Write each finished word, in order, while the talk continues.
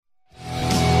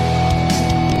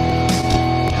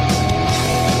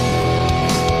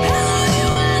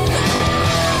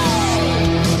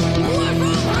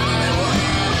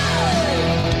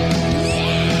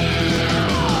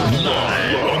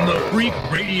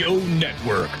Radio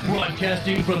Network,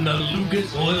 broadcasting from the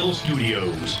Lucas Oil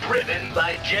Studios. Driven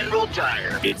by General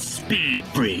Tire. It's Speed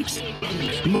Freaks.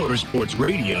 Motorsports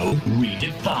Radio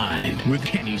redefined with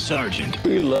Kenny Sargent.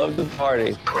 We love the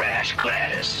party. Crash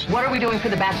Gladys. What are we doing for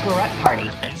the bachelorette party?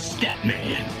 And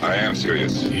Statman. I am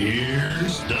serious.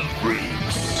 Here's the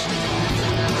Freaks.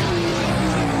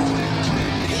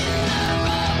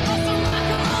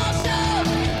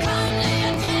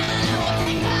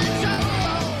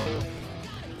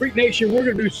 Freak Nation, we're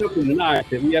going to do something tonight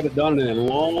that we haven't done in a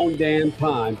long damn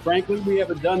time. Frankly, we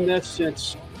haven't done this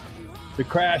since the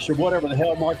crash or whatever the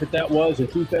hell market that was in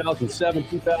 2007,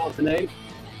 2008.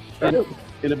 And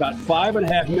in about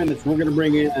 5.5 minutes, we're going to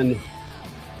bring in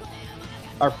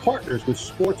our partners with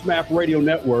SportsMap Radio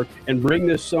Network and bring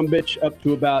this sumbitch up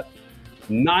to about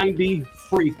 90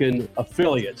 freaking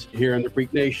affiliates here in the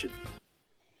Freak Nation.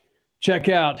 Check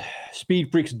out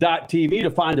speedfreaks.tv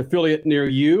to find affiliate near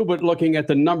you. But looking at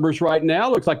the numbers right now,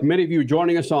 looks like many of you are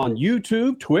joining us on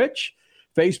YouTube, Twitch,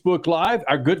 Facebook Live.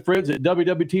 Our good friends at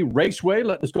WWT Raceway,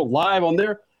 letting us go live on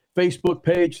their Facebook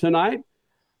page tonight.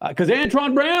 Because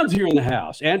Antron Brown's here in the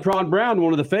house. Antron Brown,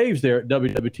 one of the faves there at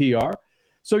WWTR.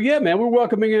 So, yeah, man, we're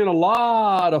welcoming in a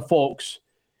lot of folks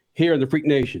here in the Freak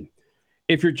Nation.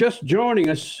 If you're just joining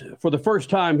us for the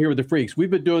first time here with the Freaks, we've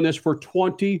been doing this for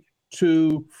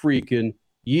 22 freaking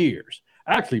years.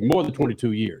 Actually, more than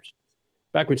 22 years.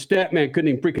 Back when Statman couldn't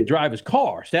even freaking drive his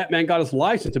car. Statman got his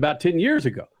license about 10 years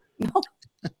ago. Is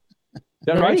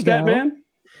that right, Statman?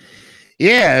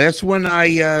 Yeah, that's when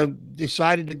I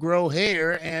decided to grow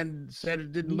hair and said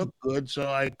it didn't look good, so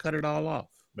I cut it all off.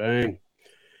 Bang.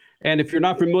 And if you're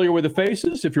not familiar with the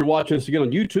faces, if you're watching us again on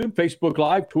YouTube, Facebook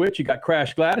Live, Twitch, you got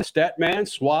Crash Gladys, Statman,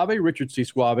 Suave, Richard C.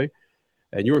 Suave,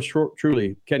 and yours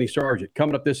truly, Kenny Sargent.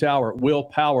 Coming up this hour, Will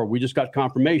Power. We just got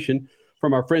confirmation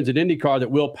from our friends at IndyCar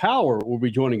that Will Power will be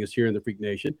joining us here in the Freak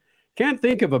Nation. Can't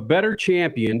think of a better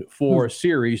champion for a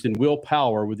series than Will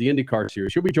Power with the IndyCar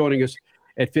series. He'll be joining us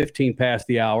at 15 past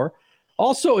the hour.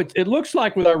 Also, it looks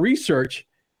like with our research,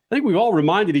 I think we've all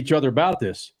reminded each other about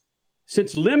this.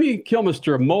 Since Lemmy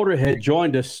Kilmister of Motorhead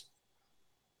joined us,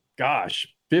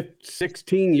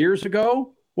 16 years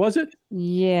ago, was it?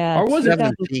 Yeah. Or was it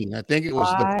 17? I think it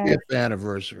was the 5th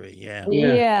anniversary. Yeah.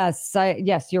 Yes.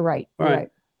 Yes, you're right. You're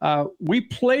right. We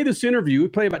play this interview. We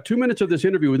play about 2 minutes of this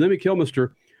interview with Lemmy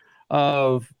Kilmister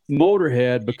of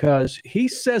Motorhead because he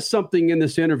says something in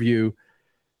this interview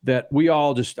that we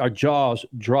all just, our jaws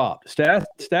dropped.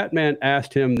 Statman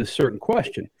asked him this certain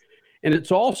question, and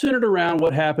it's all centered around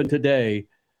what happened today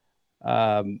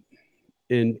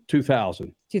in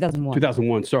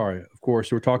 2001, sorry. Of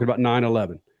course, we're talking about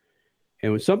 9/11. And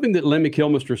it was something that Lemmy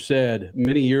Kilmister said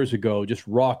many years ago just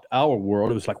rocked our world.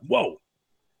 It was like, whoa,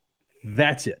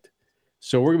 that's it.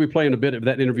 So we're going to be playing a bit of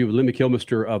that interview with Lemmy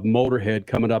Kilmister of Motorhead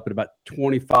coming up at about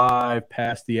 25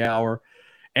 past the hour.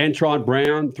 Antron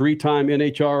Brown, 3-time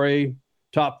NHRA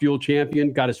Top Fuel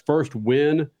champion, got his first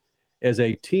win as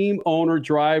a team owner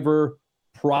driver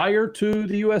prior to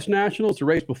the U.S. Nationals, the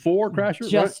race before Crasher.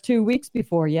 Just 2 weeks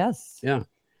before, yes. Yeah.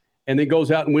 And then goes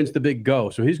out and wins the big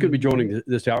go. So he's going to be joining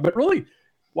this hour. But really,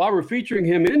 why we're featuring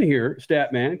him in here,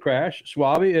 Statman, Crash,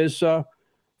 Suave, is for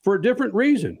a different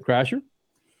reason. Crasher?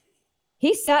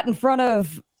 He sat in front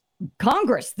of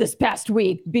Congress this past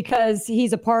week because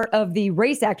he's a part of the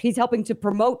RACE Act. He's helping to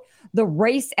promote the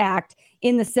RACE Act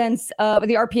in the sense of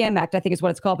the RPM Act, I think is what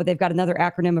it's called, but they've got another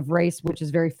acronym of RACE, which is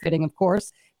very fitting, of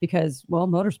course, because, well,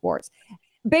 motorsports.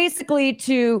 Basically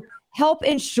to help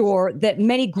ensure that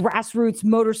many grassroots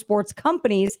motorsports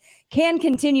companies can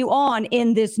continue on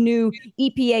in this new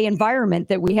EPA environment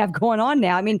that we have going on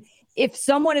now. I mean, if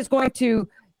someone is going to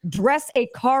dress a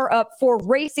car up for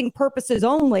racing purposes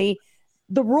only,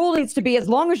 the rule needs to be as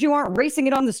long as you aren't racing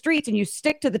it on the streets and you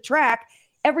stick to the track,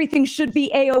 everything should be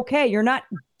A-okay. You're not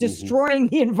destroying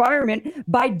the environment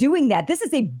by doing that. This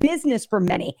is a business for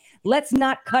many. Let's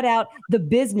not cut out the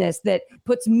business that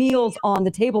puts meals on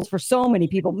the tables for so many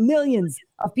people, millions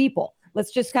of people.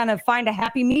 Let's just kind of find a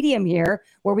happy medium here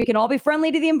where we can all be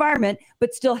friendly to the environment,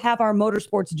 but still have our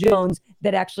Motorsports Jones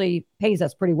that actually pays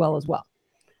us pretty well as well.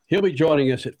 He'll be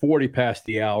joining us at 40 past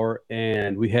the hour,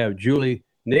 and we have Julie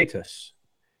Natus,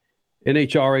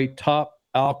 NHRA Top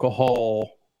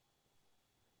Alcohol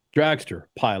Dragster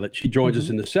pilot. She joins us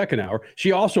in the second hour.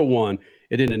 She also won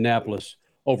at Indianapolis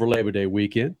over Labor Day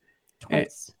weekend.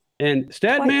 Twice. And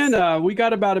Statman, we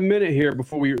got about a minute here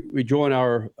before we join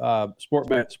our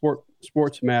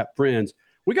Sports Map friends.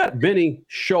 We got Benny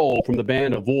Scholl from the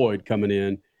band Avoid coming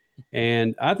in.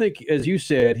 And I think, as you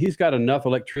said, he's got enough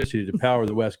electricity to power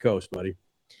the West Coast, buddy.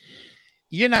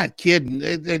 You're not kidding.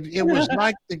 It was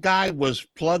like the guy was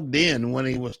plugged in when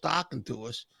he was talking to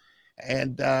us,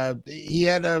 and he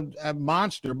had a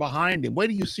monster behind him. Wait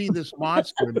till you see this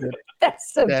monster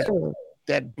That's so true.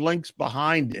 that blinks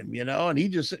behind him, and he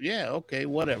just said, yeah, okay,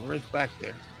 whatever, it's back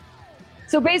there.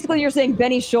 So basically you're saying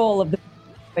Benny Scholl of the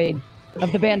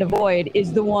Band of Void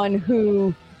is the one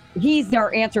who, he's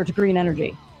our answer to green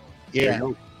energy. Yeah,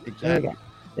 exactly.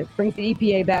 It brings the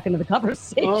EPA back into the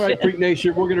conversation. All right, Freak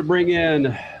Nation, we're going to bring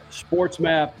in Sports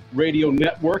Map Radio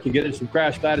Network and get into some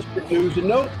Crash Gladys news and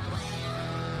notes.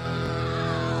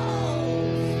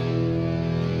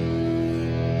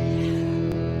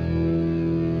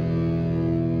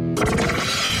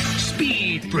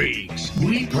 Speed Freaks,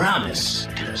 we promise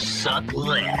to suck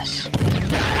less.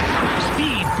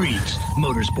 Speed Freaks,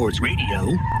 Motorsports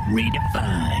Radio,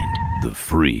 redefined. The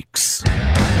Freaks.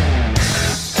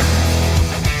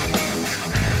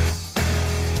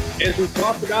 As we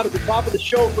talked about at the top of the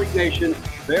show, Freak Nation,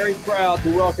 very proud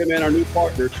to welcome in our new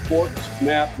partner, Sports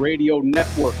Map Radio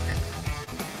Network.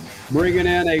 Bringing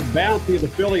in a bounty of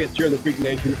affiliates here in the Freak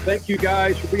Nation. Thank you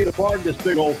guys for being a part of this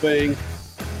big old thing.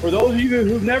 For those of you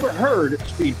who've never heard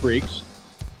Speed Freaks,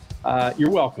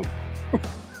 you're welcome.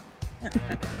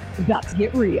 About to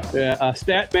get real. Yeah,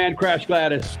 Statman, Crash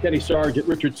Gladys, Kenny Sargent,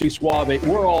 Richard C. Suave,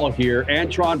 we're all here.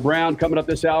 Antron Brown coming up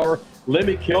this hour.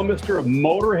 Lemmy Kilmister of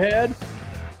Motorhead.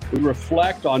 We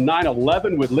reflect on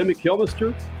 9/11 with Lemmy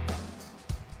Kilmister.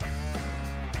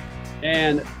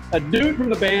 And a dude from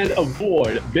the Band of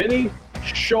Void, Benny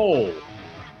Scholl.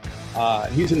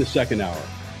 He's in the second hour.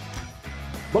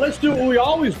 But let's do what we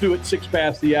always do at 6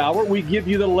 past the hour. We give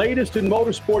you the latest in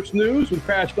motorsports news with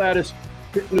Crash Gladys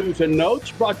Pit News and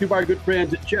Notes, brought to you by our good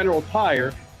friends at General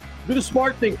Tire. Do the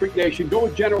smart thing, Freak Nation. Go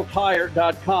with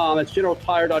GeneralTire.com. That's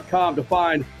GeneralTire.com to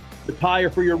find the tire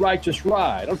for your righteous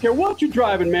ride. I don't care what you're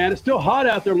driving, man. It's still hot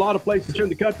out there in a lot of places here in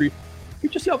the country.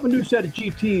 Get yourself a new set of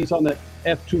GTs on that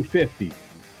F-250.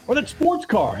 Or that sports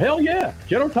car. Hell yeah.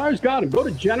 General Tire's got them. Go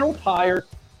to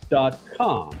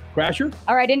GeneralTire.com. Crasher?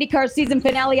 All right, IndyCar season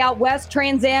finale out west.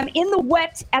 Trans Am in the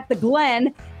wet at the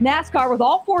Glen. NASCAR with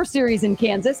all 4 series in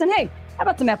Kansas. And hey, how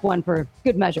about some F1 for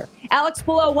good measure? Alex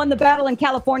Palou won the battle in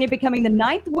California, becoming the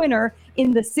 9th winner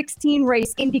in the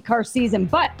 16-race IndyCar season.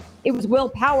 But it was Will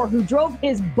Power who drove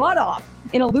his butt off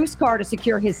in a loose car to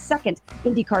secure his 2nd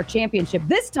IndyCar championship,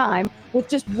 this time with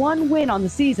just 1 win on the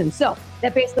season. So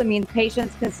that basically means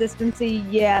patience, consistency.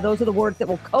 Yeah, those are the words that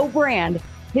will co-brand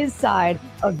his side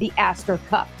of the Astor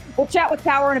Cup. We'll chat with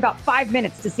Power in about 5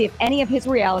 minutes to see if any of his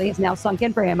reality is now sunk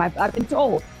in for him. I've been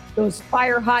told those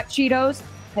fire-hot Cheetos,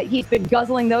 he's been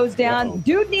guzzling those down. Wow.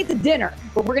 Dude needs a dinner,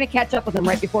 but we're going to catch up with him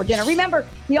right before dinner. Remember,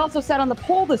 he also sat on the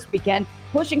pole this weekend,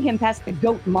 pushing him past the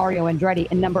GOAT Mario Andretti,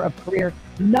 a number of career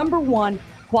 #1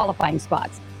 qualifying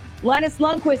spots. Linus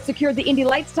Lundqvist secured the Indy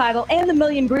Lights title and the $1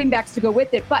 million greenbacks to go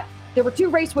with it, but there were 2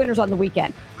 race winners on the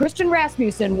weekend. Christian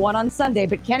Rasmussen won on Sunday,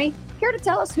 but Kenny, care to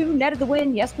tell us who netted the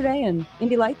win yesterday in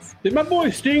Indy Lights? Did my boy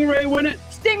Stingray win it?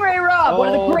 Stingray Robb, one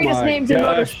of the greatest names in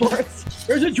motorsports.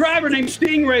 There's a driver named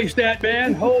Stingray,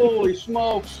 Statman. Holy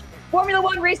smokes. Formula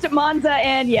One raced at Monza,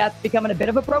 and yes, becoming a bit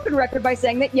of a broken record by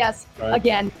saying that, yes,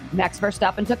 again, Max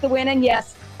Verstappen took the win, and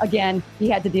yes, again, he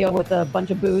had to deal with a bunch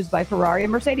of boos by Ferrari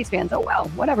and Mercedes fans. Oh, well,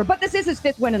 whatever. But this is his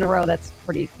 5th win in a row. That's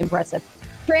pretty impressive.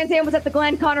 Trans Am was at the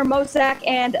Glen, Connor Mosack,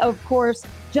 and of course,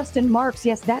 Justin Marks.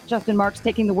 Yes, that Justin Marks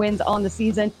taking the wins on the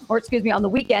season, or excuse me, on the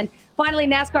weekend. Finally,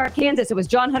 NASCAR at Kansas. It was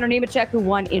John Hunter Nemechek who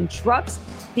won in trucks.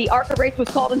 The ARCA race was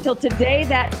called until today.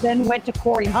 That then went to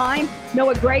Corey Heim.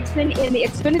 Noah Gragson in the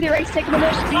Xfinity race taking the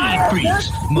win. Speed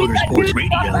Freaks, Motorsports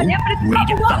Radio,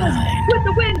 redefined. With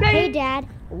the win, baby. Hey, Dad.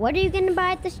 What are you going to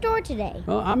buy at the store today?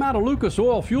 I'm out of Lucas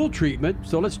Oil Fuel Treatment,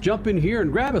 so let's jump in here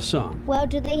and grab us some. Well,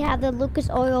 do they have the Lucas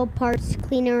Oil Parts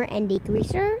Cleaner and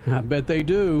Degreaser? I bet they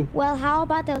do. Well, how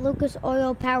about the Lucas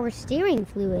Oil Power Steering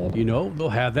Fluid? You know, they'll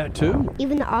have that too.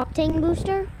 Even the Octane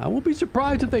Booster? I won't be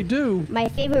surprised if they do. My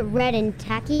favorite red and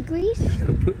tacky grease?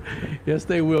 Yes,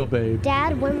 they will, babe.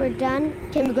 Dad, when we're done,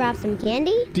 can we grab some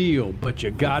candy? Deal, but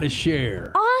you gotta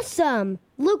share. Awesome!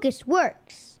 Lucas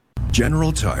works.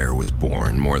 General Tire was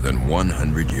born more than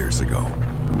 100 years ago,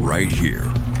 right here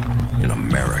in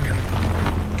America.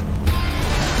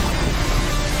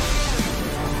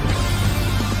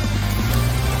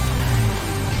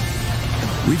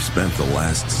 We've spent the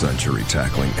last century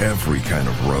tackling every kind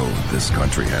of road this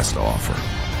country has to offer,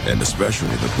 and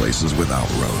especially the places without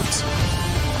roads.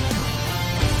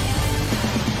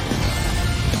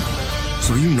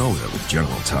 So you know that with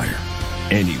General Tire,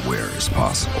 anywhere is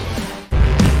possible.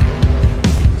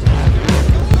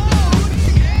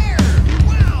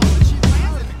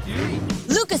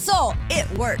 Lucas Oil, it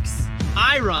works.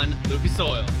 I run Lucas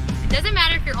Oil. It doesn't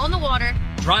matter if you're on the water,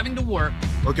 driving to work,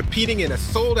 or competing in a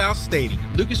sold-out stadium.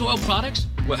 Lucas Oil products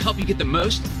will help you get the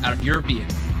most out of your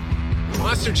vehicle.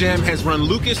 Monster Jam has run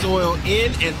Lucas Oil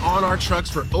in and on our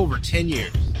trucks for over 10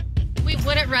 years. we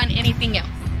wouldn't run anything else.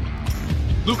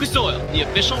 Lucas Oil, the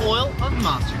official oil of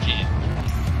Monster Jam.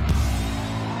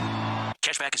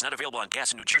 Cashback is not available on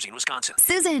gas in New Jersey and Wisconsin.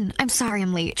 Susan, I'm sorry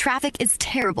I'm late. Traffic is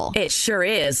terrible. It sure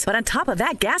is. But on top of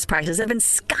that, gas prices have been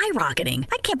skyrocketing.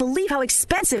 I can't believe how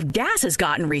expensive gas has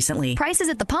gotten recently. Prices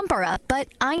at the pump are up, but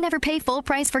I never pay full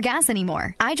price for gas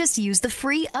anymore. I just use the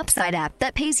free Upside app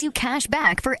that pays you cash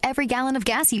back for every gallon of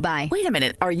gas you buy. Wait a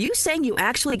minute. Are you saying you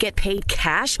actually get paid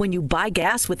cash when you buy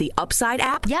gas with the Upside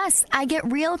app? Yes, I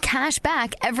get real cash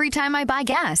back every time I buy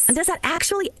gas. And does that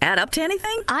actually add up to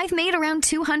anything? I've made around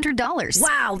 $200.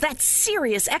 Wow, that's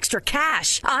serious extra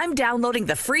cash. I'm downloading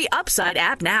the free Upside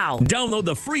app now. Download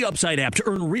the free Upside app to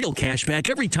earn real cash back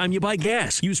every time you buy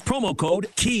gas. Use promo code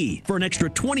KEY for an extra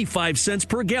 25 cents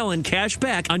per gallon cash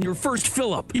back on your first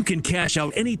fill-up. You can cash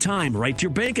out anytime right to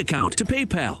your bank account, to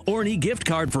PayPal, or an e-gift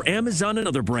card for Amazon and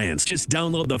other brands. Just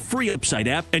download the free Upside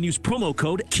app and use promo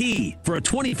code KEY for a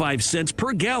 25 cents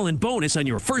per gallon bonus on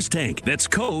your first tank. That's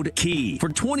code KEY for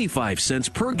 25 cents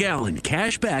per gallon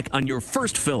cash back on your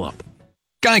first fill-up.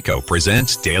 Geico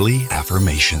presents Daily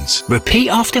Affirmations. Repeat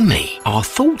after me. Our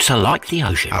thoughts are like the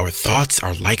ocean. Our thoughts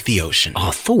are like the ocean.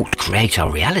 Our thought creates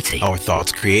our reality. Our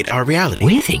thoughts create our reality.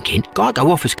 We're thinking Geico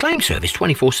offers claim service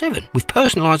 24/7 with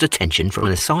personalised attention from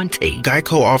an assigned team.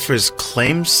 Geico offers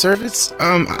claim service?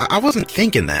 I wasn't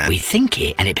thinking that. We think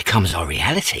it and it becomes our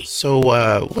reality. So,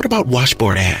 what about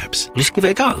washboard abs? Let's give it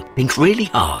a go. Think really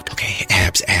hard. Okay,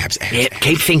 abs. Yep,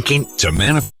 keep thinking. To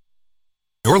manifest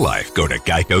your life, go to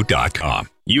geico.com.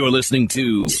 You're listening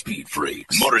to Speed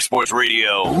Freaks Motorsports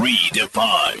Radio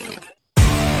Redefined.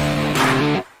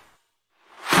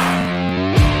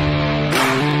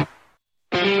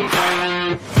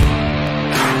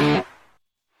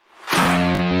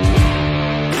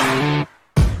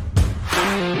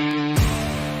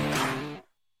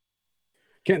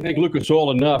 Can't thank Lucas Oil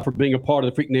enough for being a part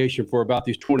of the Freak Nation for about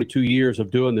these 22 years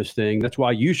of doing this thing. That's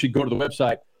why you should go to the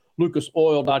website,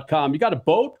 lucasoil.com. You got a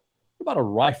boat? What about a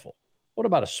rifle? What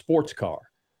about a sports car?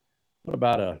 What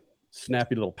about a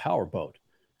snappy little power boat?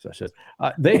 So I said,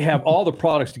 they have all the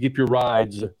products to keep your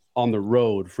rides on the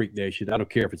road, Freak Nation. I don't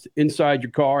care if it's inside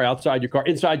your car, outside your car,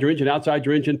 inside your engine, outside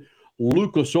your engine.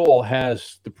 Lucas Oil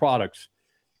has the products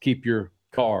to keep your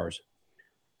cars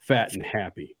fat and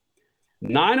happy.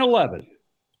 9/11,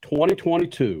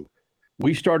 2022.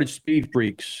 We started Speed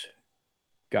Freaks.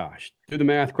 Gosh, do the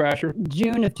math, Crasher.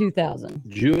 June of 2000.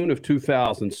 June of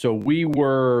 2000. So we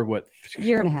were, what?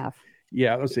 Year and a half.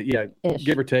 Yeah, let's see. Yeah, Ish.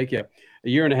 Give or take. Yeah, a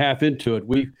year and a half into it.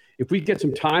 If we get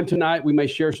some time tonight, we may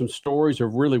share some stories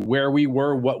of really where we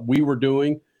were, what we were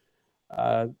doing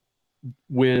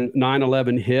when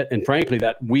 9/11 hit. And frankly,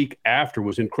 that week after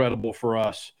was incredible for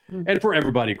us and for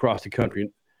everybody across the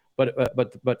country. But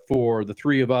for the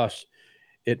three of us,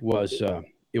 it was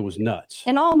nuts.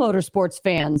 And all motorsports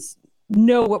fans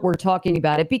know what we're talking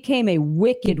about. It became a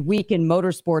wicked week in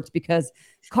motorsports because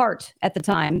CART at the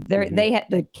time, they had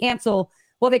to cancel.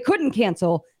 Well, they couldn't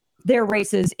cancel their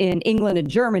races in England and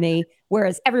Germany,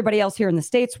 whereas everybody else here in the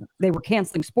States, they were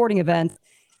canceling sporting events.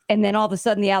 And then all of a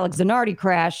sudden, the Alex Zanardi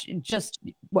crash, just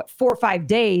 4 or 5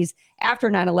 days after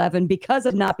 9/11, because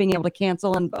of not being able to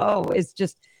cancel. And it's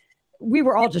just, we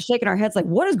were all just shaking our heads like,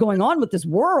 what is going on with this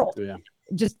world? Yeah.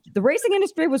 Just the racing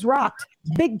industry was rocked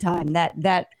big time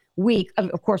that week.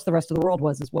 Of course, the rest of the world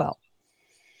was as well.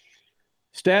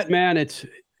 Statman, it's,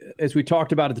 as we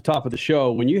talked about at the top of the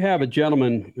show, when you have a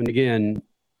gentleman, and again,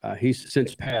 he's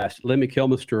since passed, Lemmy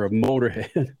Kilmister of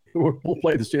Motorhead. We'll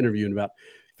play this interview in about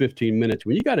 15 minutes.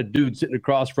 When you got a dude sitting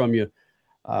across from you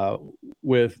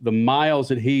with the miles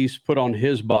that he's put on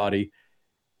his body,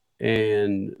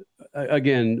 and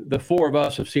again, the four of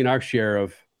us have seen our share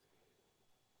of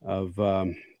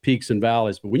peaks and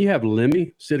valleys, but when you have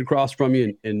Lemmy sit across from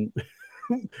you and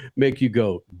make you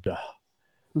go, duh,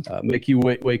 make you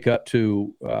wake up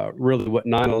to really what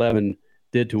 9/11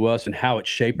 did to us and how it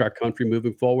shaped our country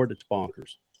moving forward, it's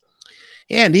bonkers.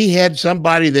 And he had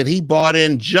somebody that he bought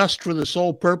in just for the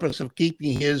sole purpose of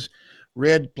keeping his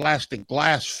red plastic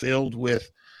glass filled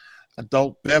with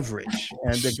adult beverage.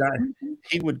 And the guy,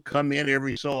 he would come in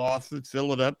every so often,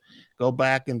 fill it up, go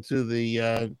back into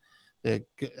the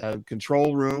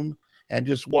control room and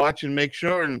just watch and make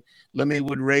sure. And Lemmy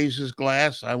would raise his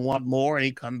glass, I want more, and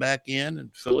he'd come back in and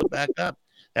fill it back up.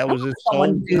 That was his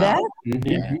sole do that. Mm-hmm.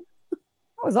 Yeah.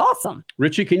 That was awesome.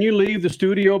 Richie, can you leave the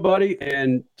studio, buddy,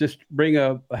 and just bring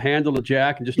a handle of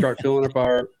Jack and just start filling up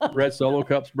our red Solo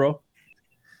cups, bro?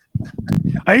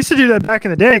 I used to do that back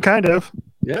in the day, kind of.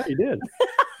 Yeah, you did.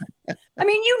 I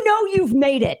mean, you've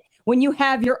made it when you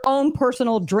have your own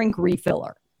personal drink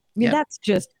refiller. I mean, that's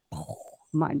just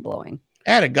mind-blowing.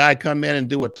 I had a guy come in and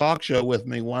do a talk show with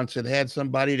me once and had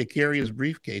somebody to carry his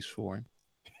briefcase for him.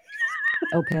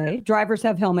 Okay. Drivers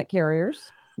have helmet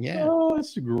carriers. Yeah. Oh,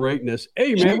 that's greatness.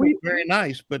 Hey, man. Very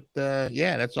nice. But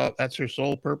yeah, that's her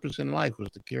sole purpose in life, was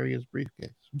to carry his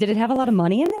briefcase. Did it have a lot of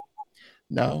money in it?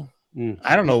 No.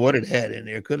 I don't know what it had in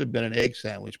there. It could have been an egg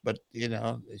sandwich, but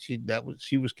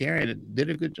she was carrying it. Did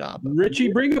a good job.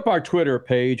 Richie, bring up our Twitter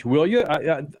page, will you?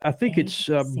 I think it's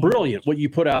brilliant what you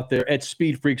put out there at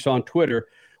Speed Freaks on Twitter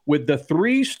with the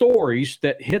 3 stories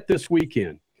that hit this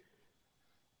weekend.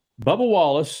 Bubba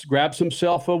Wallace grabs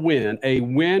himself a win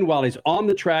while he's on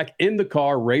the track in the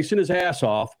car racing his ass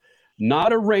off.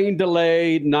 Not a rain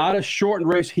delay, not a shortened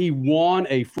race. He won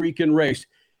a freaking race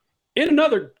in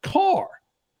another car.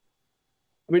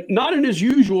 I mean, not in his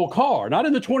usual car, not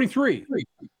in the 23.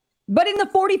 But in the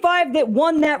 45 that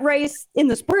won that race in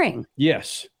the spring.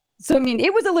 Yes. So, I mean,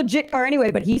 it was a legit car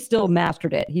anyway, but he still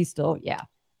mastered it.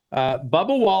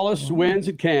 Bubba Wallace wins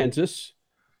at Kansas.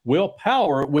 Will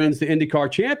Power wins the IndyCar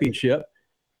Championship.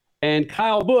 And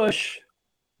Kyle Busch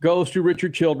goes to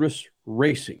Richard Childress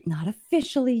Racing. Not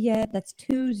officially yet. That's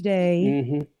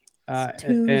Tuesday.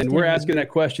 And we're asking that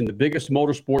question, the biggest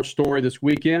motorsport story this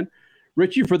weekend.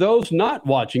 Richie, for those not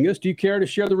watching us, do you care to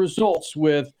share the results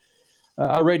with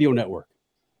our radio network?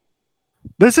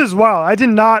 This is wild. I did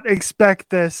not expect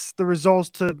the results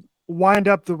to wind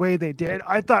up the way they did.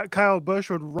 I thought Kyle Busch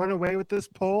would run away with this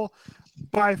pole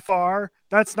by far.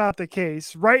 That's not the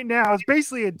case. Right now, it's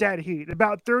basically a dead heat,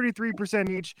 about 33%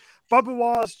 each. Bubba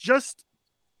Wallace just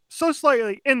so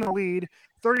slightly in the lead,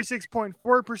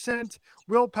 36.4%.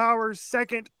 Will Power's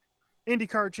second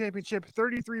IndyCar Championship,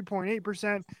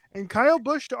 33.8%, and Kyle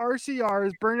Busch to RCR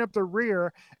is burning up the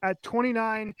rear at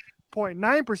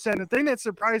 29.9%. The thing that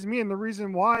surprised me, and the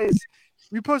reason why, is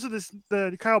we posted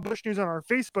the Kyle Busch news on our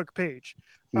Facebook page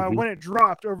when it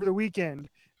dropped over the weekend,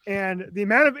 and the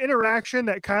amount of interaction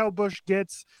that Kyle Busch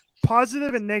gets,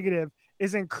 positive and negative,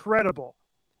 is incredible.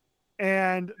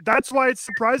 And that's why it's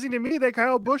surprising to me that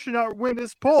Kyle Busch did not win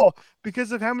this poll,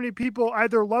 because of how many people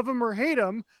either love him or hate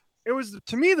him. It was,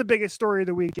 to me, the biggest story of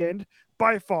the weekend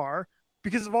by far,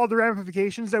 because of all the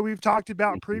ramifications that we've talked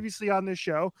about previously on this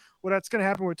show. What's going to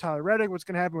happen with Tyler Reddick, what's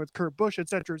going to happen with Kurt Busch, et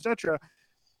cetera, et cetera.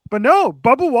 But no,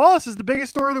 Bubba Wallace is the biggest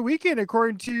story of the weekend,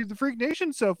 according to the Freak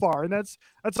Nation so far. And that's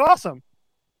awesome.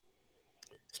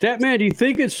 Statman, do you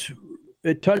think it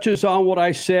touches on what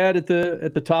I said at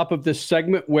the top of this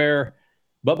segment, where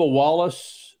Bubba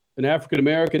Wallace, an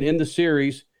African-American in the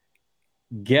series,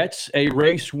 gets a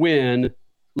race win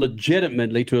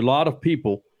legitimately to a lot of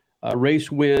people, a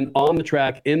race win on the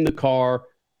track in the car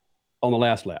on the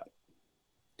last lap?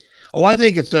 Oh, I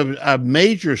think it's a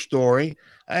major story.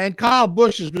 And Kyle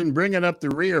Busch has been bringing up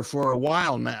the rear for a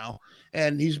while now.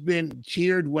 And he's been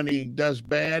cheered when he does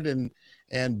bad and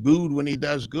booed when he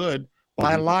does good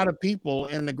by a lot of people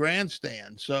in the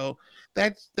grandstand. So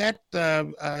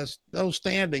those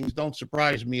standings don't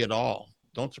surprise me at all.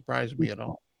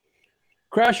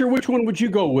 Crasher, which one would you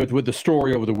go with the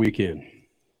story over the weekend?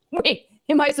 Wait,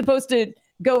 am I supposed to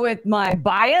go with my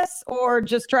bias or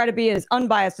just try to be as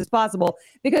unbiased as possible?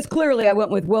 Because clearly I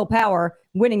went with Will Power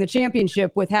winning the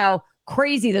championship with how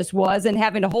crazy this was and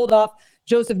having to hold off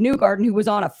Joseph Newgarden, who was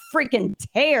on a freaking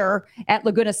tear at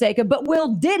Laguna Seca. But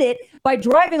Will did it by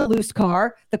driving a loose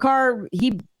car. The car,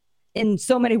 he, in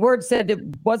so many words, said it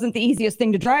wasn't the easiest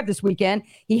thing to drive this weekend.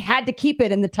 He had to keep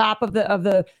it in the top of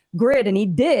the grid, and he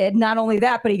did. Not only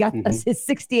that, but he got his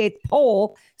 68th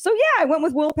pole. So yeah, I went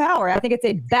with Will Power. I think it's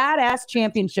a badass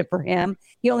championship for him.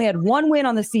 He only had one win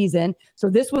on the season, so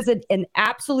this was an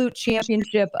absolute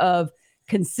championship of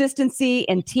consistency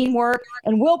and teamwork,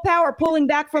 and Will Power pulling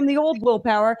back from the old Will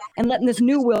Power and letting this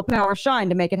new Will Power shine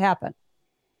to make it happen.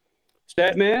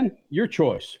 Statman, your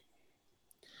choice.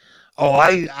 Oh,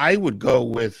 I would go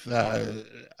with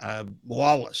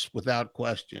Wallace without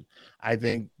question. I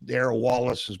think Darrell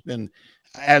Wallace has been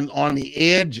on the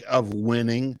edge of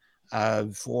winning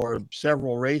for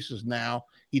several races now.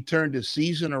 He turned his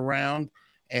season around,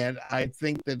 and I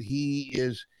think that he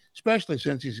is, especially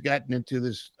since he's gotten into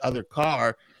this other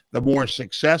car, the more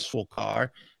successful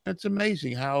car. It's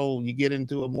amazing how you get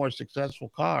into a more successful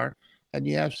car and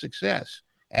you have success.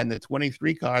 And the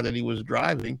 23 car that he was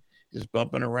driving is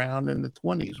bumping around in the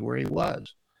 20s where he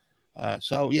was.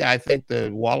 So, yeah, I think the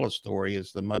Wallace story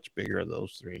is the much bigger of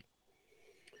those three.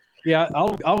 Yeah,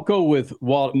 I'll go with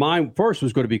mine first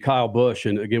was going to be Kyle Busch.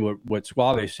 And again, what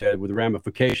Suave said with the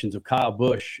ramifications of Kyle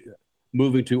Busch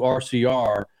moving to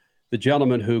RCR the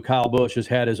gentleman who Kyle Busch has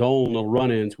had his own little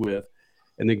run-ins with,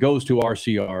 and then goes to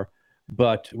RCR.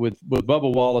 But with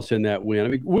Bubba Wallace in that win, I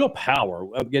mean, Will Power,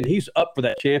 again, he's up for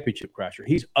that championship, Crasher.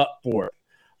 He's up for it.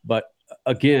 But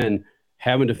again,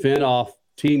 having to fend off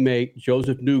teammate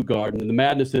Joseph Newgarden and the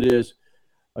madness that is,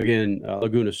 again,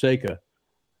 Laguna Seca.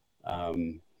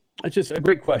 It's just a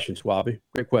great question, Swabby.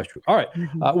 Great question. All right,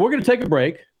 we're going to take a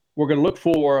break. We're going to look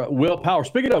for Will Power.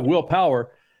 Speaking of Will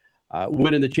Power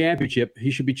winning the championship, he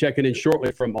should be checking in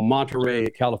shortly from Monterey,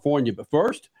 California. But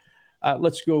first,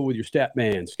 let's go with your stat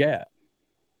man, Scat.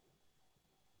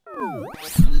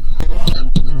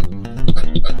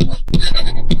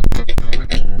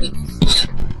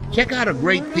 Check out a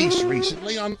great piece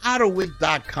recently on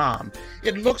Autoweek.com.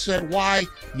 It looks at why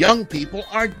young people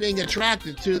aren't being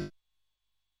attracted to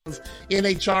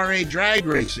NHRA drag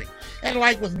racing. And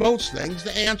like with most things,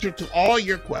 the answer to all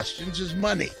your questions is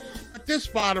money. But this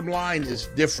bottom line is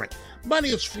different. Money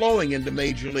is flowing into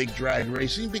Major League Drag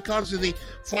Racing because of the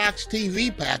Fox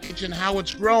TV package and how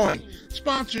it's growing.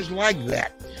 Sponsors like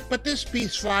that. But this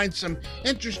piece finds some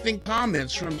interesting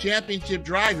comments from championship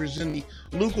drivers in the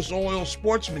Lucas Oil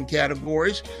Sportsman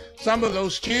categories. Some of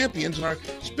those champions are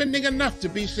spending enough to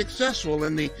be successful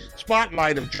in the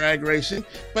spotlight of drag racing,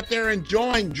 but they're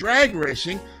enjoying drag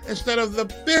racing instead of the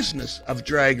business of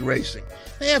drag racing.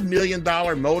 They have $1 million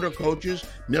motor coaches,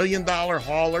 $1 million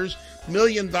haulers, $1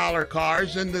 million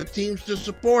cars, and the teams to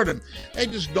support them. They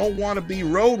just don't want to be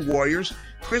road warriors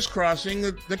crisscrossing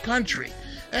the country.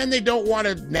 And they don't want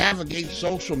to navigate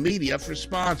social media for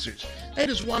sponsors. They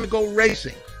just want to go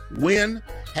racing, win,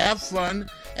 have fun,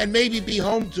 and maybe be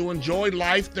home to enjoy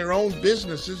life, their own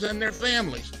businesses, and their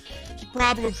families. It's a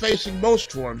problem facing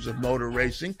most forms of motor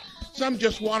racing. Some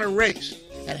just want to race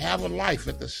and have a life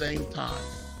at the same time.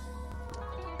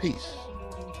 Peace.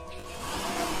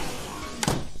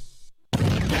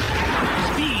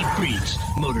 Speed Freaks,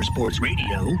 Motorsports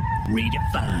Radio,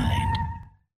 redefined.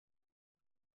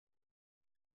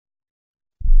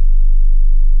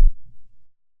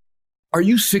 Are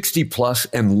you 60 plus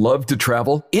and love to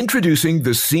travel? Introducing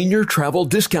the Senior Travel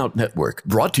Discount Network,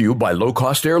 brought to you by Low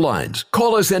Cost Airlines.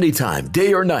 Call us anytime,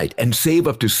 day or night, and save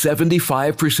up to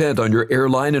 75% on your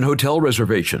airline and hotel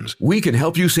reservations. We can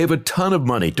help you save a ton of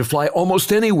money to fly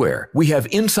almost anywhere. We have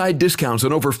inside discounts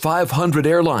on over 500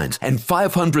 airlines and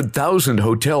 500,000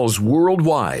 hotels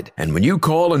worldwide. And when you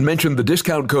call and mention the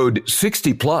discount code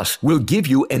 60 plus, we'll give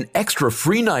you an extra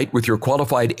free night with your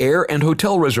qualified air and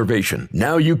hotel reservation.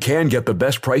 Now you can get the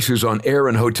best prices on air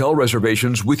and hotel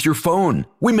reservations with your phone.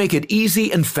 We make it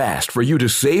easy and fast for you to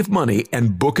save money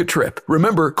and book a trip.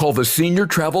 Remember, call the Senior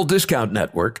Travel Discount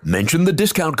Network, mention the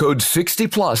discount code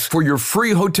 60+ for your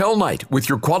free hotel night with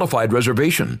your qualified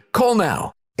reservation. Call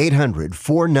now.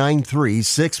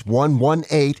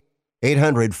 800-493-6118.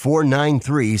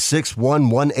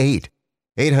 800-493-6118.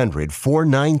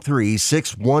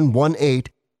 800-493-6118.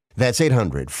 That's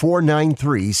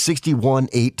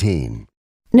 800-493-6118.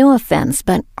 No offense,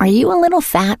 but are you a little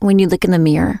fat when you look in the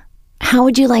mirror? How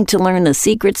would you like to learn the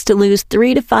secrets to lose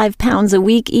 3 to 5 pounds a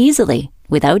week easily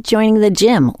without joining the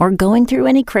gym or going through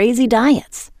any crazy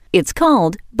diets? It's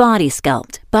called Body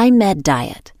Sculpt by Med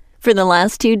Diet. For the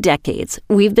last 2 decades,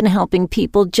 we've been helping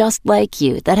people just like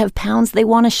you that have pounds they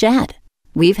want to shed.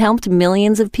 We've helped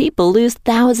millions of people lose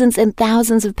thousands and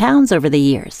thousands of pounds over the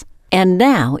years. And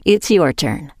now it's your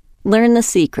turn. Learn the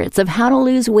secrets of how to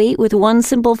lose weight with one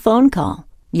simple phone call.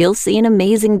 You'll see an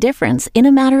amazing difference in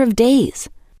a matter of days.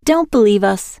 Don't believe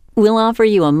us? We'll offer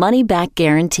you a money-back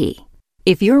guarantee.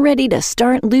 If you're ready to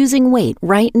start losing weight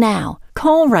right now,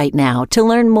 call right now to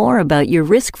learn more about your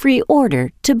risk-free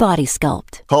order to Body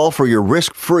Sculpt. Call for your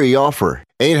risk-free offer.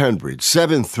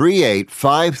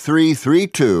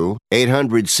 800-738-5332.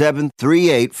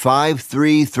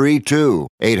 800-738-5332.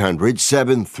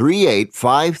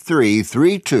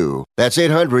 800-738-5332. That's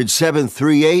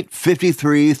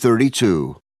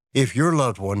 800-738-5332. If your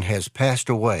loved one has passed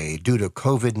away due to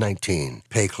COVID-19,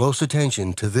 pay close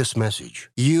attention to this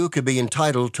message. You could be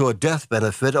entitled to a death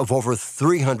benefit of over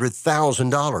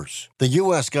 $300,000. The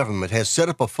U.S. government has set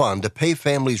up a fund to pay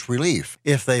families relief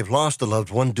if they've lost a loved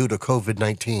one due to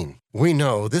COVID-19. We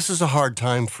know this is a hard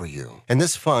time for you, and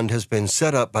this fund has been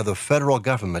set up by the federal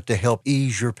government to help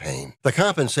ease your pain. The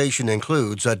compensation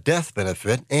includes a death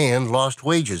benefit and lost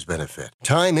wages benefit.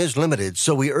 Time is limited,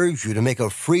 so we urge you to make a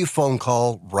free phone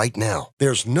call right now.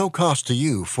 There's no cost to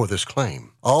you for this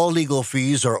claim. All legal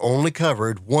fees are only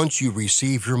covered once you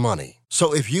receive your money.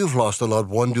 So if you've lost a loved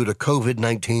one due to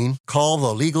COVID-19, call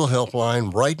the legal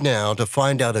helpline right now to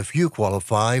find out if you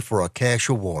qualify for a cash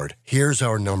award. Here's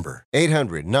our number,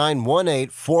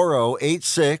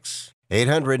 800-918-4086.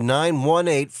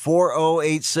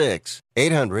 800-918-4086.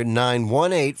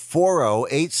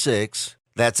 800-918-4086.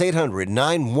 That's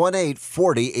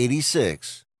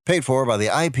 800-918-4086. Paid for by the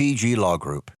IPG Law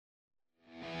Group.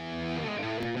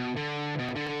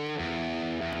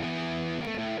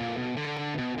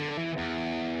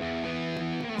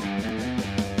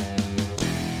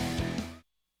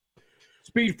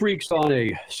 Speed Freaks on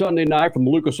a Sunday night from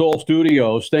the Lucas Oil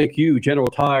Studios. Thank you, General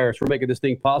Tires, for making this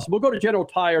thing possible. Go to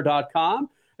GeneralTire.com.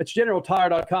 That's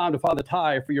GeneralTire.com to find the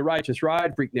tire for your righteous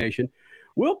ride, Freak Nation.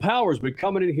 Will Power's been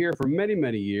coming in here for many,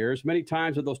 many years, many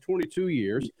times in those 22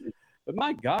 years. But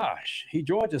my gosh, he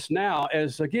joins us now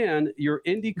as, again, your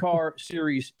IndyCar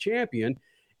Series champion.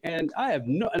 And I have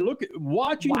and look at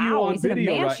watching you on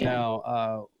video right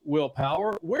now, Will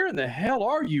Power. Where in the hell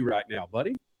are you right now,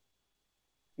 buddy?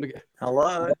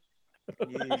 Hello.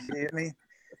 You hear me?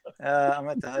 I'm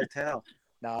at the hotel.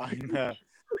 No,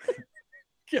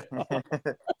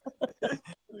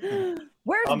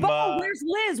 Where's Bo? Where's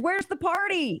Liz? Where's the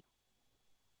party?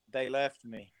 They left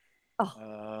me.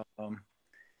 Oh.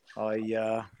 I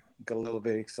got a little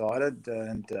bit excited,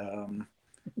 and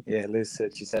Liz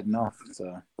said she's heading off.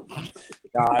 So,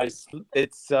 guys,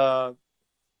 it's a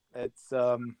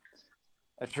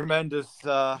tremendous.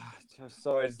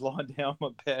 Sorry, it's lying down my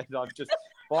bed. I've just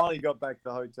finally got back to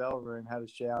the hotel room, had a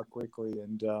shower quickly,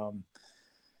 and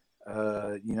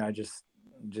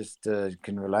just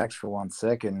can relax for 1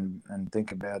 second and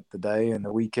think about the day and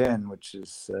the weekend, which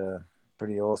is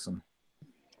pretty awesome.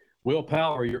 Will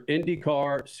Power, your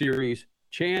IndyCar Series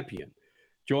champion,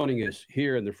 joining us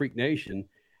here in the Freak Nation.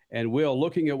 And Will,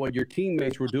 looking at what your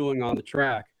teammates were doing on the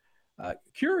track,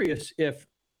 curious if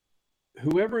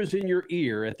whoever is in your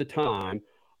ear at the time,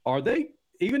 are they,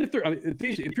 even if they're, if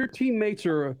your teammates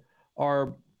are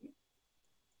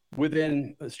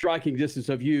within striking distance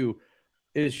of you,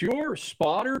 is your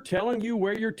spotter telling you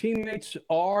where your teammates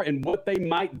are and what they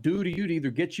might do to you to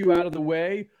either get you out of the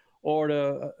way or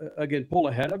to, again, pull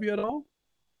ahead of you at all?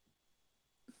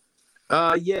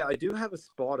 Yeah, I do have a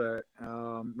spotter.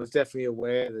 Was definitely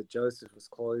aware that Joseph was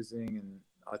closing, and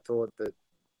I thought that,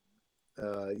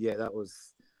 that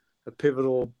was a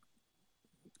pivotal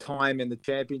time in the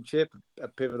championship, a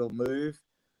pivotal move.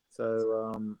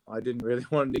 So I didn't really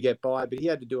want him to get by, but he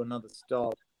had to do another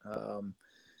stop.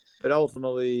 But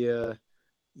ultimately, it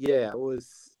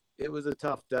was a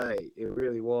tough day. It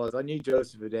really was. I knew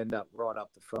Joseph would end up right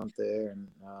up the front there,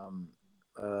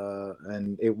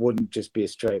 and it wouldn't just be a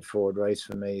straightforward race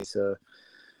for me. So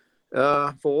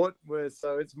so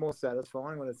it's more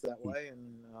satisfying when it's that way.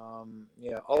 And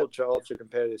ultra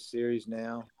competitive series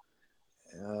now.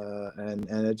 And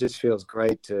it just feels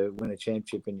great to win a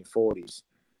championship in your 40s.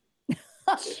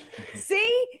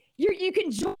 See, you can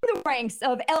join the ranks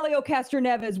of Helio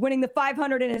Castroneves winning the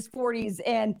 500 in his 40s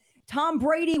and Tom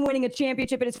Brady winning a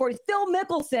championship in his 40s. Phil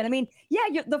Mickelson. I mean,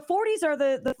 the 40s are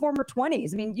the former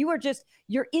 20s. I mean,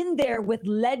 you're in there with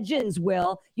legends,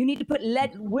 Will. You need to put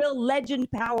Will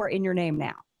Legend Power in your name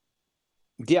now.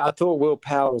 Yeah, I thought Will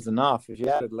Power was enough. If you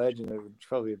added legend, it would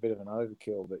probably be a bit of an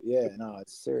overkill. But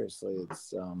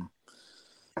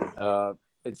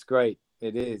it's great.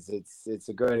 It is. It's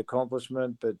a great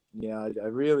accomplishment. But I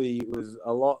really was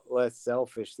a lot less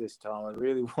selfish this time. I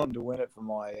really wanted to win it for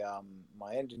my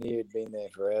engineer. Had been there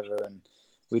forever, and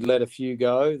we'd let a few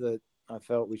go that I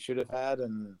felt we should have had.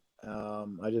 And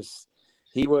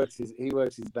he works his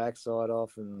backside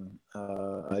off, and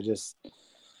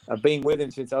I've been with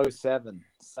him since 2007.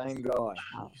 Same guy.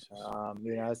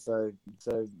 So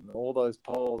all those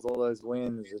poles, all those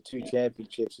wins, the 2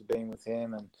 championships have been with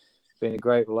him, and it's been a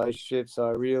great relationship. So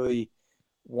I really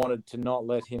wanted to not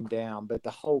let him down. But the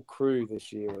whole crew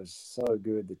this year was so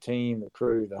good. The team, the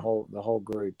crew, the whole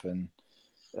group, and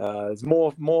it's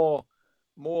more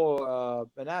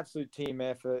an absolute team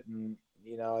effort. And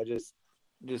I just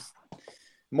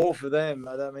more for them.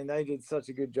 I mean, they did such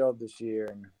a good job this year,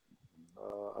 and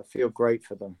I feel great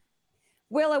for them.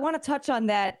 Will, I want to touch on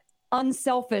that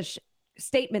unselfish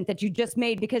statement that you just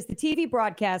made, because the TV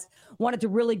broadcast wanted to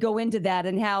really go into that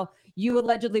and how you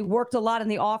allegedly worked a lot in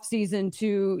the offseason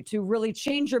to really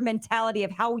change your mentality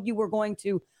of how you were going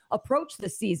to approach the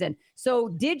season. So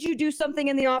did you do something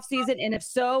in the offseason? And if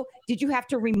so, did you have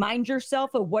to remind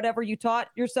yourself of whatever you taught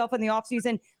yourself in the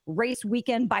offseason, race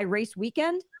weekend by race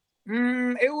weekend?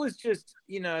 It was just,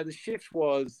 the shift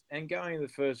was, and going to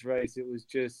the first race, it was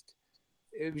just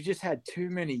had too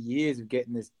many years of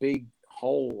getting this big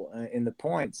hole in the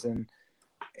points, and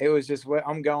it was just where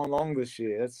I'm going long this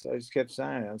year. I just kept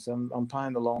saying it. So I'm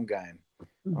playing the long game.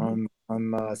 Mm-hmm.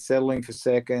 I'm settling for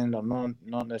second. I'm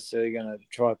not necessarily going to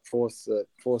try to force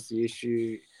the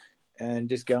issue, and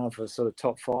just going for sort of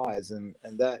top fives, and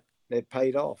that it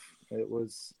paid off. That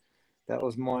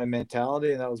was my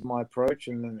mentality, and that was my approach,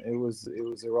 and it was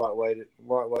the right way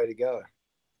to go.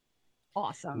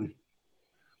 Awesome.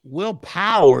 Will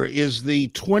Power is the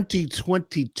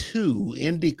 2022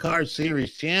 IndyCar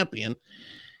Series champion,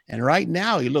 and right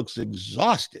now he looks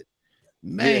exhausted.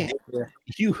 Man,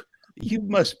 you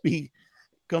must be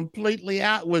completely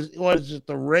out. Was it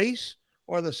the race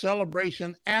or the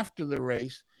celebration after the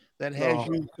race that has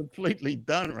you completely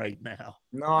done right now?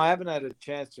 No, I haven't had a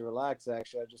chance to relax,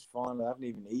 actually. I haven't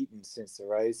even eaten since the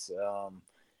race.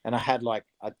 And I had like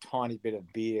a tiny bit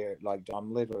of beer. Like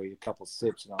I'm literally a couple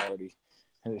sips and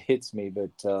it hits me.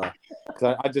 But cause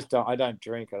I don't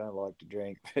drink. I don't like to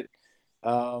drink. But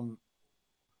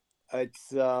it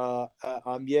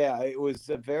was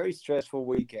a very stressful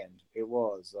weekend. It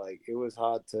was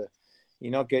hard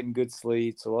you're not getting good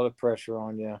sleep. It's a lot of pressure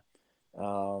on you.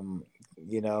 Now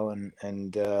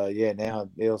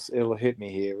it'll hit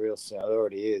me here real soon. It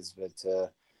already is, but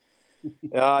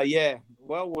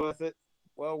well worth it.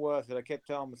 I kept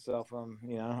telling myself I'm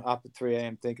up at 3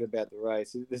 a.m. thinking about the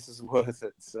race. This is worth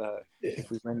it. So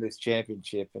if we win this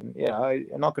championship, and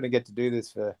I'm not going to get to do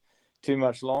this for too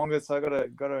much longer, so I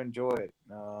gotta enjoy it.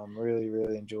 Really,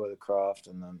 really enjoy the craft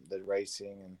and the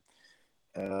racing,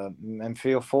 and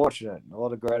feel fortunate. A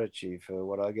lot of gratitude for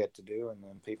what I get to do and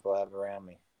the people I have around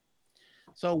me.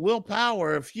 So Will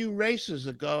Power, a few races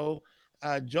ago,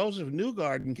 Joseph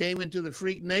Newgarden came into the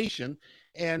Freak Nation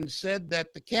and said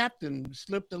that the captain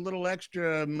slipped a little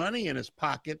extra money in his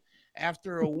pocket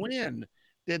after a win.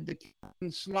 Did the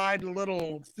captain slide a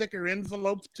little thicker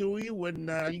envelope to you when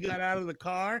you got out of the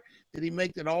car? Did he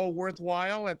make it all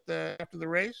worthwhile after the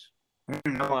race?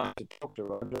 No, I have to talk to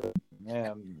Roger.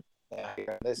 Yeah, I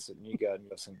got this, and you got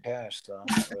some cash, so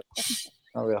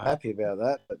I'm real happy about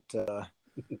that. But I'm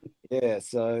going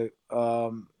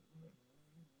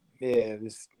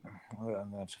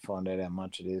to have to find out how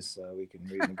much it is so we can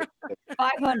read.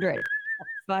 500.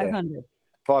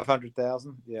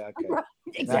 500,000. Yeah. Okay. Right,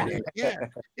 exactly. Yeah.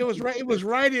 It was right. It was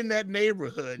right in that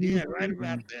neighborhood. Yeah. Right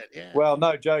about that. Yeah. Well,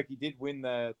 no joke. He did win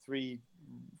the three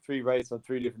races on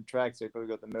 3 different tracks. So he probably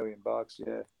got the $1 million.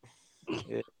 Yeah.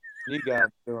 Yeah.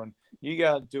 You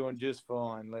guys doing just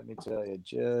fine. Let me tell you,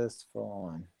 just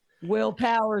fine. Will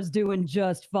Power's doing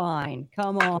just fine.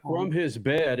 Come on. From his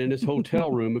bed in his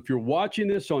hotel room. If you're watching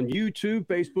this on YouTube,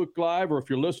 Facebook Live, or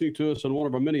if you're listening to us on one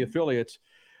of our many affiliates,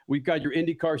 we've got your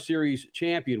IndyCar Series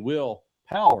champion, Will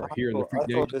Power, here in the Freak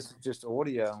Nation. I thought this was just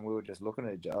audio and we were just looking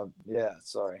at each other. Yeah,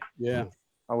 sorry. Yeah.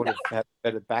 I would have had a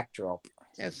better backdrop.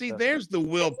 Yeah, see, there's the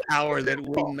Will Power that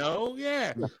we know.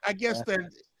 Yeah. I guess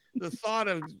that the thought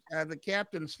of the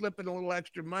captain slipping a little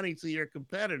extra money to your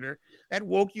competitor, that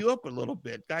woke you up a little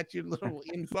bit, got you a little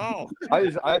involved.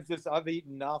 I've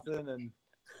eaten nothing and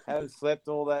haven't slept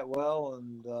all that well,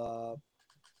 and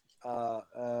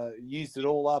used it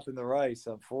all up in the race,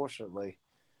 unfortunately.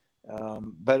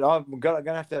 But I'm going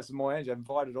to have some more energy. I've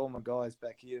invited all my guys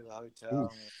back here to the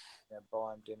hotel and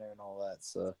buy them dinner and all that.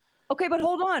 So. Okay, but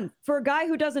hold on. For a guy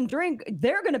who doesn't drink,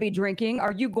 they're going to be drinking.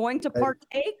 Are you going to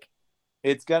partake?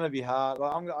 It's going to be hard.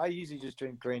 I usually just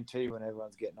drink green tea when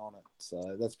everyone's getting on it. So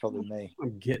that's probably me.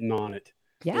 I'm getting on it.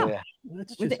 Yeah.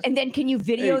 And then can you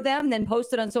video them, then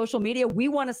post it on social media? We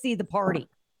want to see the party.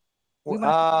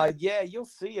 Yeah, you'll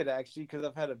see it actually, because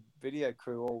I've had a video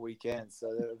crew all weekend. So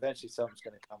eventually something's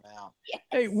going to come out.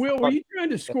 Hey, Will, were you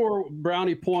trying to score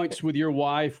brownie points with your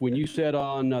wife when you said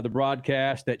on the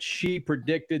broadcast that she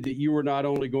predicted that you were not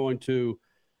only going to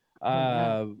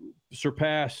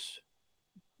surpass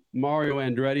Mario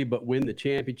Andretti, but win the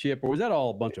championship? Or was that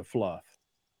all a bunch of fluff?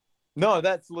 No,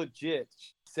 that's legit.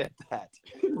 She said that.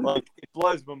 Like, it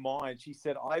blows my mind. She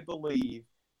said, I believe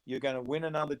you're going to win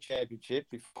another championship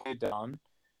before you're done,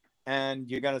 and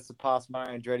you're going to surpass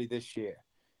Mario Andretti this year.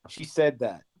 She said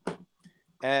that.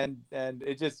 And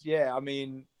it just, I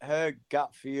mean, her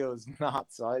gut feel is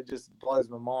nuts. It just blows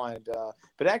my mind.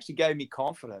 But it actually gave me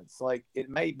confidence. Like, it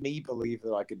made me believe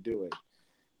that I could do it.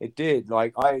 It did.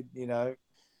 Like,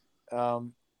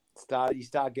 you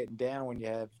start getting down when you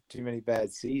have too many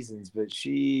bad seasons, but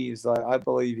she's like, I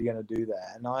believe you're going to do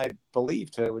that. And I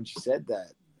believed her when she said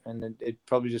that. And it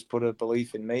probably just put a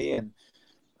belief in me. And,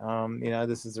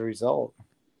 this is the result.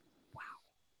 Wow.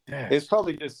 Yes. It's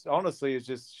probably just, honestly, it's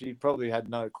just, she probably had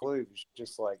no clue. She's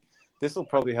just like, this will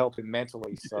probably help him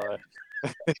mentally. So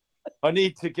I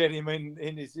need to get him in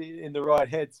the right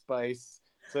headspace.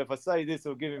 So if I say this,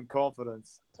 it'll give him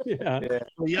confidence. Yeah.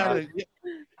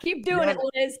 Keep doing it,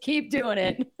 Liz. Keep doing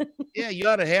it. Yeah, you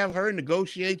ought to have her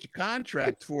negotiate your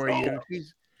contract for you.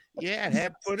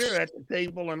 Put her at the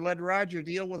table and let Roger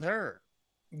deal with her.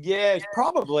 Yeah,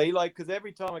 probably. Like, because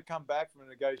every time I come back from a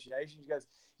negotiation, she goes,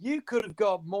 "You could have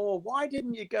got more. Why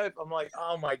didn't you go?" I'm like,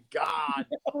 "Oh my God,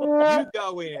 you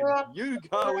go in. You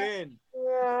go in."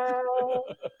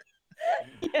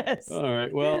 Yes. All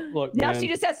right. Well, look, Now man, she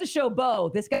just has to show Bo.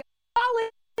 This guy.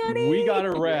 we got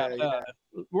to wrap.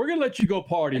 We're gonna let you go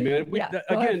party, man. Yeah, go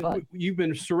have Again, fun. you've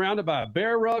been surrounded by a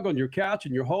bear rug on your couch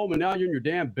in your home, and now you're in your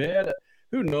damn bed.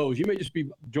 Who knows? You may just be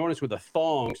joining us with a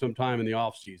thong sometime in the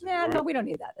off season. Nah, all no, right? we don't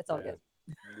need that. That's all good.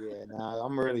 Yeah, no,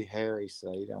 I'm really hairy,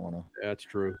 so you don't want to. That's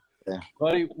true. Yeah.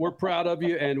 Buddy, we're proud of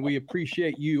you, and we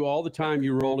appreciate you all the time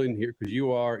you roll in here because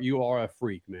you are a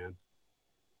freak, man.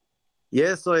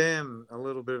 Yes, I am a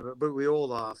little bit of it, but we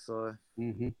all are. So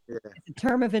yeah, It's a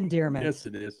term of endearment. Yes,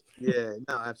 it is. yeah,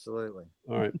 no, absolutely.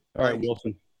 All right,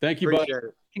 Wilson. Thank you, Appreciate buddy.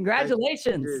 it.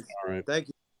 Congratulations. Cheers. All right, Thank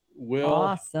you. Will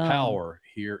Awesome. Power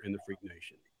here in the Freak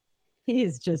Nation.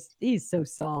 He's so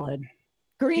solid.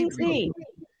 Green tea.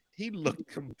 He looked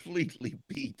completely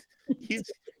beat. He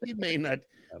may not.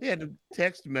 He had a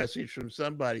text message from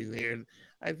somebody there.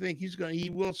 I think he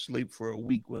will sleep for a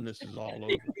week when this is all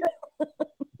over.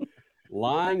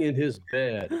 Lying in his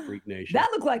bed, Freak Nation. That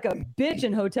looked like a bitch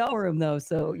in hotel room though.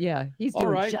 So yeah, he's doing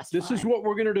All right, just this fine. is what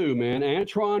we're going to do, man.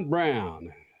 Antron Brown,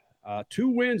 2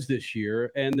 wins this year,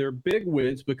 and they're big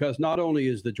wins because not only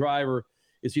is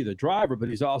he the driver, but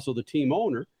he's also the team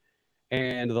owner.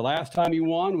 And the last time he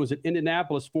won was at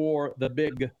Indianapolis for the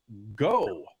Big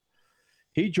Go.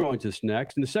 He joins us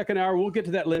next. In the second hour, we'll get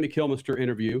to that Lemmy Kilmister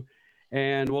interview,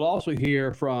 and we'll also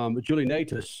hear from Julie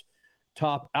Natus,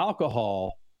 top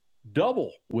alcohol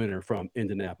double winner from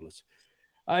Indianapolis.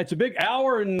 It's a big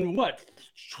hour and do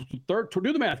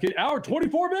the math. Hour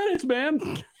 24 minutes, man,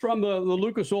 from the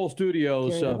Lucas Oil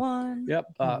Studios. Carry the one. Yep.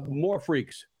 More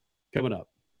freaks coming up.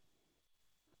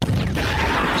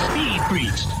 Speed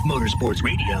Freaks, Motorsports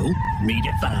Radio,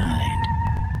 redefined.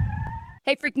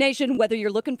 Hey, Freak Nation, whether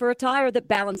you're looking for a tire that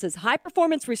balances high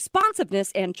performance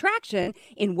responsiveness and traction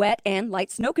in wet and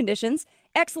light snow conditions,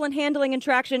 excellent handling and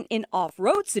traction in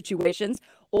off-road situations,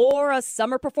 or a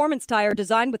summer performance tire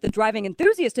designed with the driving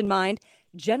enthusiast in mind,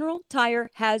 General Tire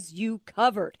has you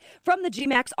covered. From the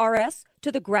G-Max RS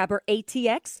to the Grabber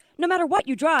ATX, no matter what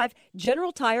you drive,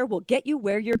 General Tire will get you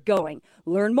where you're going.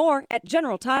 Learn more at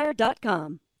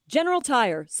GeneralTire.com. General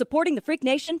Tire, supporting the Freak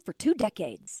Nation for 2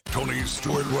 decades. Tony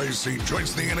Stewart Racing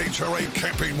joins the NHRA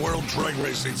Camping World Drag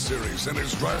Racing Series, and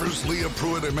his drivers Leah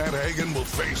Pruitt and Matt Hagan will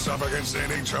face off against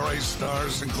NHRA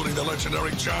stars, including the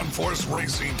legendary John Force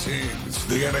Racing Team. It's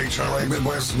the NHRA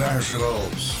Midwest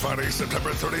Nationals, Friday, September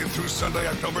 30th through Sunday,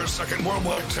 October 2nd,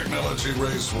 Worldwide Technology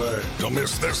Raceway. Don't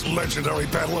miss this legendary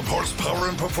battle of horsepower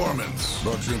and performance.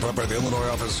 Brought to you in part by the Illinois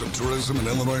Office of Tourism and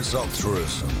Illinois South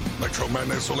Tourism. Electro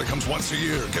Madness only comes once a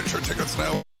year. Get your tickets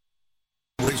now.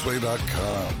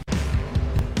 Raceway.com.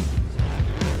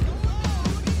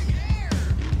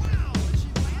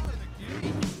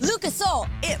 Lucas Oil,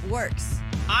 it works.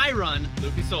 I run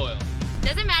Lucas Oil.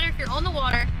 Doesn't matter if you're on the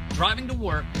water, Driving to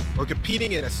work, or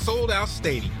competing in a sold-out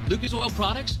stadium. Lucas Oil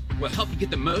products will help you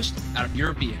get the most out of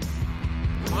your vehicle.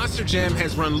 Monster Jam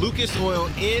has run Lucas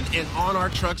Oil in and on our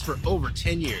trucks for over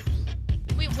 10 years.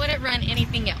 we wouldn't run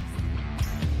anything else.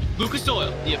 Lucas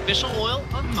Oil, the official oil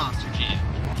of Monster Jam.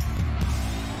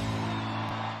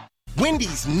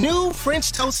 Wendy's new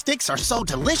French toast sticks are so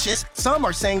delicious, some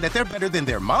are saying that they're better than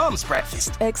their mom's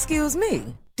breakfast. Excuse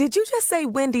me. Did you just say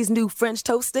Wendy's new French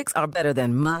toast sticks are better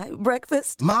than my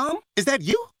breakfast? Mom, is that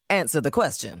you? Answer the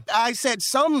question. I said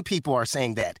some people are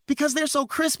saying that because they're so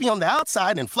crispy on the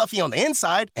outside and fluffy on the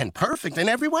inside and perfect in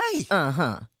every way.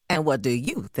 Uh-huh. And what do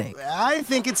you think? I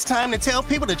think it's time to tell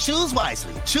people to choose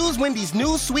wisely. Choose Wendy's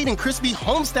new sweet and crispy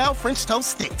home-style French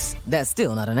toast sticks. That's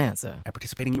still not an answer. At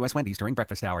participating U.S. Wendy's during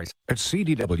breakfast hours. At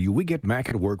CDW, we get Mac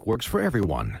at Work works for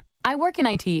everyone. I work in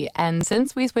IT, and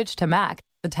since we switched to Mac,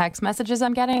 the text messages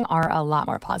I'm getting are a lot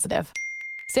more positive.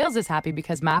 Sales is happy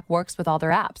because Mac works with all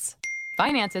their apps.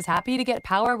 Finance is happy to get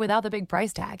power without the big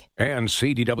price tag. And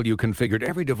CDW configured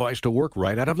every device to work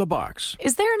right out of the box.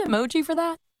 Is there an emoji for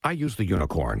that? I use the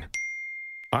unicorn.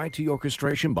 IT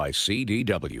orchestration by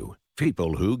CDW.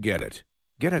 People who get it.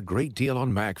 Get a great deal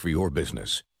on Mac for your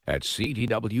business at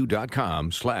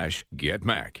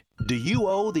cdw.com/getmac. Do you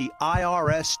owe the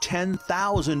IRS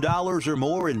 $10,000 or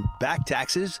more in back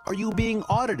taxes? Are you being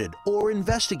audited or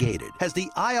investigated? Has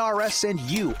the IRS sent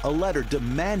you a letter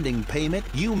demanding payment?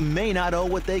 You may not owe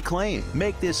what they claim.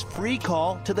 Make this free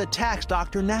call to the tax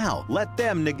doctor now. Let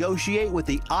them negotiate with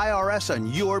the IRS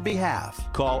on your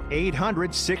behalf. Call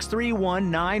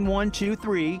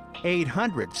 800-631-9123.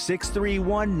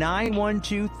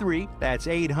 800-631-9123. That's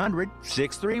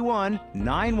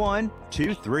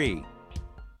 800-631-9123.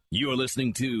 You're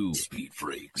listening to Speed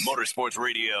Freaks Motorsports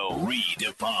Radio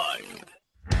Redefined.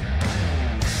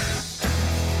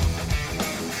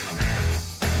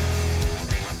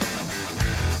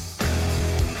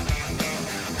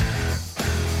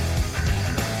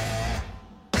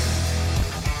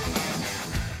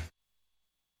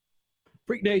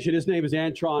 Freak Nation, his name is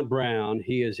Antron Brown.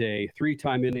 He is a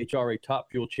three-time NHRA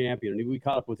Top Fuel champion. And we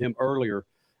caught up with him earlier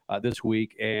this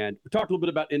week, and we talked a little bit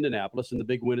about Indianapolis and the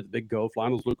big win at the Big Go,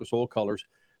 flying those Lucas Oil colors.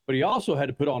 But he also had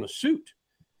to put on a suit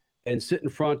and sit in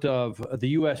front of the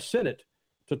U.S. Senate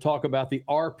to talk about the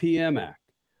RPM Act.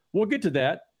 We'll get to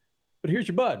that, but here's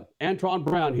your bud, Antron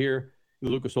Brown here in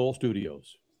the Lucas Oil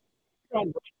Studios.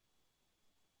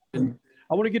 And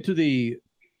I want to get to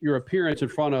your appearance in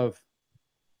front of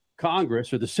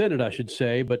Congress, or the Senate, I should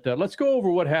say, but let's go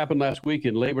over what happened last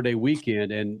weekend, Labor Day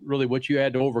weekend, and really what you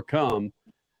had to overcome.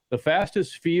 The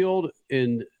fastest field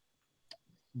in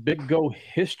Big Go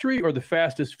history, or the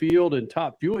fastest field in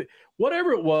Top Fuel,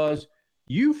 whatever it was,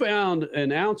 you found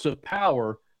an ounce of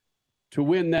power to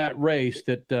win that race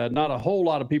that not a whole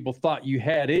lot of people thought you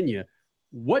had in you.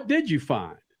 What did you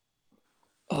find?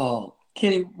 Oh,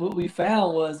 Kenny, what we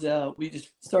found was we just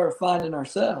started finding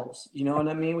ourselves. You know what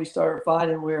I mean? We started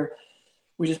finding where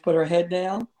we just put our head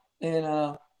down,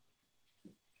 and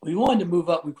we wanted to move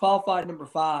up. We qualified number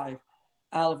 5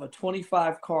 out of a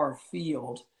 25-car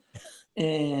field,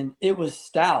 and it was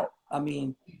stout. I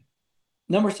mean,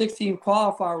 number 16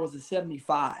 qualifier was a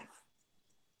 75.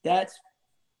 That's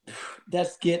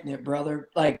getting it, brother.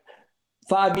 Like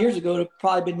 5 years ago, it'd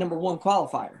probably been number 1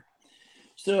 qualifier.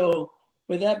 So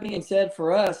with that being said,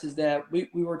 for us is that we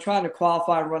were trying to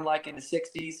qualify and run like in the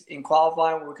 60s in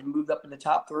qualifying where we could move up in the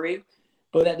top 3,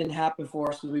 but that didn't happen for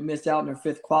us because we missed out on our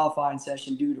 5th qualifying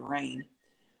session due to rain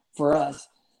for us.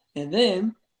 And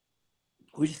then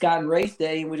we just got in race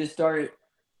day and we just started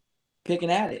picking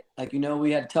at it. Like,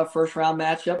 we had a tough first round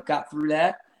matchup, got through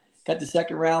that, got the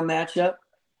second round matchup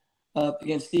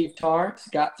against Steve Torrance,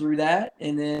 got through that.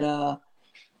 And then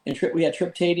we had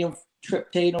Trip Tatum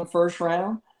first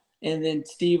round. And then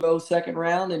Steve O second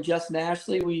round, and Justin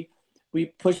Ashley, we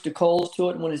pushed the Coles to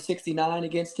it and won a 69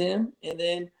 against him. And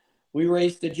then we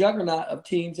raced the juggernaut of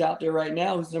teams out there right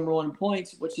now who's number 1 in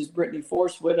points, which is Brittany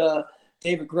Force with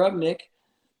David Grubnick.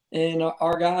 And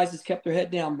our guys just kept their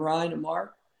head down. Brian and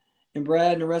Mark and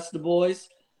Brad and the rest of the boys,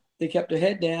 they kept their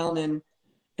head down, and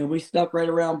we stuck right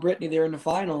around Brittany there in the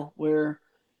final where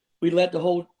we led the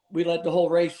whole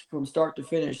race from start to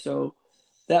finish. So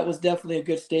that was definitely a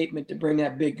good statement to bring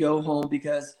that Big Go home,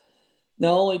 because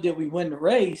not only did we win the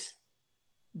race,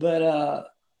 but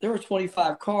there were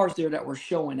 25 cars there that were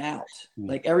showing out.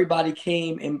 Like everybody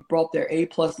came and brought their A+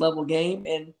 level game,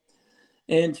 and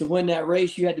to win that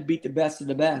race, you had to beat the best of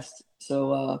the best.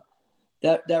 So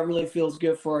that really feels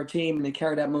good for our team, and to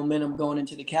carry that momentum going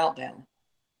into the countdown.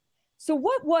 So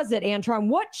what was it, Antron?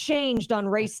 What changed on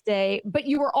race day? But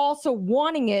you were also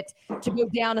wanting it to go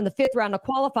down in the 5th round of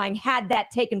qualifying had that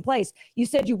taken place. You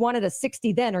said you wanted a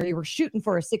 60 then, or you were shooting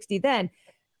for a 60 then.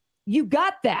 You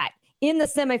got that in the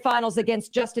semifinals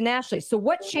against Justin Ashley. So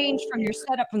what changed from your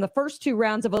setup from the first 2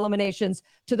 rounds of eliminations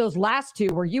to those last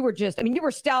 2 where you were you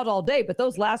were stout all day, but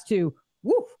those last 2,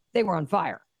 woo, they were on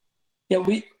fire. Yeah,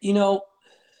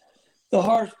 the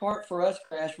hardest part for us,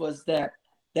 Crash, was that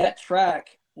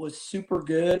track was super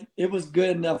good. It was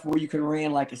good enough where you could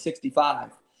run like a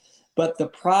 65. But the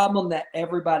problem that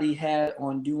everybody had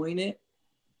on doing it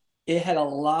had a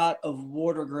lot of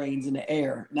water grains in the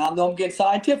air. Now, I know I'm getting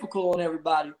scientific on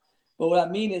everybody, but what I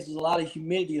mean is there's a lot of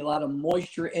humidity, a lot of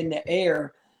moisture in the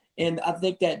air, and I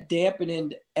think that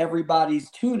dampened everybody's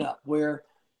tune-up, where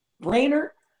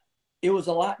Brainerd, it was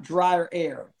a lot drier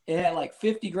air. It had like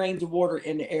 50 grains of water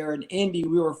in the air. In Indy,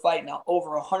 we were fighting out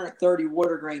over 130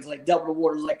 water grains, like double the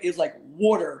water. It's like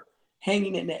water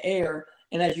hanging in the air.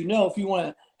 And as you know, if you want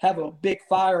to have a big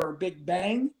fire or a big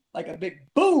bang, like a big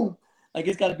boom, like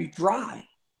it's got to be dry.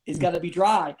 It's got to be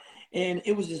dry. And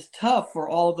it was just tough for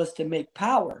all of us to make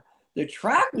power. The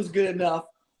track was good enough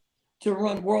to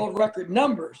run world record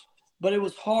numbers, but it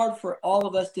was hard for all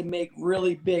of us to make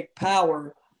really big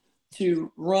power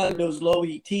to run those low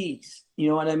ETs. You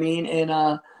know what I mean?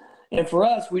 And for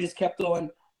us, we just kept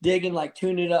on digging, like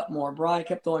tuning it up more. Brian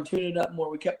kept on tuning it up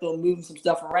more. We kept on moving some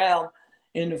stuff around.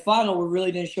 And in the final, we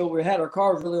really didn't show we had. Our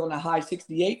car was really on a high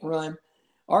 68 run.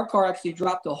 Our car actually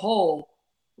dropped a hole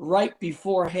right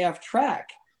before half track.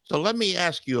 So let me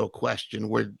ask you a question.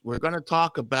 We're going to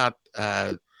talk about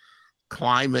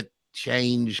climate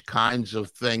change kinds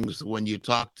of things when you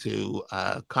talk to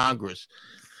Congress.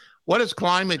 What has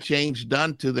climate change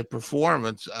done to the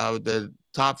performance of the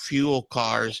Top Fuel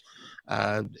cars,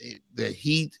 the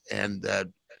heat and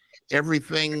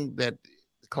everything that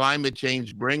climate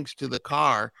change brings to the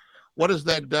car, what has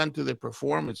that done to the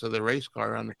performance of the race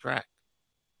car on the track?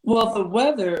 Well, the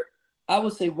weather, I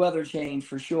would say weather change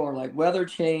for sure. Like weather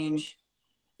change,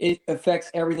 it affects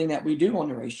everything that we do on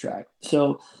the racetrack.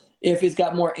 So if it's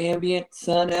got more ambient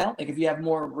sun out, like if you have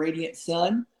more radiant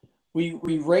sun, we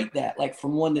rate that like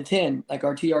from 1 to 10, like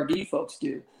our TRD folks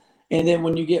do. And then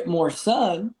when you get more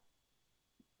sun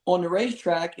on the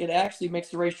racetrack, it actually makes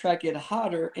the racetrack get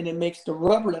hotter, and it makes the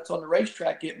rubber that's on the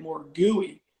racetrack get more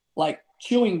gooey, like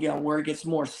chewing gum, where it gets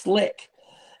more slick,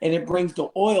 and it brings the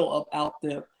oil up out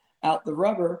the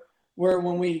rubber. Where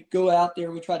when we go out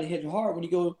there, we try to hit it hard. When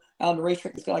you go out on the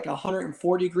racetrack, it's got like a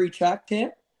 140-degree track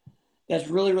temp. That's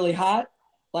really, really hot.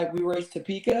 Like we raced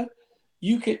Topeka,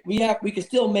 we could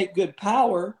still make good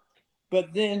power,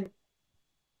 but then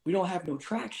we don't have no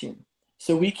traction,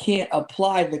 so we can't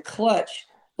apply the clutch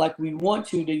like we want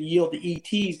to yield the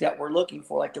ETs that we're looking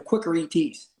for, like the quicker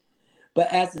ETs.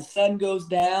 But as the sun goes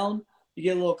down, you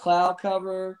get a little cloud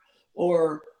cover,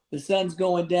 or the sun's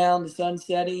going down, the sun's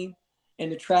setting,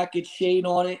 and the track gets shade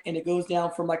on it, and it goes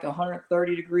down from like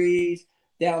 130 degrees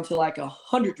down to like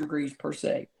 100 degrees per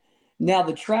se. Now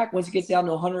the track, once it gets down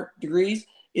to 100 degrees,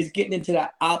 is getting into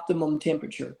that optimum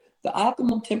temperature. The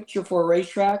optimum temperature for a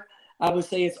racetrack, I would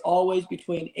say it's always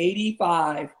between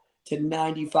 85 to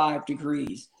 95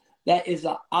 degrees. That is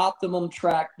an optimum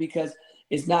track because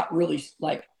it's not really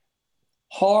like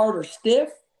hard or stiff.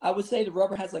 I would say the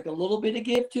rubber has like a little bit of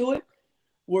give to it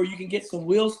where you can get some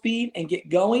wheel speed and get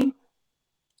going.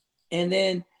 And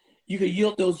then you can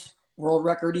yield those world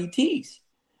record ETs.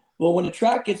 Well, when the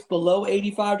track gets below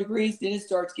 85 degrees, then it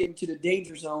starts getting to the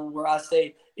danger zone where I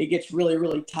say it gets really,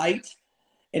 really tight,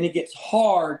 and it gets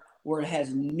hard where it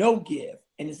has no give.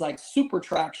 And it's like super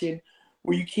traction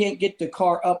where you can't get the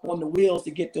car up on the wheels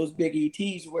to get those big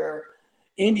ETs, where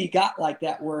Indy got like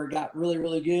that, where it got really,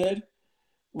 really good,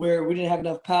 where we didn't have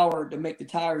enough power to make the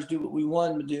tires do what we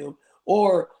wanted them to do.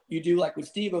 Or you do like what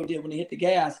Steve-O did when he hit the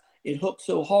gas, it hooked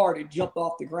so hard it jumped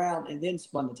off the ground and then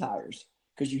spun the tires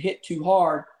because you hit too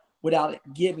hard without it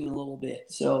giving a little bit.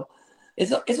 So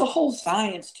it's a whole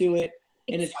science to it.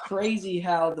 And it's crazy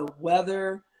how the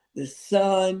weather, the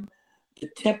sun, the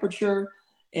temperature,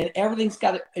 and everything's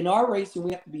got to, in our racing,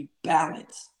 we have to be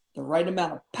balanced. The right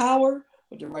amount of power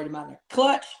with the right amount of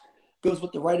clutch goes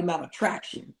with the right amount of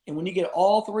traction. And when you get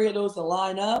all three of those to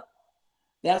line up,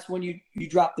 that's when you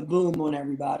drop the boom on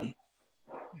everybody.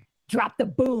 Drop the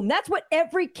boom. That's what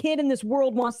every kid in this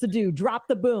world wants to do. Drop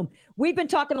the boom. We've been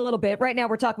talking a little bit. Right now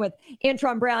we're talking with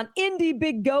Antron Brown, Indy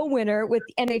Big Go winner with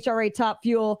NHRA Top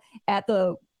Fuel at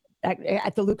the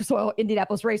Lucas Oil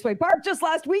Indianapolis Raceway Park just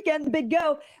last weekend, the Big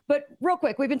Go. But real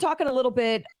quick, we've been talking a little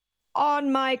bit on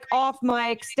mic, off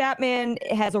mic. Statman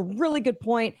has a really good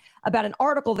point about an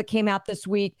article that came out this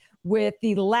week with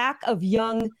the lack of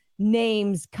young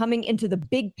names coming into the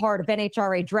big part of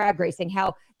NHRA drag racing,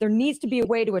 how there needs to be a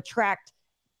way to attract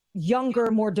younger,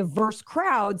 more diverse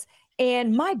crowds.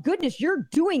 And my goodness, you're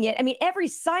doing it. I mean, every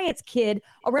science kid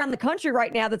around the country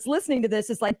right now that's listening to this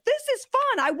is like, this is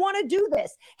fun. I want to do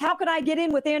this. How can I get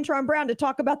in with Antron Brown to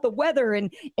talk about the weather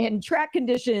and track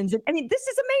conditions? And I mean, this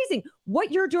is amazing.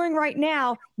 What you're doing right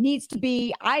now needs to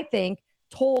be, I think,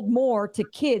 told more to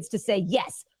kids to say,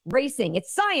 yes, racing,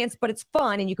 it's science, but it's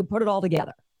fun and you can put it all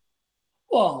together.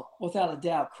 Well, without a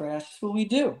doubt, Crash, that's what we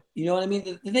do. You know what I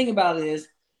mean? The thing about it is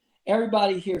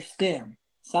everybody hears STEM,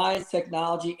 science,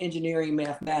 technology, engineering,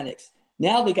 mathematics.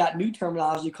 Now they got new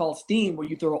terminology called STEAM, where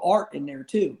you throw art in there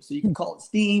too. So you can call it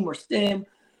STEAM or STEM,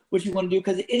 what you want to do,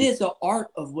 because it is the art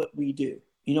of what we do.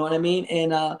 You know what I mean?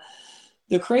 And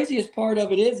the craziest part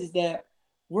of it is that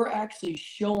we're actually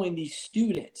showing these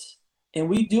students, and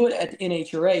we do it at the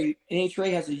NHRA.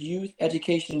 NHRA has a youth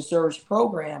education and service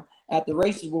program at the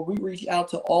races where we reach out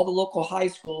to all the local high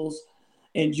schools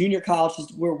and junior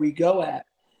colleges where we go at,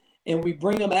 and we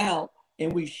bring them out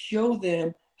and we show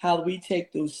them how we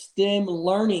take those STEM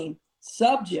learning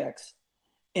subjects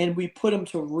and we put them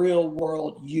to real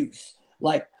world use.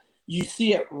 Like you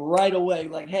see it right away,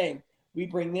 like, hey, we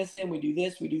bring this in, we do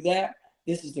this, we do that.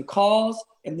 This is the cause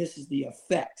and this is the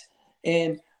effect.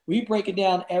 And we break it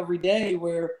down every day,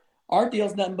 where our deal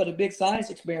is nothing but a big science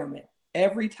experiment.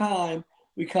 Every time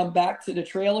we come back to the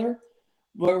trailer,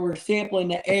 where we're sampling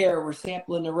the air, we're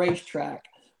sampling the racetrack,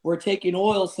 we're taking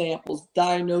oil samples,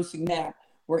 diagnosing that,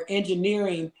 we're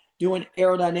engineering, doing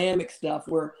aerodynamic stuff,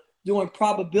 we're doing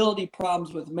probability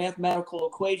problems with mathematical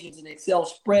equations and Excel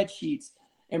spreadsheets,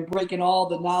 and breaking all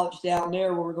the knowledge down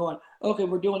there, where we're going, okay,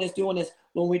 we're doing this.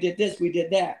 When we did this, we did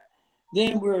that.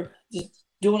 Then we're just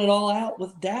doing it all out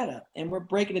with data, and we're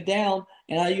breaking it down.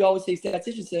 And how you always say,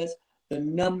 statistician says, the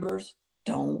numbers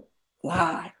don't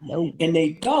Why? No. And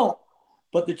they don't.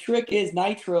 But the trick is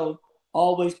Nitro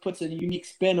always puts a unique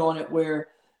spin on it where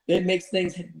it makes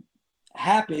things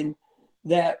happen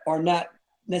that are not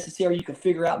necessary you can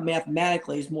figure out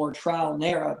mathematically. Is more trial and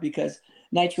error, because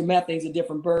nitromethane is a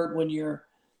different bird when you're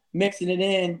mixing it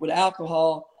in with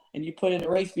alcohol and you put in a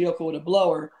race vehicle with a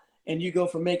blower, and you go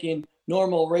from making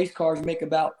normal race cars make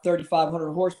about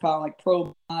 3,500 horsepower like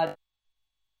pro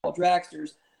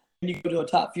dragsters, and you go to a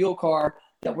top fuel car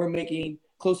that we're making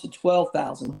close to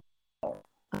 12,000.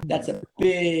 That's a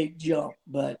big jump,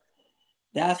 but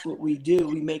that's what we do.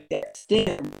 We make that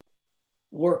stem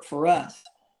work for us.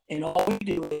 And all we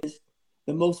do is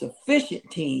the most efficient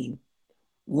team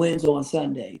wins on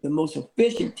Sunday. The most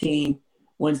efficient team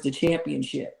wins the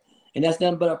championship. And that's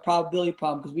nothing but a probability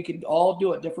problem, because we can all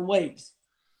do it different ways.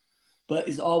 But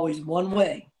it's always one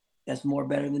way that's more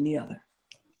better than the other.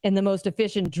 And the most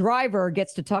efficient driver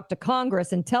gets to talk to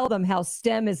Congress and tell them how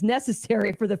STEM is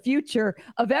necessary for the future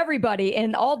of everybody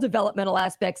in all developmental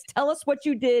aspects. Tell us what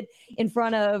you did in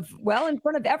front of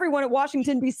everyone at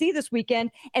Washington, D.C. this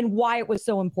weekend, and why it was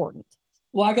so important.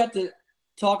 Well, I got to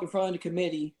talk in front of the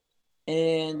committee,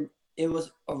 and it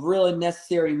was a really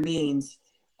necessary means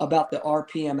about the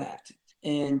RPM Act.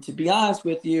 And to be honest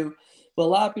with you, what a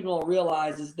lot of people don't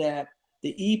realize is that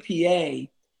the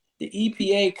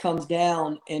EPA comes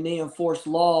down and they enforce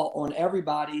law on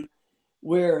everybody,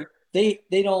 where they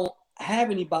don't have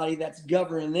anybody that's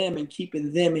governing them and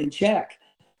keeping them in check.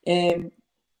 And,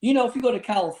 you know, if you go to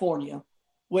California,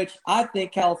 which I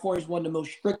think California is one of the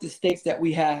most strictest states that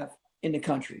we have in the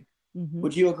country. Mm-hmm.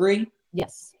 Would you agree?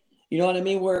 Yes. You know what I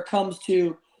mean? Where it comes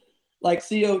to like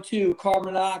CO2,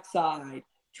 carbon dioxide,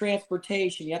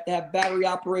 transportation, you have to have battery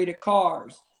operated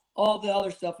cars, all the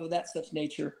other stuff of that such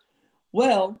nature.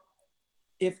 Well,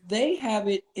 if they have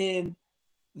it in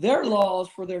their laws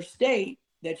for their state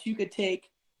that you could take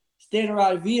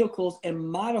standardized vehicles and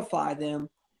modify them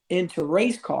into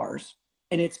race cars,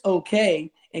 and it's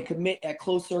okay, and commit at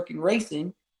closed circuit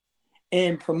racing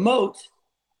and promote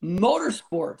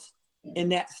motorsports in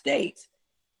that state,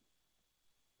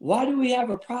 why do we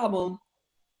have a problem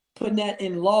putting that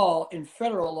in law, in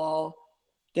federal law,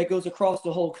 that goes across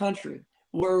the whole country,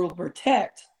 where it will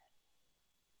protect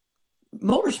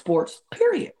motorsports,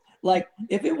 period? Like,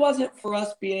 if it wasn't for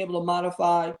us being able to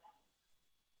modify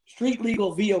street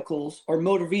legal vehicles or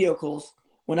motor vehicles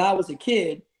when I was a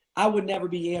kid, I would never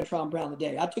be Antron Brown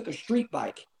today. I took a street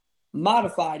bike,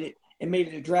 modified it, and made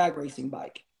it a drag racing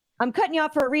bike. I'm cutting you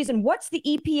off for a reason. What's the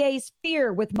EPA's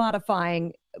fear with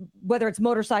modifying, whether it's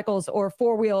motorcycles or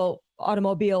four-wheel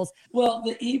automobiles? Well,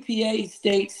 the EPA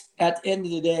states at the end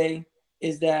of the day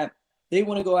is that they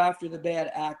want to go after the bad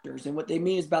actors. And what they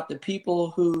mean is about the people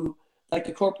who, like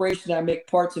the corporations that make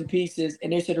parts and pieces,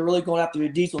 and they said they're really going after the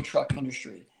diesel truck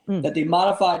industry, that they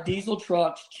modify diesel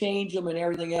trucks, change them and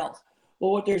everything else.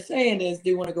 Well, what they're saying is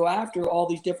they want to go after all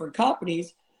these different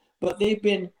companies, but they've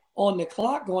been on the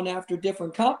clock going after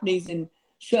different companies and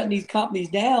shutting these companies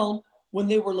down when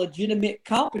they were legitimate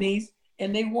companies,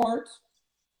 and they weren't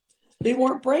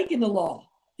breaking the law.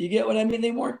 You get what I mean?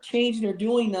 They weren't changing or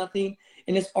doing nothing,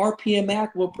 and this RPM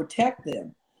Act will protect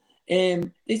them.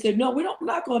 And they said, no, we're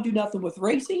not going to do nothing with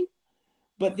racing.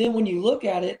 But then when you look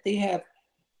at it, they have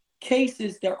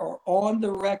cases that are on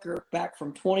the record back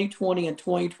from 2020 and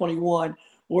 2021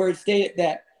 where it stated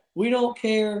that we don't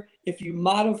care if you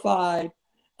modify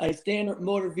a standard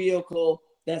motor vehicle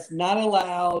that's not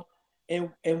allowed, and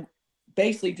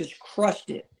basically just crushed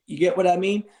it. You get what I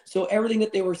mean? So everything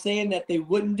that they were saying that they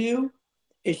wouldn't do,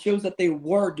 it shows that they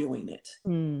were doing it.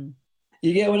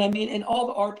 You get what I mean? And all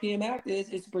the RPM Act is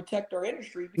to protect our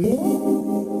industry.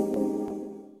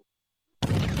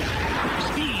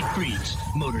 Speed Freaks,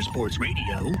 Motorsports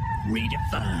Radio,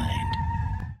 redefined.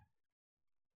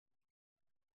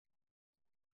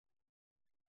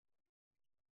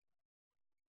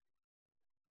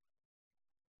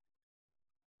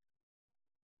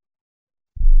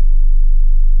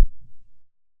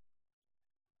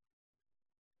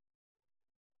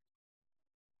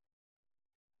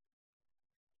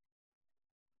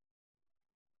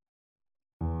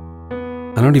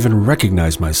 I don't even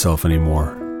recognize myself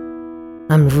anymore.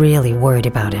 I'm really worried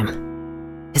about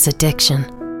him. His addiction.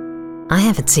 I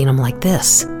haven't seen him like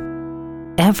this.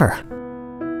 Ever.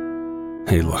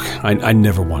 Hey, look, I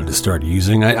never wanted to start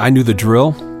using. I knew the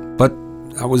drill, but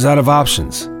I was out of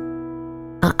options.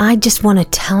 I just want to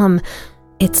tell him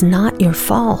it's not your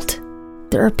fault.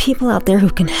 There are people out there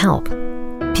who can help.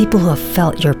 People who have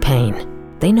felt your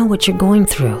pain. They know what you're going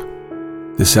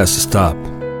through. This has to stop.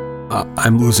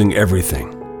 I'm losing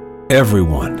everything.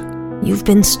 Everyone. You've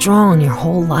been strong your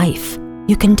whole life.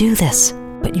 You can do this.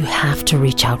 but you have to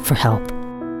reach out for help.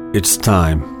 It's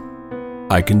time.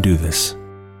 I can do this.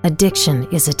 Addiction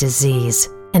is a disease,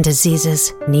 and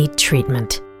diseases need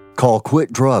treatment. Call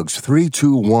Quit Drugs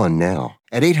 321 now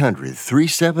at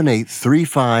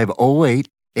 800-378-3508,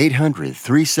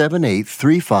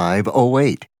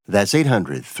 800-378-3508. That's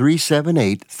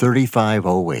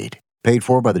 800-378-3508. Paid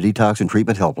for by the Detox and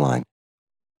Treatment Helpline.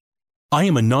 I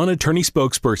am a non-attorney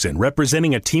spokesperson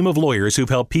representing a team of lawyers who've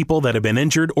helped people that have been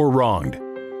injured or wronged.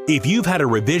 If you've had a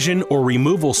revision or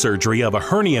removal surgery of a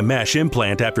hernia mesh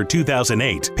implant after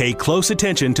 2008, pay close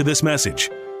attention to this message.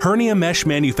 Hernia mesh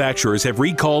manufacturers have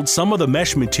recalled some of the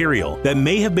mesh material that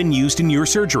may have been used in your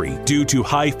surgery due to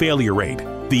high failure rate.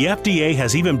 The FDA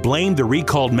has even blamed the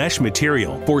recalled mesh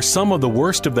material for some of the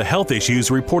worst of the health issues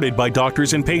reported by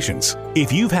doctors and patients.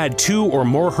 If you've had 2 or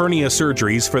more hernia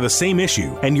surgeries for the same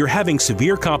issue and you're having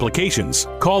severe complications,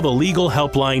 call the legal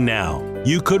helpline now.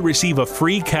 You could receive a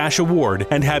free cash award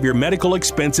and have your medical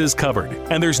expenses covered.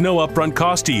 And there's no upfront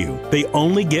cost to you. They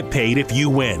only get paid if you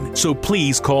win. So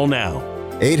please call now.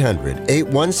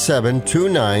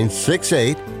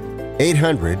 800-817-2968,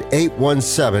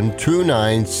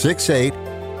 800-817-2968,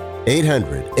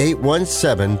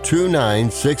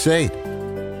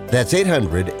 800-817-2968. That's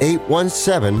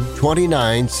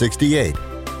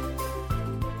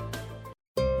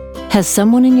 800-817-2968. Has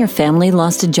someone in your family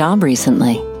lost a job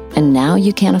recently, and now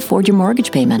you can't afford your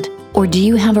mortgage payment? Or do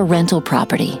you have a rental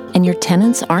property and your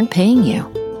tenants aren't paying you?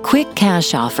 Quick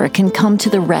Cash Offer can come to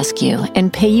the rescue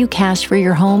and pay you cash for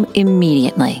your home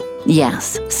immediately.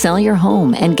 Yes, sell your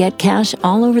home and get cash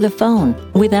all over the phone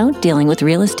without dealing with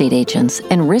real estate agents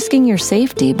and risking your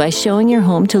safety by showing your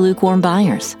home to lukewarm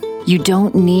buyers. You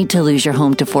don't need to lose your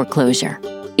home to foreclosure.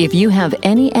 If you have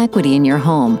any equity in your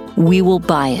home, we will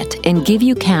buy it and give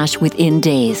you cash within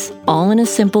days, all in a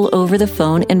simple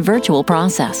over-the-phone and virtual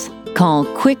process. Call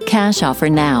Quick Cash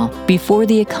Offer now before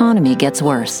the economy gets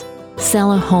worse.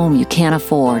 Sell a home you can't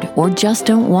afford or just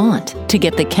don't want to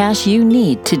get the cash you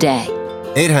need today.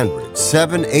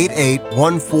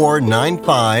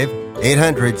 800-788-1495,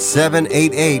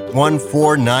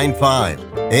 800-788-1495,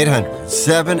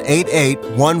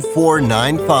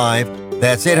 800-788-1495.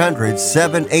 That's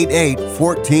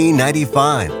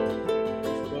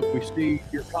 800-788-1495. We see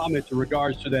your comments in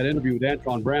regards to that interview with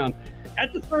Antron Brown.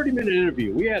 At the 30-minute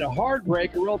interview, we had a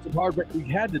relative hard break. We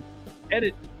had to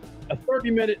edit a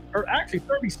 30-minute, or actually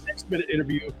 36-minute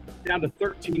interview down to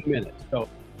 13 minutes. So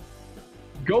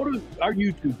go to our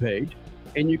YouTube page,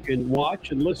 and you can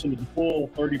watch and listen to the full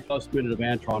 30-plus minute of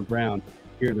Antron Brown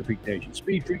here in the Freak Nation.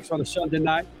 Speed Freaks on a Sunday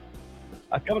night.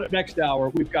 Coming up next hour,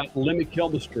 we've got Lemmy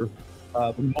Kilmister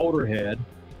from Motorhead.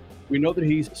 We know that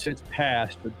he's since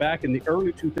passed, but back in the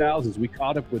early 2000s, we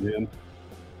caught up with him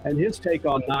and his take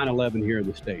on 9/11 here in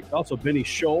the States. Also, Benny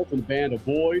Scholl from the band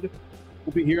Avoid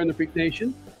will be here in the Freak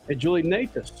Nation, and Julie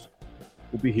Natus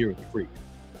will be here with the Freak.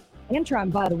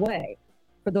 Antron, by the way,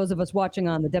 for those of us watching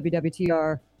on the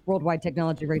WWTR Worldwide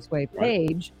Technology Raceway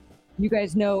page, you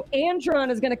guys know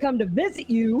Antron is going to come to visit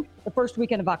you the first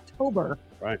weekend of October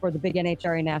for the big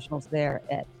NHRA Nationals there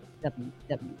at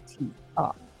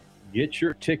WWTR. Get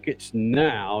your tickets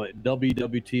now at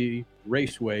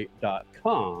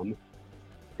WWTRaceway.com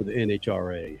for the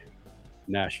NHRA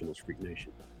Nationals Freak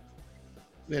Nation.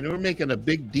 Man, we're making a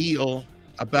big deal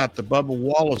about the Bubba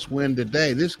Wallace win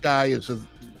today. This guy is a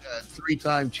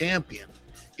three-time champion.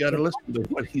 You got to listen to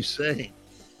what he's saying,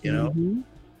 you know? Mm-hmm.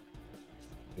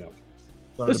 Yeah.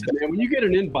 Listen, man, when you get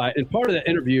an invite, and part of that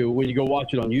interview, when you go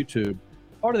watch it on YouTube,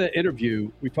 part of that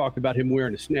interview, we talked about him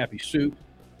wearing a snappy suit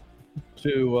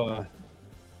to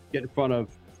get in front of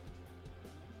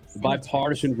a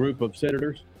bipartisan group of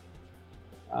senators.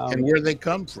 And where they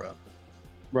come from.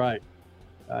 Right.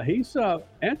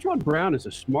 Antron Brown is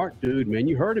a smart dude, man.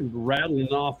 You heard him rattling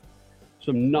off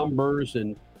some numbers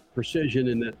and precision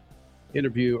in that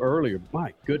interview earlier.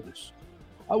 My goodness.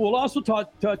 We'll also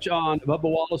touch on Bubba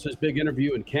Wallace's big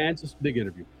interview in Kansas. Big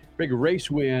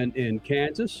race win in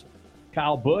Kansas.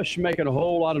 Kyle Busch making a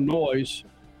whole lot of noise.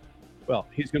 Well,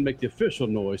 he's going to make the official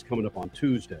noise coming up on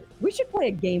Tuesday. We should play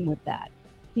a game with that.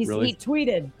 Really? He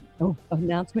tweeted,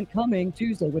 announcement coming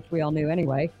Tuesday, which we all knew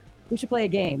anyway. We should play a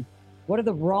game. What are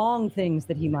the wrong things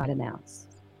that he might announce?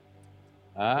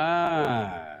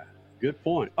 Good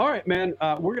point. All right, man.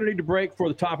 We're going to need to break for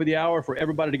the top of the hour for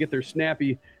everybody to get their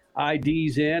snappy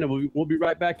IDs in, and we'll be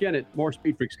right back in it. More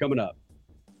Speed Freaks coming up.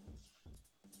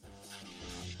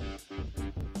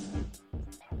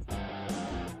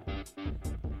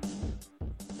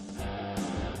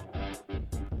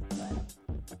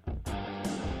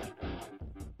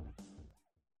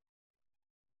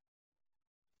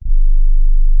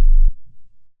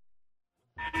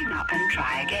 Hang up and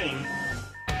try again.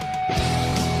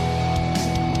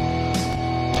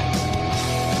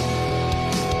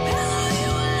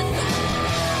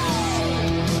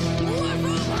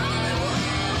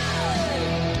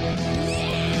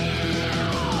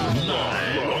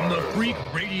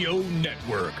 Freak Radio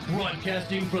Network,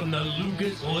 broadcasting from the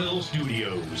Lucas Oil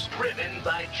Studios. Driven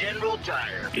by General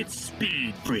Tire. It's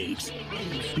Speed Freaks.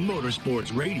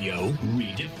 Motorsports Radio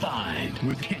redefined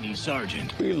with Kenny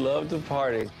Sargent. We love to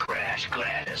party. Crash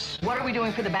Gladys. What are we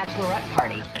doing for the bachelorette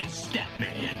party? And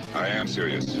Statman. I am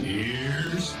serious.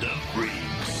 Here's the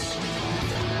Freaks.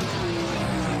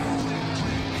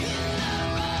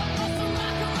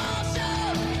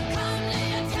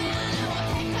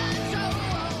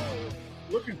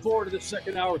 Looking forward to the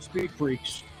second hour of Speed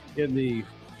Freaks in the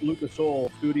Lucas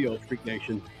Oil Studios, Freak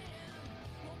Nation.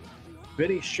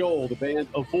 Benny Scholl, the band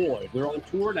Avoid. They're on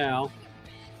tour now.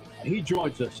 He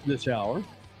joins us this hour.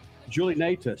 Julie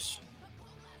Natus.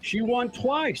 She won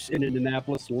twice in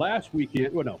Indianapolis last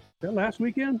weekend. Well, no, that last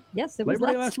weekend? Yes, it was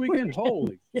Labor Day last weekend.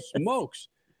 Holy yes. smokes.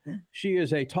 She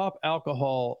is a top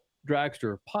alcohol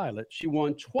dragster pilot. She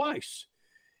won twice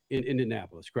in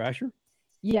Indianapolis. Crasher?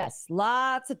 Yes,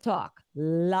 lots of talk,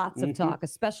 talk,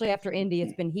 especially after Indy.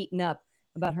 It's been heating up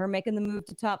about her making the move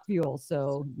to Top Fuel.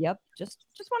 So, yep, just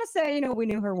want to say, we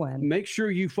knew her when. Make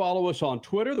sure you follow us on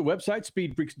Twitter, the website,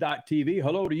 speedfreaks.tv.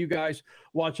 Hello to you guys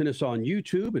watching us on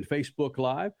YouTube and Facebook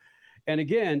Live. And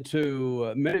again,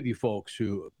 to many of you folks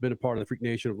who have been a part of the Freak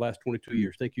Nation of the last 22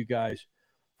 years, thank you guys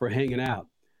for hanging out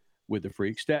with the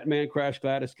Freaks. Statman, Crash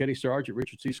Gladys, Kenny Sargent,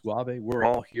 Richard C. Suave, we're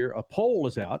all here. A poll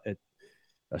is out at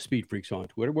Speed Freaks on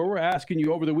Twitter, where we're asking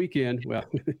you over the weekend, well,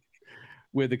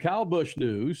 with the Kyle Busch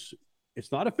news, it's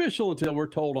not official until we're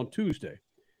told on Tuesday.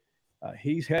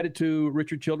 He's headed to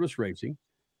Richard Childress Racing.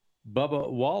 Bubba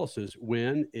Wallace's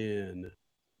win in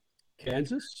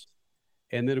Kansas.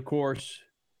 And then, of course,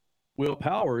 Will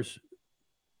Power's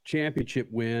championship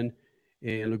win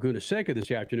in Laguna Seca this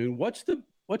afternoon. What's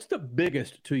the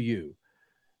biggest to you?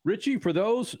 Richie, for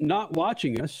those not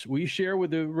watching us, will you share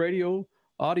with the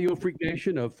Audio Freak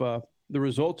Nation of the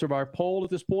results of our poll at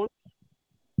this point?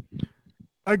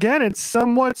 Again, it's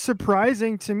somewhat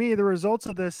surprising to me, the results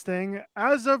of this thing.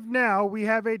 As of now, we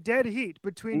have a dead heat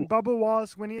between Bubba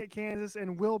Wallace winning at Kansas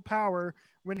and Will Power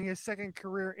winning his second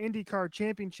career IndyCar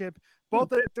championship,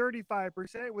 both at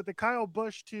 35%, with the Kyle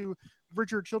Busch to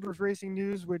Richard Childress Racing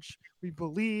news, which we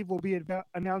believe will be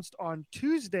announced on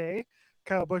Tuesday.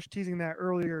 Kyle Busch teasing that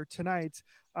earlier tonight.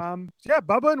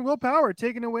 Bubba and Will Power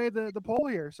taking away the poll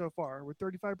here so far with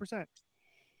 35%.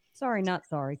 Sorry, not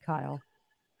sorry, Kyle.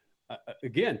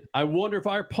 Again, I wonder if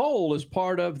our poll is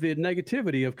part of the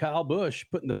negativity of Kyle Busch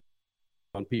putting the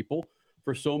on people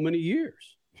for so many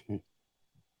years.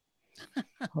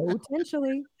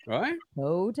 Potentially. Right?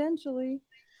 Potentially.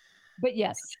 But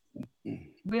yes,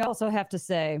 we also have to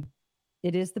say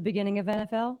it is the beginning of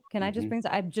NFL. Can I just bring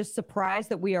I'm just surprised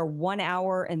that we are 1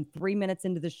 hour and 3 minutes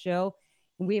into the show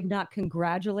and we have not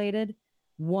congratulated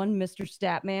one Mr.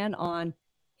 Statman on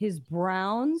his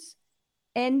Browns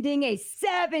ending a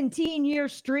 17-year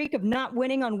streak of not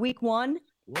winning on week one.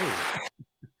 Whoa.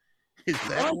 Is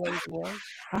that what it was?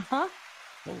 Uh-huh.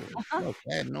 I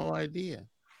had no idea.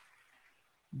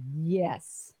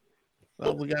 Yes.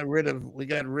 Well, we got rid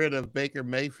of Baker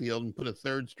Mayfield and put a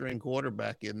third string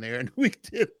quarterback in there, and we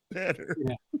did better.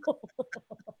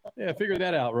 Yeah, figure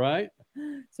that out, right?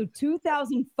 So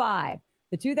 2005,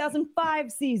 the 2005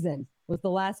 season was the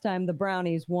last time the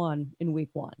Brownies won in week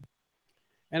one.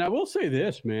 And I will say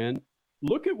this, man.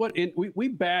 Look at what we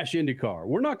bash IndyCar.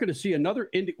 We're not going to see another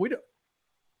Indy.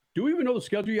 Do we even know the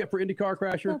schedule yet for IndyCar,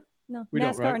 Crasher? No. We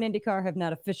NASCAR don't, right? and IndyCar have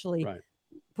not officially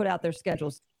put out their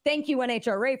schedules. Thank you,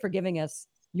 NHRA, for giving us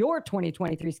your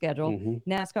 2023 schedule.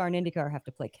 NASCAR and IndyCar have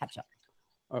to play catch up.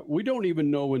 We don't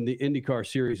even know when the IndyCar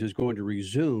series is going to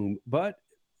resume, but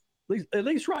at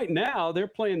least right now they're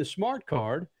playing the smart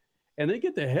card, and they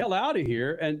get the hell out of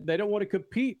here, and they don't want to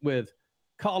compete with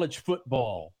college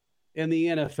football and the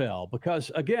NFL because,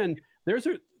 again, there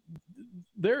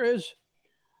is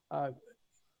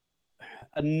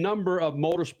a number of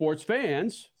motorsports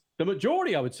fans, the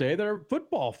majority, I would say, that are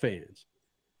football fans.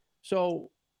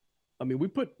 So, I mean,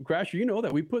 Crasher, you know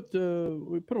that we put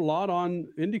a lot on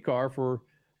IndyCar for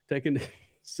taking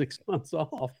 6 months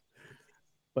off,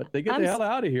 but they get the hell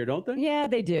out of here, don't they? Yeah,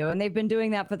 they do. And they've been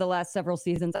doing that for the last several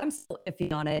seasons. I'm still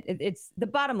iffy on it. It's the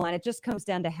bottom line. It just comes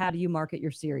down to how do you market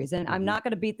your series? And I'm not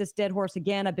going to beat this dead horse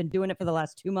again. I've been doing it for the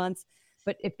last 2 months,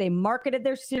 but if they marketed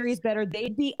their series better,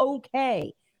 they'd be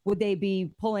okay. Would they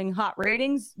be pulling hot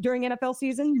ratings during NFL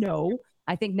season? No.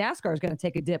 I think NASCAR is going to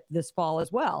take a dip this fall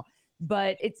as well.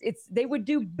 but they would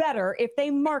do better if they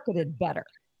marketed better.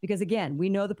 Because again, we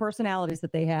know the personalities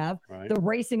that they have. Right. The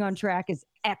racing on track is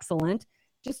excellent.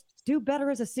 Just do better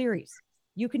as a series.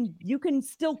 You can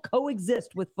still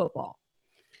coexist with football.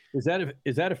 Is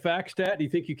that a fact stat? Do you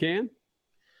think you can?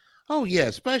 Oh yeah,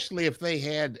 especially if they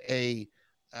had a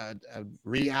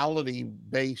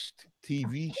reality-based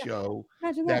TV show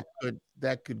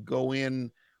that could go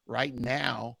in right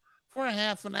now for a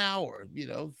half an hour.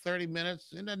 30 minutes.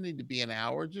 It doesn't need to be an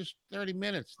hour, just 30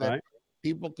 minutes that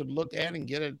people could look at and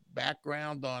get a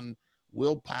background on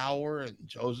Will Power and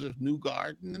Joseph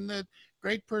Newgarden and the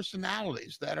great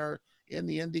personalities that are in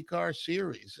the IndyCar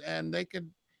series, and they could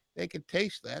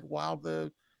taste that while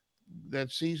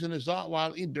that season is off,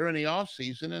 while during the off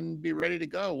season, and be ready to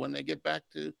go when they get back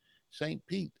to St.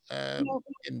 Pete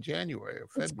in January or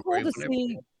February.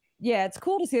 It's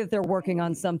cool to see that they're working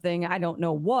on something. I don't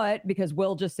know what, because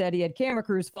Will just said he had camera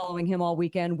crews following him all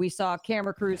weekend. We saw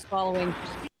camera crews following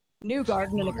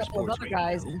Newgarden and a couple of other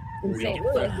guys in St.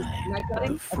 Louis.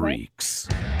 The freaks.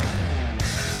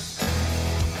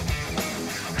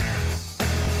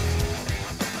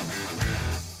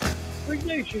 Freak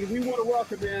Nation, we want to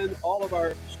welcome in all of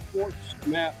our Sports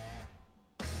Map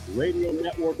Radio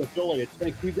Network affiliates.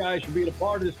 Thank you guys for being a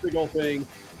part of this big old thing.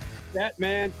 That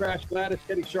man, Crash Gladys,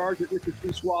 Kenny Sargent, Richard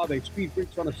C. Suave, Speed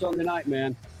Freaks on a Sunday night,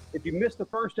 man. If you missed the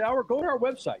first hour, go to our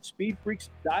website,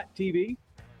 speedfreaks.tv.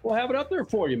 We'll have it up there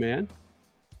for you, man.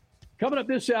 Coming up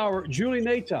this hour, Julie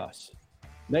Natas.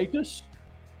 Natas,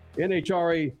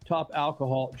 NHRA top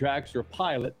alcohol dragster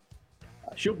pilot.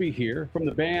 She'll be here. From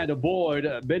the band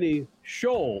Avoid, Benny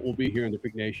Scholl will be here in the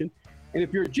Freak Nation. And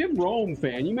if you're a Jim Rome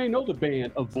fan, you may know the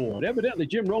band Avoid. Evidently,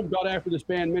 Jim Rome got after this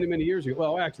band many, many years ago.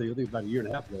 Well, actually, I think about a year and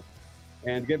a half ago.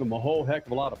 And gave them a whole heck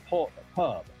of a lot of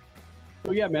pub.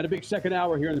 So, yeah, man, a big second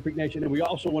hour here in the Freak Nation. And we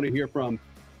also want to hear from,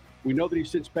 we know that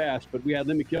he's since passed, but we had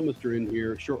Lemmy Kilmister in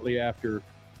here shortly after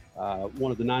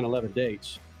one of the 9/11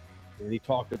 dates. And he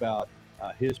talked about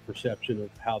his perception of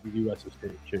how the U.S. has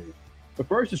changed. But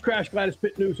first is Crash Gladys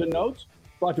Pit News and Notes,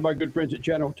 brought to you by good friends at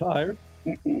General Tire.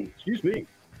 Excuse me.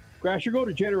 Crasher, go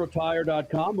to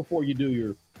generaltire.com before you do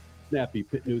your snappy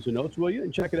pit news and notes, will you?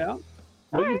 And check it out.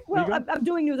 All right. Well, I'm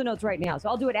doing news and notes right now, so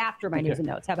I'll do it after my news and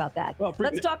notes. How about that? Well,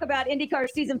 let's talk about IndyCar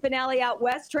season finale out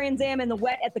west, Trans Am in the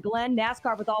wet at the Glen,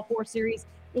 NASCAR with all 4 series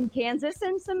in Kansas,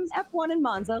 and some F1 in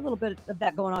Monza, a little bit of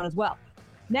that going on as well.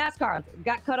 NASCAR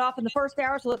got cut off in the first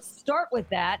hour, so let's start with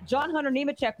that. John Hunter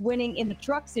Nemechek winning in the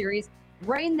Truck Series.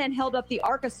 Rain then held up the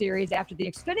ARCA Series after the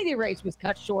Xfinity race was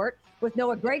cut short with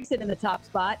Noah Gragson in the top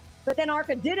spot. But then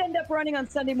ARCA did end up running on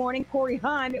Sunday morning. Corey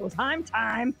Heim, it was Heim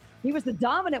time. He was the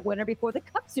dominant winner before the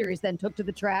Cup Series then took to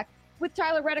the track with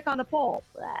Tyler Reddick on the pole.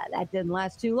 That didn't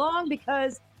last too long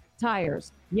because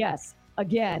tires, yes,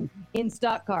 again, in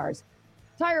stock cars.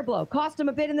 Tire blow cost him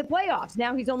a bit in the playoffs.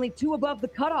 Now he's only 2 above the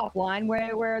cutoff line,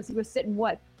 whereas he was sitting,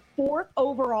 4th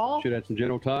overall? Should have some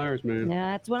General Tires, man.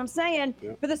 That's what I'm saying.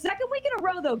 Yeah. For the second week in a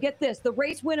row, though, get this. The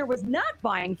race winner was not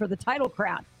vying for the title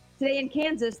crown. Today in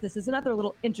Kansas, this is another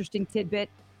little interesting tidbit.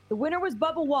 The winner was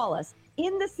Bubba Wallace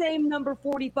in the same number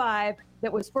 45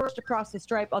 that was first across the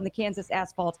stripe on the Kansas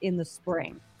asphalt in the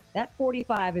spring. That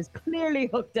 45 is clearly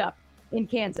hooked up in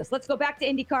Kansas. Let's go back to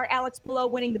IndyCar. Alex Palou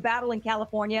winning the battle in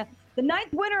California. The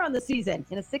 9th winner on the season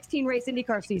in a 16-race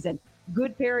IndyCar season.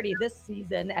 Good parity this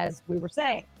season, as we were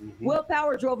saying. Mm-hmm. Will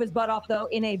Power drove his butt off, though,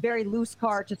 in a very loose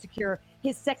car to secure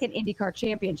his 2nd IndyCar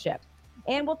championship.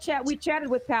 And we chatted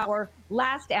with Power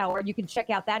last hour. You can check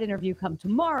out that interview come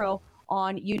tomorrow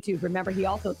on YouTube. Remember, he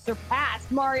also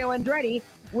surpassed Mario Andretti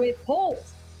with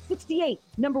poles. 68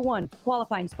 number 1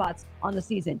 qualifying spots on the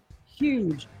season.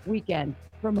 Huge weekend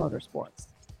for motorsports.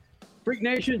 Freak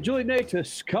Nation, Julie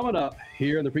Natas coming up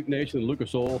here in the Freak Nation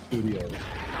Lucas Oil Studios.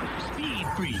 Speed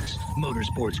Freaks,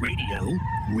 Motorsports Radio,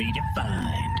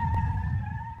 redefined.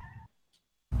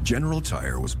 General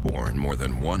Tire was born more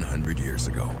than 100 years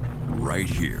ago, right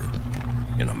here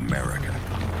in America.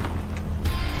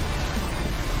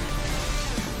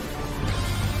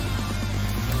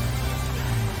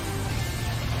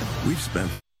 We've spent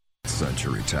a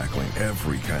century tackling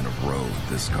every kind of road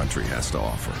this country has to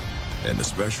offer, and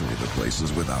especially the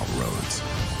places without roads.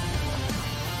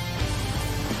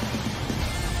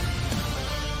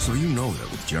 So you know that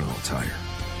with General Tire,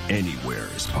 anywhere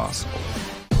is possible.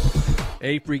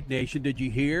 Hey, Freak Nation, did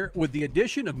you hear? With the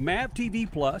addition of MAV TV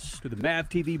Plus to the MAV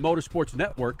TV Motorsports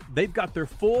Network, they've got their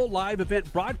full live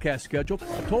event broadcast schedule,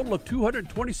 a total of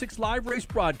 226 live race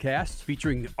broadcasts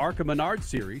featuring the ARCA Menard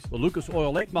Series, the Lucas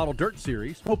Oil Late Model Dirt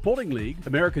Series, Pro Pulling League,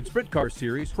 American Sprint Car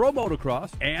Series, Pro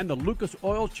Motocross, and the Lucas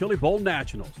Oil Chili Bowl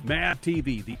Nationals. MAV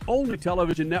TV, the only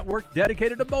television network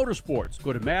dedicated to motorsports.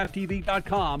 Go to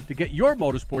mavtv.com to get your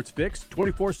motorsports fix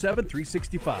 24/7,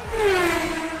 365.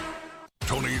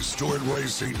 Tony Stewart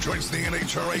Racing joins the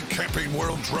NHRA Camping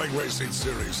World Drag Racing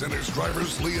Series, and his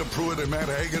drivers Leah Pruitt and Matt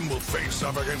Hagan will face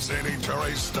off against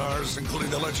NHRA stars, including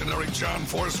the legendary John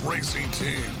Force Racing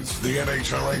Team. It's the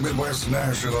NHRA Midwest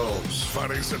Nationals,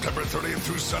 Friday, September 30th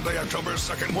through Sunday, October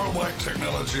 2nd, Worldwide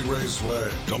Technology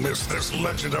Raceway. Don't miss this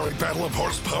legendary battle of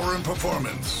horsepower and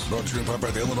performance. Brought to you in part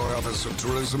by the Illinois Office of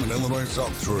Tourism and Illinois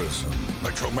South Tourism.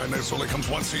 Metro Madness only comes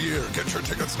once a year. Get your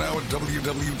tickets now at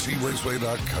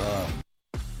www.raceway.com.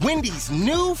 Wendy's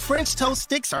new French toast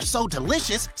sticks are so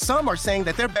delicious, some are saying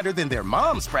that they're better than their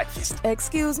mom's breakfast.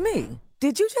 Excuse me.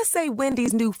 Did you just say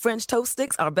Wendy's new French toast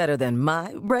sticks are better than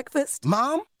my breakfast?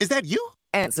 Mom, is that you?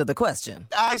 Answer the question.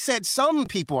 I said some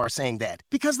people are saying that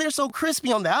because they're so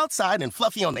crispy on the outside and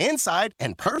fluffy on the inside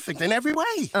and perfect in every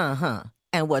way. Uh-huh.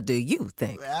 And what do you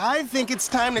think? I think it's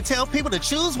time to tell people to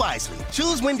choose wisely.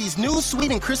 Choose Wendy's new sweet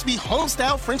and crispy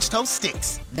home-style French toast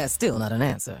sticks. That's still not an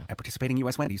answer. At participating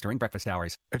U.S. Wendy's during breakfast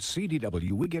hours. At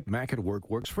CDW, we get Mac at Work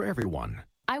works for everyone.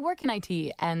 I work in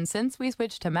IT, and since we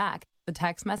switched to Mac, the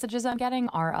text messages I'm getting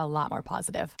are a lot more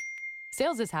positive.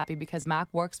 Sales is happy because Mac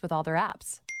works with all their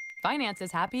apps. Finance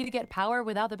is happy to get power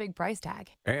without the big price tag.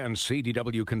 And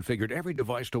CDW configured every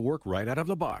device to work right out of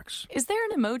the box. Is there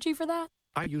an emoji for that?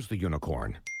 I use the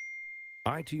unicorn.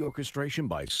 IT orchestration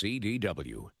by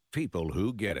CDW. People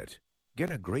who get it.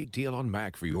 Get a great deal on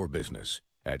Mac for your business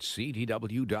at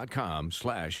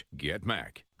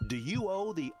cdw.com/getmac. Do you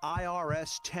owe the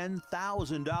IRS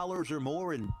 $10,000 or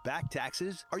more in back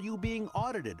taxes? Are you being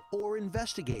audited or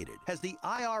investigated? Has the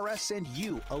IRS sent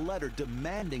you a letter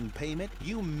demanding payment?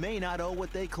 You may not owe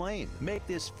what they claim. Make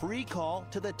this free call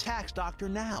to the tax doctor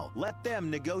now. Let them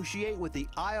negotiate with the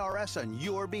IRS on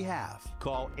your behalf.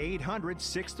 Call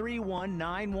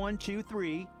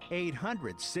 800-631-9123.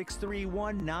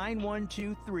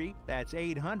 800-631-9123. That's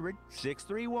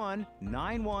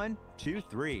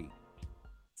 800-631-9123.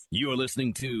 You're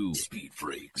listening to Speed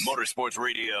Freaks Motorsports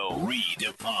Radio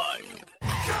Redefined.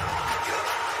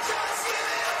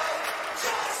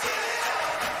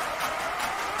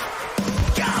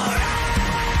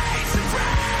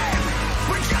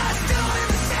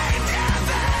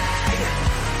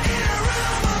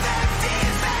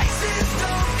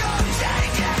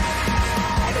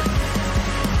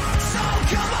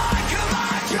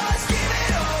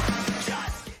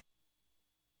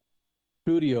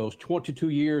 Studios, 22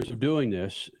 years of doing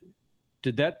this.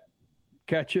 Did that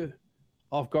catch you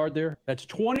off guard there? That's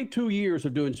 22 years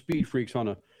of doing Speed Freaks on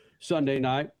a Sunday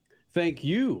night. Thank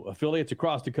you, affiliates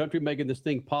across the country, making this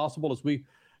thing possible as we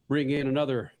bring in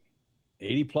another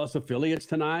 80-plus affiliates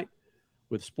tonight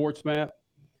with SportsMap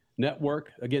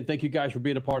Network. Again, thank you guys for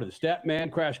being a part of the Statman,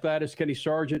 Crash Gladys, Kenny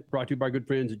Sargent, brought to you by good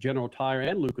friends at General Tire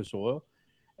and Lucas Oil.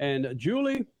 And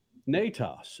Julie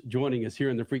Natos joining us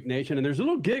here in the Freak Nation. And there's a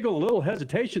little giggle, a little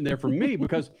hesitation there for me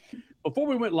because before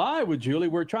we went live with Julie,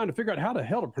 we were trying to figure out how the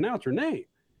hell to pronounce her name.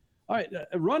 All right,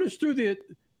 run us through the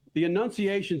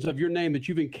enunciations of your name that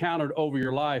you've encountered over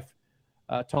your life,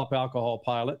 Top Alcohol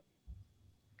Pilot.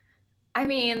 I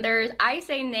mean, I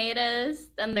say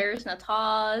Natas, then there's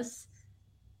Natas,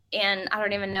 and I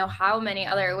don't even know how many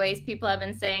other ways people have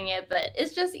been saying it, but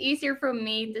it's just easier for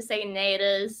me to say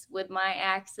Natas with my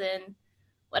accent.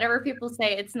 Whatever people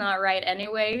say, it's not right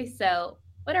anyway. So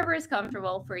whatever is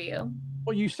comfortable for you.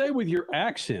 Well, you say with your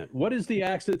accent. What is the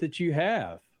accent that you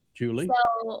have, Julie?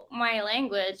 So my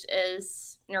language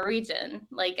is Norwegian.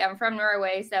 Like, I'm from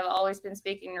Norway, so I've always been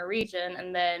speaking Norwegian.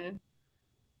 And then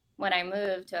when I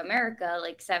moved to America,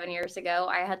 like 7 years ago,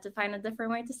 I had to find a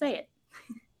different way to say it.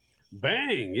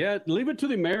 Bang. Yeah, leave it to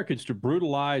the Americans to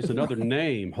brutalize another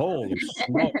name. Holy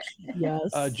smokes.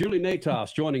 Yes. Julie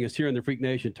Natos joining us here in the Freak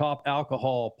Nation, Top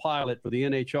Alcohol Pilot for the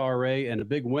NHRA and a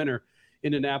big winner,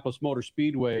 Indianapolis Motor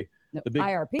Speedway. No, the big,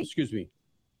 IRP. Excuse me,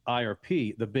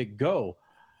 IRP, the big go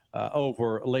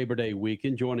over Labor Day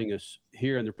weekend, joining us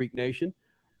here in the Freak Nation.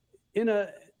 In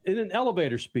an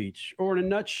elevator speech or in a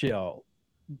nutshell,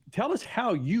 tell us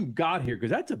how you got here,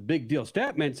 because that's a big deal.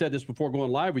 Statman said this before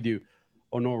going live with you.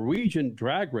 A Norwegian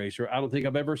drag racer. I don't think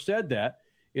I've ever said that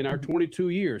in our 22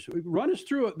 years. Run us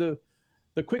through the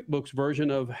QuickBooks version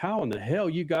of how in the hell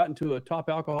you got into a Top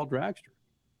Alcohol dragster.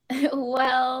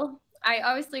 Well, I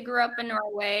obviously grew up in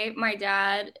Norway. My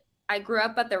dad I grew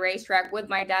up at the racetrack with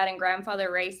my dad and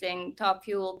grandfather racing, Top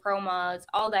Fuel, Pro Mods,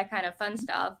 all that kind of fun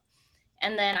stuff.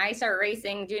 And then I started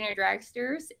racing junior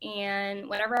dragsters. And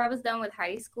whenever I was done with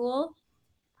high school,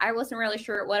 I wasn't really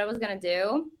sure what I was going to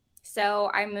do.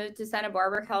 So I moved to Santa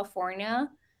Barbara, California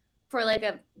for like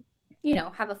a,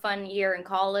 have a fun year in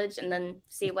college and then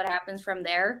see what happens from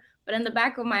there. But in the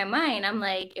back of my mind, I'm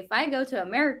like, if I go to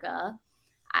America,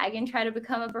 I can try to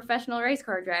become a professional race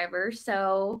car driver.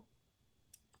 So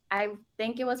I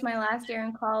think it was my last year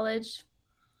in college.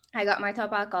 I got my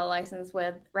top alcohol license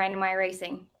with Randy Meyer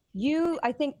Racing. You,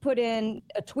 I think, put in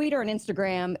a tweet or an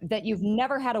Instagram that you've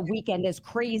never had a weekend as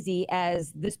crazy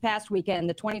as this past weekend,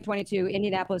 the 2022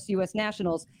 Indianapolis U.S.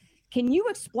 Nationals. Can you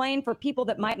explain for people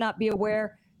that might not be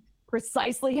aware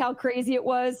precisely how crazy it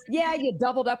was? Yeah, you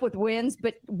doubled up with wins,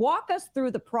 but walk us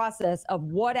through the process of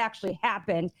what actually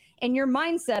happened and your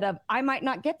mindset of, I might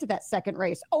not get to that second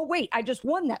race. Oh, wait, I just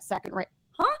won that second race.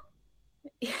 Huh?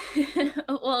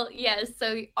 Well, yes.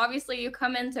 So obviously you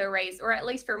come into a race, or at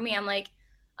least for me, I'm like,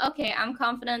 okay, I'm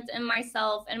confident in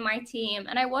myself and my team.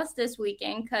 And I was this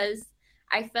weekend because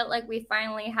I felt like we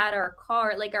finally had our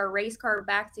car, like our race car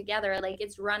back together. Like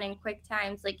it's running quick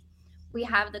times. Like we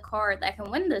have the car that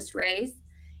can win this race.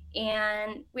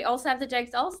 And we also have the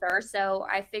Jegs All-Star. So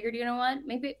I figured, you know what,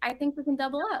 maybe I think we can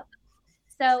double up.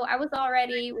 So I was all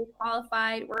ready. We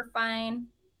qualified. We're fine.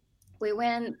 We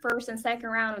win first and second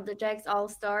round of the Jegs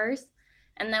All-Stars.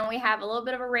 And then we have a little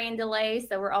bit of a rain delay.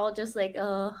 So we're all just like,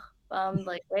 bummed,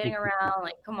 like waiting around,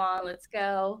 like, come on, let's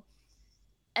go.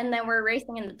 And then we're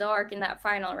racing in the dark in that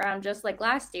final round, just like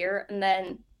last year. And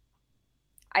then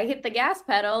I hit the gas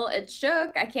pedal. It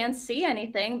shook. I can't see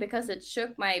anything because it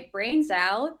shook my brains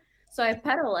out. So I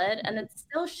pedal it and it's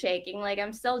still shaking. Like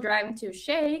I'm still driving to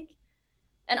shake.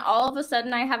 And all of a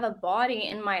sudden I have a body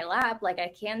in my lap. Like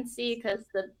I can't see because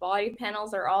the body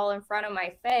panels are all in front of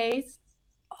my face.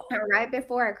 And right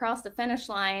before I crossed the finish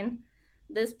line,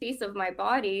 this piece of my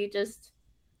body just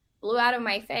blew out of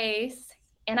my face.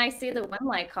 And I see the wind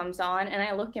light comes on and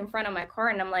I look in front of my car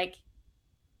and I'm like,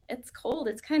 it's cold.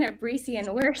 It's kind of breezy and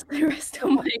where's the rest of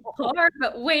my car?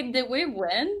 But wait, did we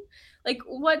win? Like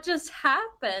what just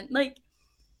happened? Like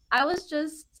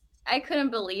I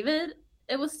couldn't believe it.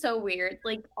 It was so weird.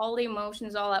 Like all the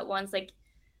emotions all at once. Like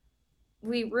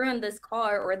we ruined this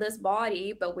car or this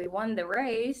body, but we won the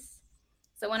race.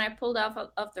 So when I pulled off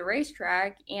of the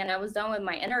racetrack and I was done with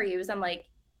my interviews, I'm like,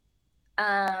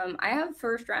 I have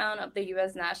first round of the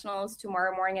U.S. Nationals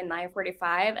tomorrow morning at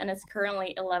 9:45, and it's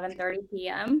currently 11:30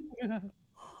 p.m.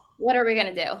 What are we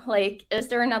going to do? Like, is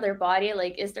there another body?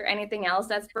 Like, is there anything else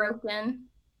that's broken?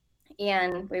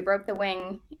 And we broke the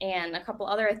wing and a couple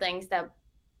other things that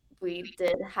we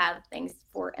did have things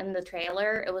for in the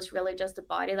trailer. It was really just a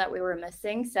body that we were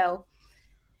missing. So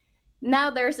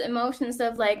now there's emotions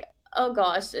of like, oh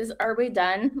gosh, are we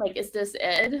done? Like, is this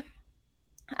it?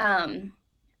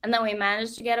 And then we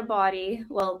managed to get a body.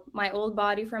 Well, my old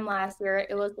body from last year,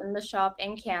 it was in the shop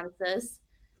in Kansas.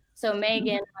 So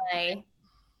Megan, my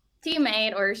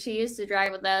teammate, or she used to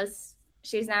drive with us,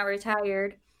 she's now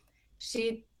retired.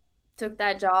 She took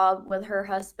that job with her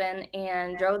husband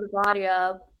and drove the body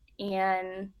up.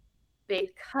 And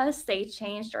because they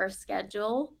changed our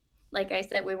schedule, like I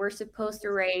said, we were supposed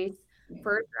to race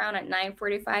first round at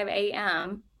 9:45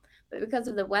 a.m. But because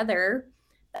of the weather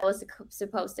that was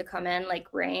supposed to come in, like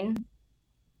rain,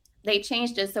 they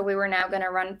changed it. So we were now going to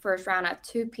run first round at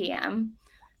 2 p.m.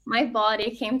 My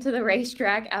body came to the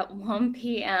racetrack at 1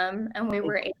 p.m. and we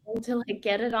were able to like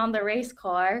get it on the race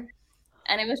car.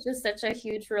 And it was just such a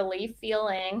huge relief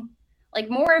feeling, like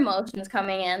more emotions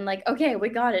coming in, like, okay, we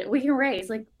got it. We can race.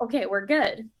 Like, okay, we're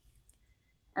good.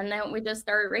 And then we just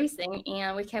started racing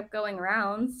and we kept going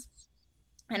rounds.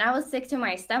 And I was sick to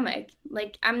my stomach.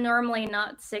 Like, I'm normally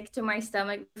not sick to my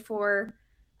stomach before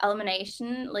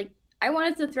elimination. Like, I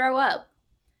wanted to throw up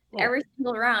every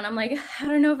single round. I'm like, I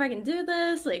don't know if I can do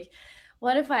this. Like,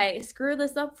 what if I screw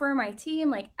this up for my team?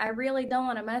 Like, I really don't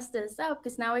want to mess this up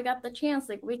because now we got the chance.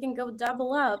 Like, we can go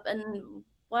double up. And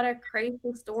what a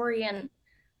crazy story. And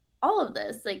all of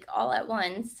this, like, all at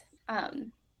once.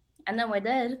 And then we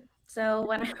did. So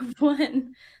when I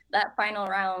won that final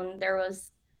round, there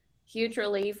was huge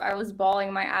relief. I was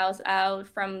bawling my eyes out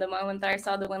from the moment that I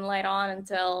saw the win light on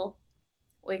until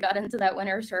we got into that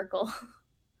winner's circle.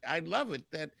 I love it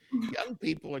that young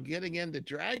people are getting into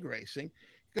drag racing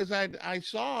because I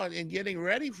saw it in getting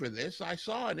ready for this. I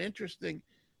saw an interesting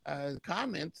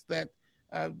comments that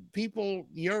people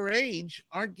your age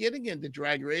aren't getting into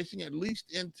drag racing, at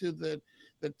least into the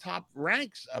top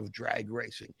ranks of drag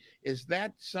racing. Is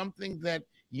that something that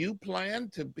you plan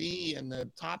to be in the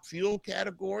top fuel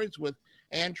categories with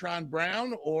Antron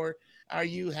Brown, or are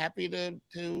you happy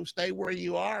to stay where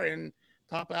you are in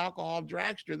top alcohol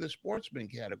dragster, the sportsman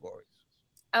categories?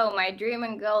 Oh, my dream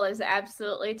and goal is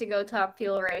absolutely to go top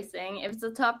fuel racing. If it's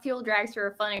a top fuel dragster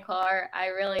or funny car, I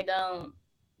really don't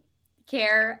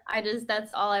care.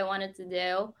 That's all I wanted to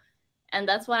do. And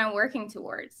that's what I'm working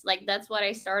towards. Like, that's what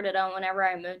I started on whenever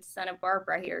I moved to Santa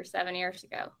Barbara here 7 years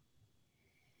ago.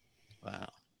 Wow.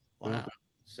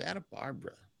 Santa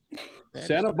Barbara.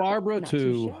 Santa Barbara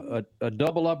to a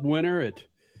double up winner at.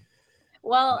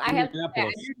 Well, I have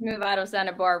to move out of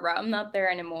Santa Barbara. I'm not there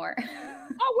anymore.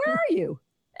 Oh, where are you?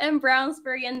 In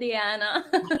Brownsburg, Indiana.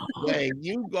 Hey,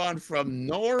 you've gone from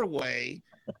Norway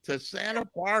to Santa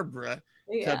Barbara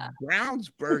to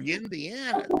Brownsburg,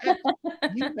 Indiana.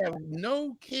 You have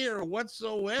no care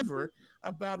whatsoever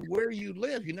about where you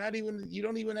live. You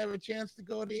don't even have a chance to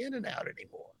go to In-N-Out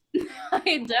anymore.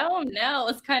 I don't know.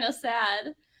 It's kind of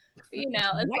sad. You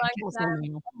know, as long as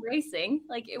I'm racing,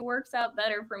 like, it works out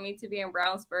better for me to be in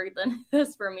Brownsburg than it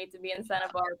is for me to be in Santa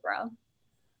Barbara.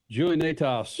 Julie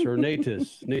Natas, or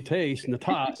Natias.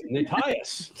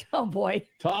 Oh, boy.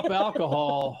 Top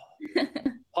alcohol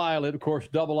pilot, of course,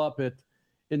 double up at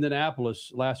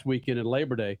Indianapolis last weekend in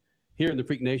Labor Day here in the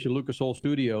Freak Nation Lucas Oil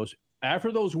Studios.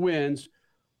 After those wins,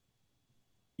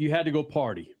 you had to go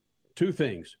party. Two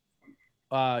things.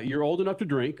 You're old enough to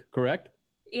drink, correct?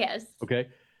 Yes. Okay.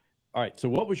 All right. So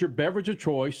what was your beverage of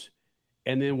choice?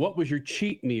 And then what was your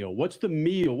cheat meal? What's the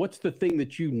meal? What's the thing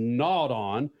that you gnawed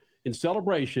on in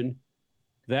celebration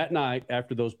that night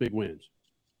after those big wins?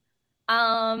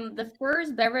 The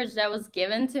first beverage that was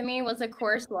given to me was a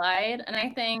Coors Light. And I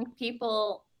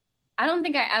don't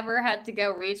think I ever had to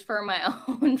go reach for my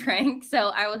own drink.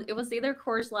 So it was either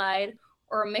Coors Light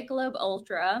or Michelob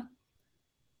Ultra.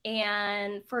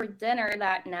 And for dinner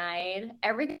that night,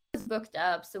 everything was booked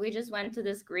up. So we just went to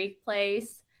this Greek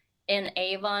place in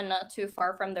Avon, not too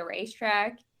far from the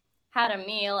racetrack, had a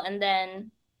meal. And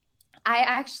then I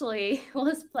actually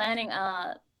was planning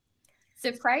a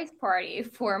surprise party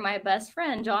for my best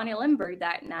friend, Johnny Lindbergh,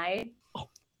 that night.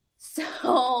 So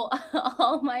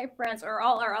all my friends, or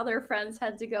all our other friends,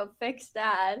 had to go fix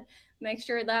that, make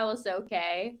sure that was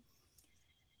okay.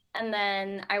 And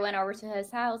then I went over to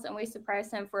his house and we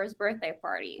surprised him for his birthday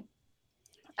party.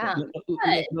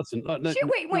 Listen,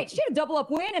 Wait, she had a double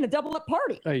up win and a double up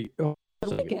party. Hey,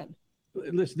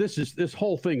 this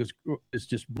whole thing is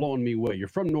just blowing me away. You're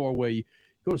from Norway, you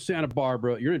go to Santa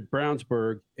Barbara, you're in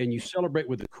Brownsburg, and you celebrate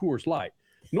with a Coors Light.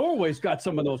 Norway's got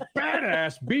some of those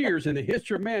badass beers in the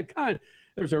history of mankind.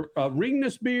 There's a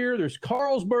Ringnes beer, there's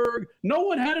Carlsberg. No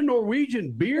one had a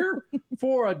Norwegian beer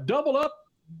for a double up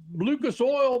Lucas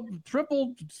Oil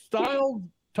triple style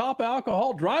top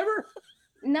alcohol driver?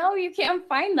 No, you can't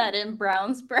find that in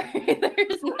Brownsburg.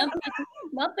 There's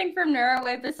nothing from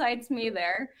Norway besides me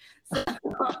there. So,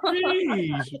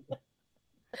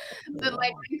 but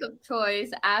my drink of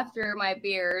choice after my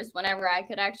beers, whenever I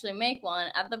could actually make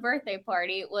one at the birthday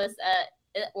party, was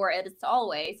it's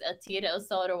always a Tito's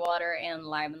soda water and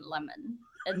lime and lemon.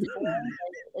 It's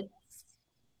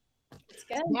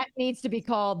good. That needs to be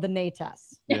called the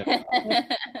Natas in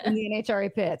the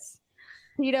NHRA pits.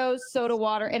 Tito's soda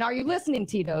water. And are you listening,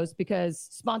 Tito's? Because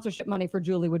sponsorship money for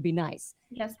Julie would be nice.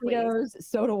 Yes, please. Tito's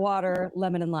soda water,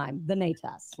 lemon and lime, the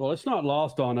Natas. Well, it's not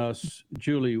lost on us,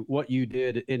 Julie, what you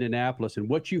did in Indianapolis and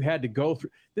what you had to go through.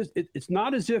 It's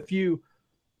not as if you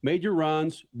made your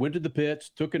runs, went to the pits,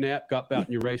 took a nap, got back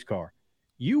in your race car.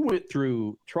 You went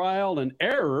through trial and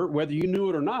error, whether you knew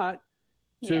it or not,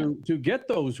 to get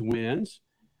those wins.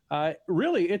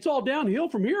 Really, it's all downhill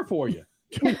from here for you.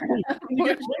 You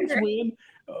get race win.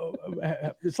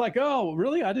 It's like, oh,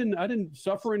 really? I didn't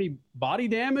suffer any body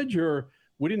damage, or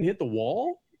we didn't hit the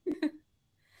wall.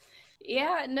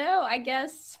 Yeah, no, I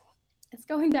guess it's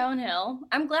going downhill.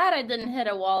 I'm glad I didn't hit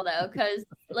a wall though, because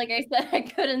like I said, I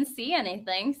couldn't see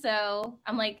anything. So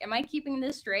I'm like, am I keeping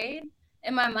this straight?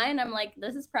 In my mind, I'm like,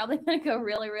 this is probably going to go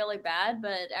really, really bad,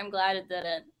 but I'm glad it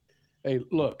didn't. Hey,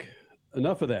 look,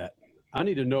 enough of that. I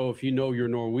need to know if you know your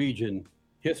Norwegian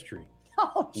history.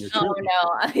 Oh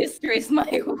no, history is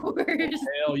my worst.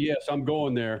 Hell yes, I'm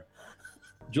going there.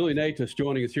 Julie Natas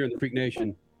joining us here in the Freak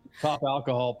Nation. Top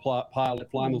alcohol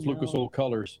pilot, flying those Lucas Oil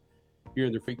colors here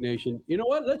in the Freak Nation. You know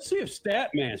what? Let's see if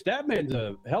Statman's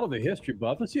a hell of a history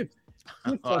buff. Let's see if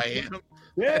I am.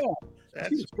 Yeah.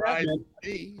 That's surprising to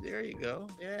me. There you go.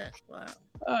 Yeah. Wow.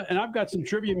 And I've got some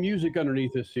trivia music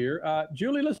underneath us here.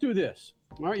 Julie, let's do this.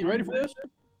 All right, you ready for this?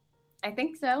 I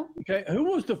think so. Okay. Who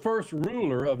was the first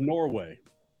ruler of Norway?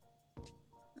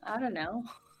 I don't know.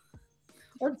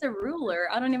 What's a ruler?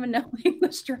 I don't even know the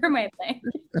English term, I think.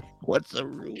 What's a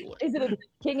ruler? Is it a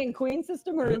king and queen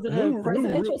system or is it a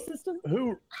presidential system?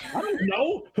 I don't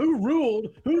know. Who ruled?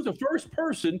 Who's the first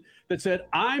person that said,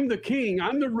 I'm the king,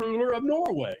 I'm the ruler of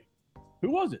Norway? Who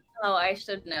was it? Oh, I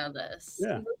should know this.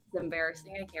 Yeah. This is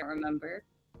embarrassing. I can't remember.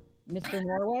 Mr.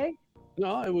 Norway?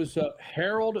 No, it was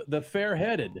Harold the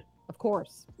Fair-Headed. Of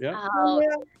course. Yeah. Oh.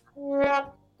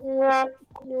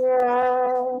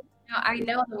 No, I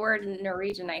know the word in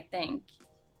Norwegian, I think.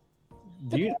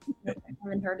 Do you, I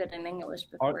haven't heard it in English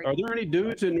before. are there any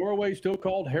dudes in Norway still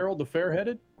called Harold the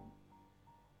Fair-Headed?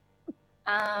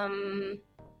 Harald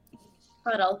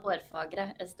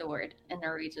is the word in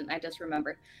Norwegian. I just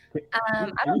remember. I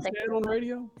Can don't you think say it on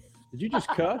radio? Did you just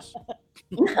cuss?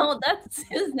 No, that's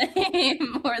his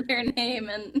name or their name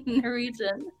in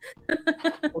Norwegian.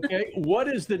 Okay, what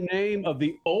is the name of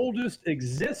the oldest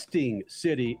existing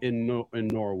city in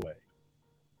Norway?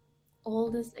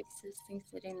 Oldest existing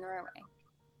city in Norway.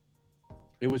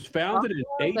 It was founded in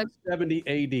 870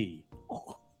 AD.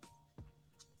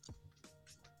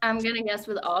 I'm gonna guess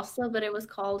with Oslo, but it was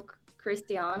called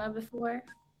Christiana before.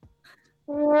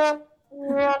 You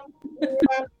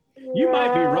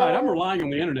might be right. I'm relying on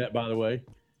the internet, by the way.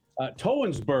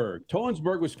 Tønsberg.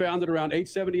 Tønsberg was founded around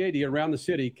 870 AD. Around the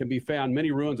city can be found many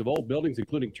ruins of old buildings,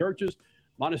 including churches,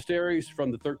 monasteries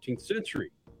from the 13th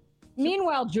century.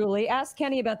 Meanwhile, Julie, ask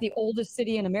Kenny about the oldest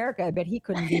city in America. I bet he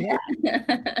couldn't do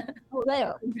that. Oh,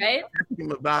 there. Right? Ask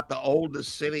him about the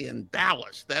oldest city in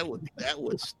Dallas. That would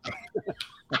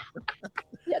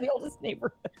Yeah, the oldest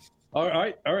neighborhood. All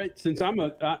right. Since I'm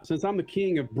the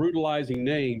king of brutalizing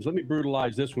names, let me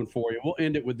brutalize this one for you. We'll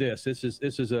end it with this. This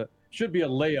should be a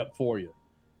layup for you.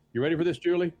 You ready for this,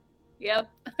 Julie? Yep.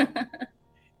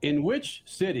 In which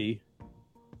city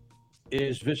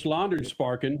is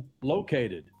Vislandersparken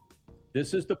located?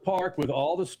 This is the park with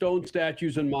all the stone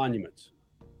statues and monuments.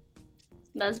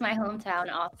 That's my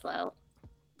hometown, Oslo.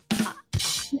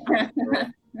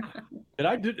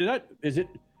 Is it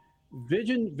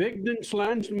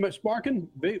Vigelandsparken?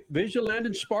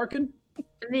 Vigelandsparken?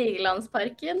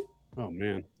 Vigelandsparken. Oh,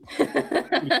 man.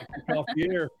 Off the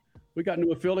air. We got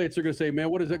new affiliates. They're going to say, man,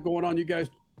 what is that going on? You guys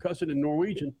cussing in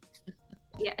Norwegian.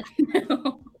 Yeah.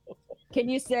 Can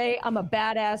you say I'm a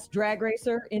badass drag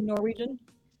racer in Norwegian?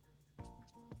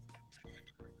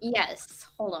 Yes.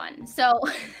 Hold on. So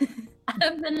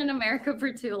I've been in America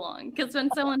for too long because when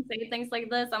someone says things like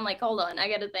this, I'm like, hold on, I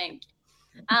got to think.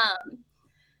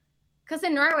 Because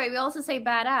in Norway, we also say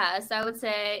badass. I would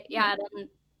say, jeg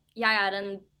er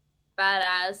en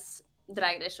badass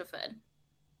dragchauffør.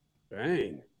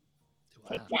 Dang.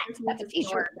 That's a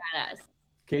t-shirt. Badass.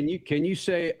 Can you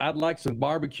say I'd like some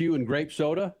barbecue and grape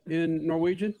soda in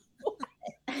Norwegian?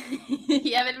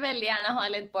 Jeg vil veldig gjerne ha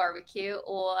litt barbecue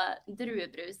og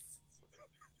druebrus.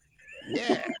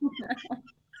 Yeah.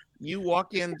 You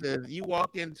walk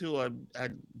into a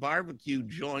barbecue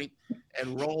joint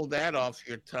and roll that off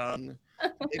your tongue.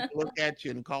 They look at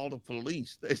you and call the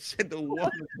police. They said the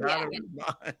woman's out of her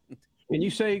mind. Can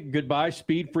you say goodbye,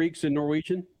 speed freaks, in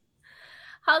Norwegian?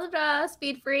 Ha det bra,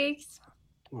 speed freaks.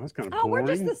 Well, that's kind of boring. boring.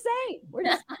 We're just the same. We're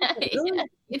just Yeah,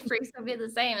 speed freaks will be the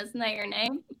same. Isn't that your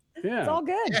name? Yeah. It's all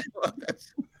good. Yeah, well,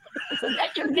 Isn't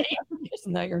that your name?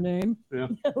 Isn't that your name? Yeah.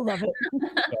 Love it.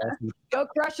 Awesome. Go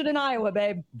crush it in Iowa,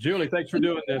 babe. Julie, thanks for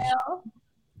doing this. Well,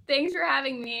 thanks for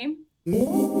having me.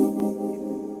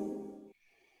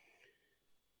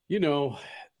 You know,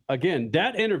 again,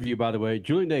 that interview, by the way,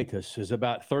 Julie Natus, is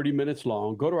about 30 minutes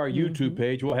long. Go to our YouTube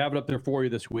page. We'll have it up there for you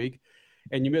this week.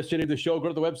 And you missed any of the show, go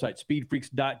to the website,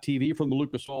 speedfreaks.tv from the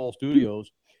Lucas Oil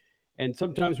Studios. And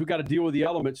sometimes we got to deal with the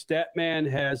elements. Statman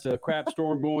has a crap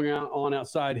storm going on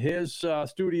outside his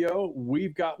studio.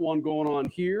 We've got one going on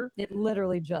here. It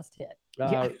literally just hit.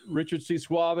 Richard C.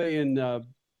 Suave in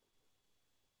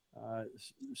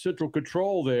Central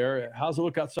Control there. How's it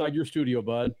look outside your studio,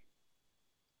 bud?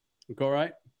 Look all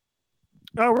right?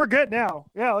 Oh, we're good now.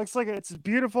 Yeah, it looks like it's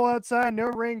beautiful outside. No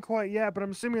rain quite yet, but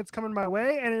I'm assuming it's coming my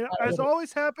way. And it, as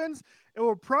always happens, it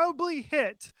will probably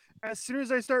hit as soon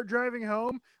as I start driving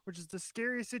home, which is the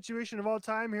scariest situation of all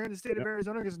time here in the state of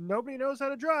Arizona because nobody knows how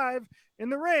to drive in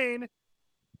the rain.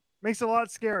 Makes it a lot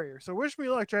scarier. So wish me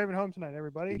luck driving home tonight,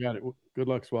 everybody. You got it. Good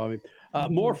luck, Suave.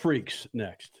 More freaks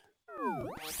next.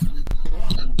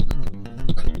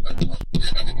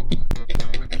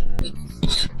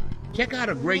 Check out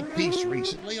a great piece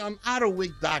recently on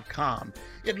AutoWeek.com.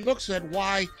 It looks at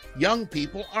why young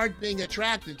people aren't being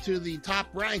attracted to the top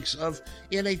ranks of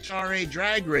NHRA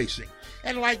drag racing.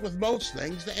 And like with most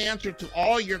things, the answer to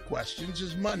all your questions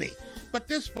is money. But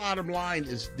this bottom line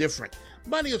is different.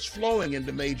 Money is flowing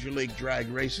into Major League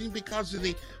Drag Racing because of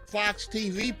the Fox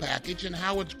TV package and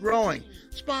how it's growing.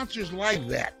 Sponsors like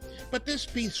that. But this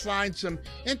piece finds some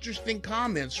interesting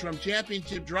comments from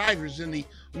championship drivers in the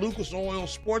Lucas Oil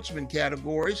Sportsman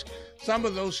categories. Some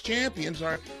of those champions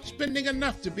are spending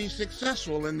enough to be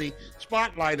successful in the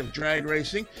spotlight of drag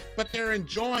racing, but they're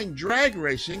enjoying drag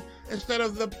racing instead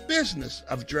of the business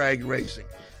of drag racing.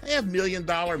 They have $1 million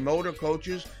motor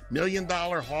coaches, $1 million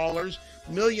haulers,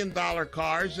 $1 million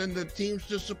cars, and the teams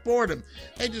to support them.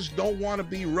 They just don't want to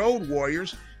be road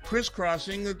warriors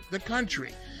crisscrossing the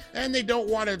country. And they don't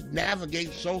want to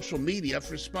navigate social media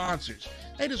for sponsors.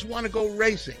 They just want to go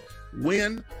racing,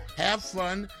 win, have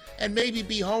fun, and maybe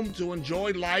be home to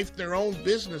enjoy life, their own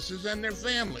businesses, and their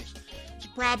families. It's a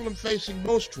problem facing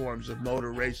most forms of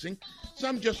motor racing.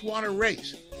 Some just want to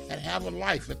race and have a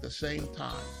life at the same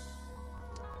time.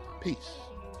 Peace.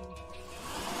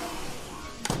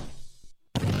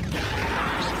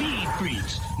 Speed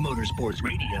Freaks, Motorsports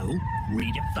Radio,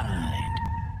 redefined.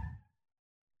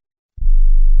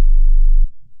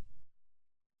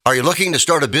 Are you looking to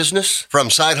start a business? From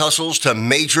side hustles to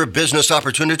major business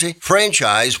opportunity?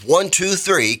 Franchise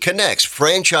 123 connects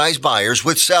franchise buyers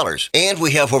with sellers. And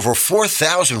we have over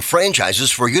 4,000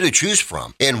 franchises for you to choose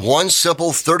from. In one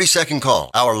simple 30-second call,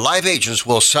 our live agents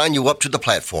will sign you up to the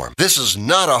platform. This is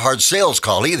not a hard sales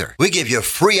call either. We give you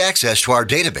free access to our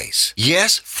database.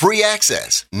 Yes, free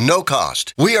access. No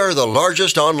cost. We are the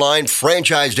largest online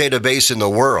franchise database in the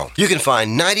world. You can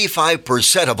find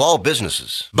 95% of all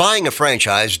businesses. Buying a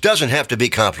franchise doesn't have to be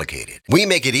complicated. We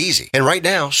make it easy. And right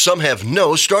now, some have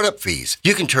no startup fees.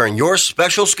 You can turn your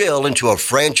special skill into a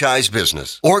franchise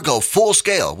business or go full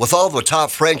scale with all the top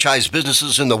franchise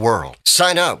businesses in the world.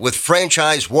 Sign up with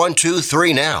Franchise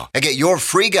 123 now and get your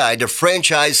free guide to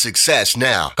franchise success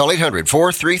now. Call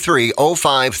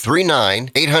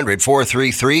 800-433-0539,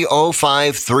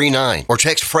 800-433-0539, or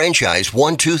text Franchise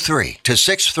 123 to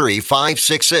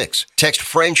 63566. Text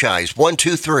Franchise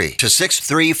 123 to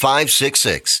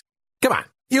 63566. Come on,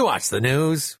 you watch the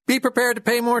news. Be prepared to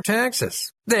pay more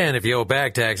taxes. Then if you owe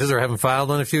back taxes or haven't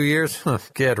filed in a few years,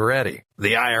 get ready.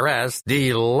 The IRS,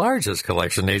 the largest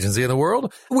collection agency in the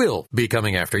world, will be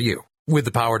coming after you with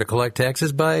the power to collect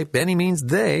taxes by any means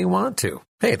they want to.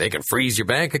 Hey, they can freeze your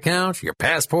bank account, your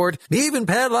passport, even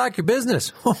padlock your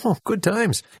business. Oh, good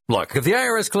times. Look, if the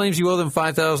IRS claims you owe them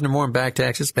 $5,000 or more in back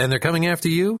taxes and they're coming after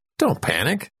you, don't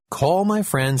panic. Call my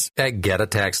friends at Get a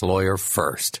Tax Lawyer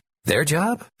first. Their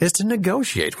job is to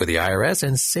negotiate with the IRS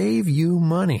and save you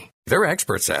money. They're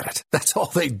experts at it. That's all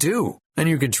they do. And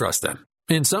you can trust them.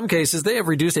 In some cases, they have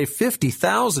reduced a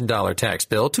 $50,000 tax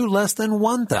bill to less than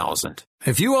 $1,000.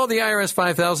 If you owe the IRS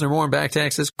 $5,000 or more in back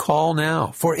taxes, call now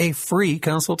for a free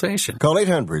consultation. Call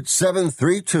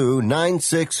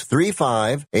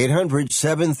 800-732-9635,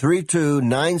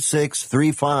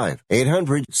 800-732-9635,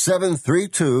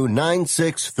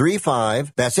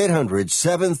 800-732-9635. That's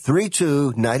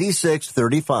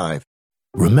 800-732-9635.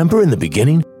 Remember in the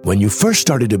beginning, when you first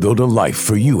started to build a life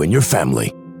for you and your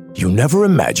family, you never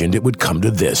imagined it would come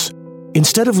to this.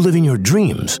 Instead of living your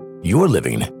dreams, you're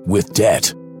living with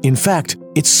debt. In fact,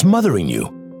 it's smothering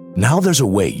you. Now there's a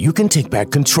way you can take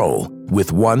back control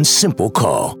with one simple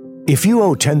call. If you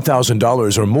owe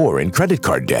 $10,000 or more in credit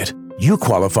card debt, you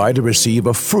qualify to receive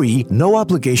a free,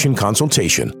 no-obligation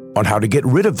consultation on how to get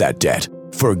rid of that debt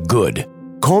for good.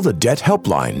 Call the Debt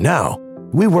Helpline now.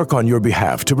 We work on your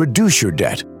behalf to reduce your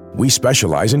debt. We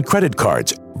specialize in credit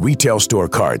cards, retail store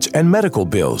cards, and medical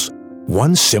bills.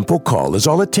 One simple call is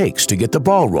all it takes to get the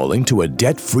ball rolling to a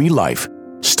debt-free life.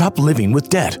 Stop living with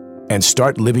debt and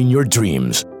start living your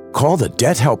dreams. Call the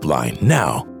Debt Helpline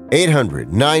now.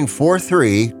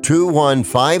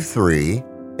 800-943-2153.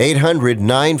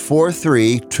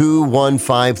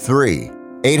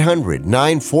 800-943-2153.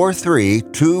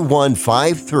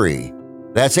 800-943-2153.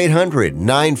 That's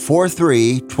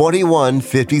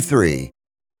 800-943-2153.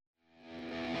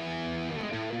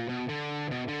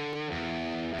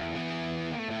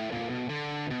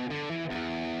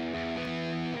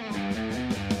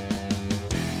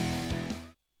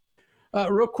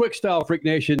 Real quick, Style Freak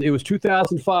Nation. It was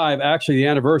 2005. Actually, the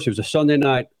anniversary was a Sunday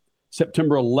night,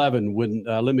 September 11, when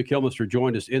Lynn McKilmister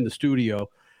joined us in the studio.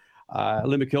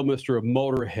 Lynn McKilmister of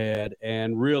Motorhead,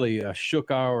 and really shook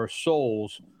our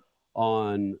souls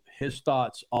on his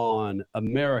thoughts on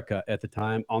America at the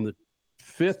time on the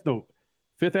fourth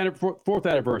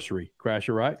anniversary,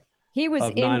 Crasher, right? He was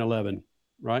of 9/11,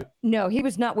 right? No, he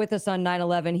was not with us on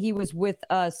 9/11. He was with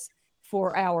us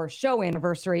for our show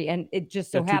anniversary, and it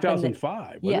just so happened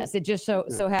 2005. Yes, it just so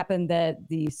happened that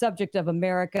the subject of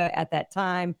America at that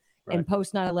time and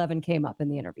post 9/11 came up in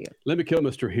the interview. Lynn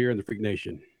McKilmister here in the Freak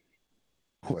Nation.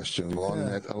 Question along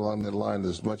that line.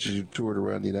 As much as you toured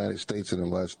around the United States in the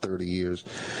last 30 years,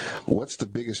 what's the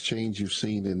biggest change you've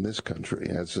seen in this country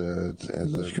as a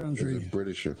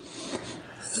Britisher?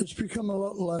 It's become a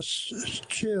lot less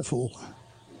cheerful.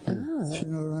 Do you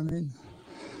know what I mean?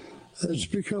 It's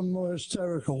become more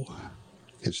hysterical.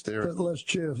 But less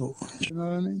cheerful. Do you know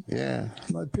what I mean? Yeah.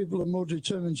 Like, people are more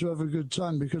determined to have a good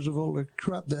time because of all the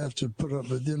crap they have to put up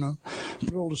with, you know.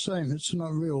 But all the same, it's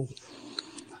not real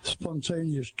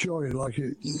spontaneous joy like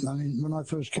it. I mean, when I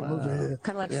first came over here,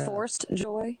 kind of like forced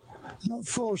joy. Not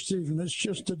forced even. It's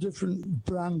just a different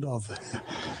brand of it.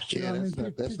 Do you know what I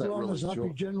mean? People aren't as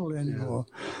happy generally anymore,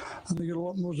 and they got a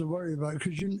lot more to worry about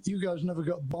because you guys never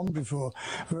got bombed before,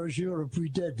 whereas Europe we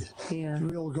did. Yeah.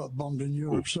 We all got bombed in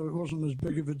Europe, so it wasn't as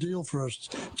big of a deal for us.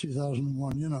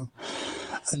 2001, you know.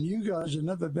 And you guys have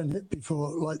never been hit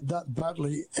before like that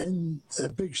badly in a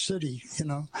big city, you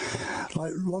know.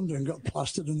 Like London got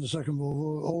plastered in the Second World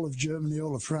War, all of Germany,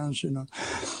 all of France, you know.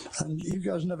 And you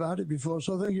guys never had it before,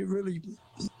 so I think it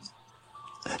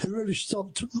really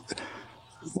stopped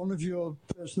one of your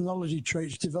personality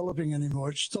traits developing anymore.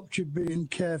 It stopped you being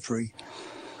carefree.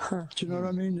 Do you know what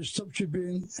I mean? It stopped you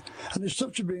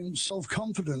being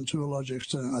self-confident to a large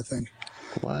extent, I think.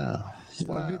 Wow. You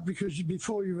know, because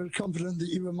before you were confident that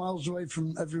you were miles away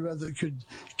from everywhere that could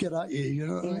get at you, you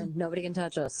know what I mean? Nobody can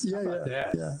touch us. Yeah.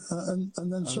 And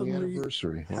then suddenly,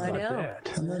 I know.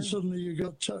 And then suddenly you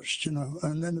got touched, you know,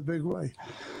 and in a big way.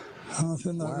 And I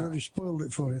think that really spoiled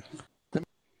it for you.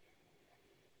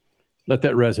 Let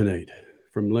that resonate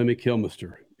from Lemmy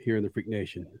Kilmister here in the Freak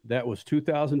Nation. That was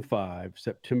 2005,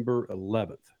 September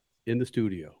 11th, in the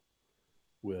studio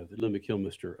with Lemmy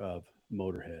Kilmister of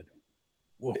Motorhead.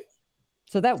 Whoa.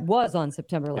 So that was on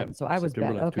September 11th. Yep. So I was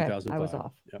September back. 11th, Okay, 2005. I was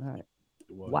off. Yep. All right.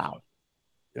 It was. Wow.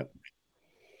 Yep.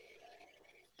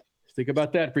 Think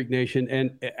about that, Freak Nation.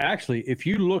 And actually, if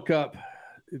you look up,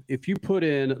 if you put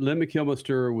in Lemmy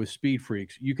Kilmister with Speed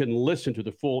Freaks, you can listen to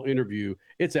the full interview.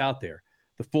 It's out there.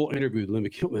 The full interview with Lemmy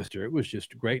Kilmister. It was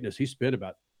just greatness. He spent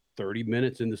about 30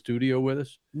 minutes in the studio with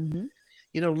us. Mm-hmm.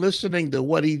 You know, listening to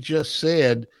what he just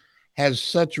said has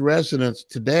such resonance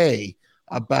today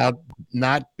about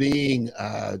not being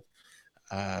got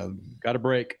a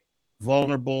break,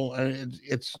 vulnerable.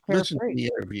 It's listen to the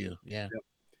interview. Yeah. Yep.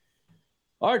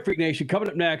 All right, Freak Nation. Coming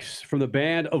up next from the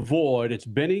band Avoid, it's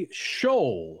Benny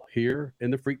Scholl here in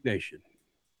the Freak Nation.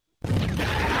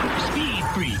 Speed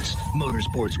Freaks,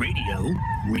 Motorsports Radio,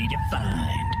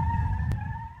 redefined.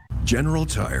 General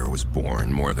Tire was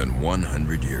born more than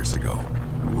 100 years ago,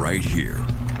 right here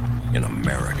in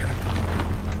America.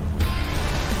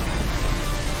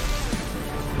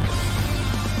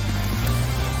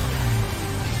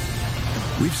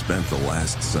 We've spent the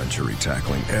last century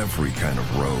tackling every kind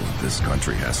of road this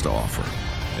country has to offer,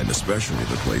 and especially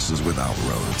the places without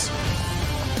roads.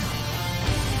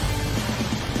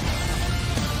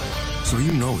 So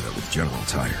you know that with General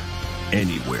Tire,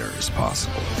 anywhere is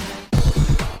possible.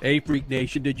 Hey, Freak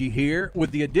Nation, did you hear? With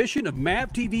the addition of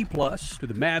MAV TV Plus to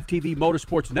the MAV TV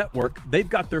Motorsports Network, they've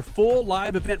got their full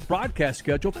live event broadcast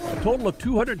schedule, a total of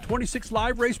 226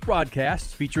 live race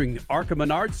broadcasts featuring the ARCA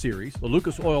Menard Series, the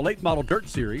Lucas Oil Late Model Dirt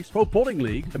Series, Pro Pulling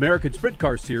League, American Sprint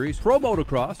Car Series, Pro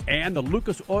Motocross, and the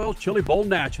Lucas Oil Chili Bowl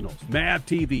Nationals. MAV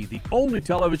TV, the only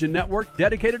television network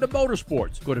dedicated to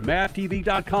motorsports. Go to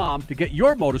mavtv.com to get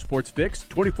your motorsports fix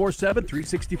 24/7,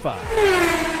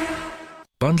 365.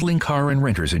 Bundling car and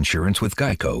renter's insurance with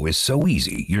Geico is so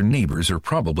easy, your neighbors are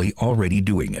probably already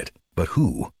doing it. But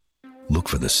who? Look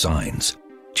for the signs.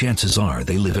 Chances are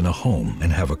they live in a home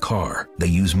and have a car. They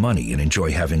use money and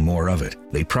enjoy having more of it.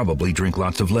 They probably drink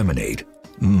lots of lemonade.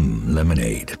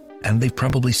 Lemonade. And they've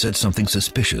probably said something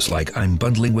suspicious like, "I'm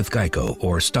bundling with Geico,"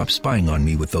 or "Stop spying on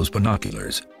me with those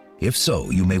binoculars." If so,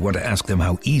 you may want to ask them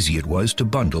how easy it was to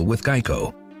bundle with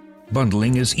Geico.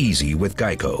 Bundling is easy with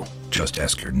Geico. Just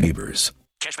ask your neighbors.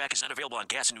 Cashback is not available on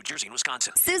gas in New Jersey and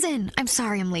Wisconsin. Susan, I'm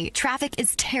sorry I'm late. Traffic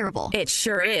is terrible. It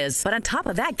sure is. But on top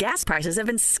of that, gas prices have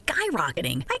been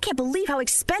skyrocketing. I can't believe how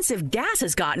expensive gas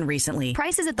has gotten recently.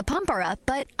 Prices at the pump are up,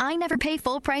 but I never pay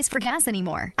full price for gas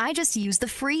anymore. I just use the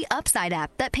free Upside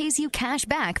app that pays you cash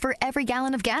back for every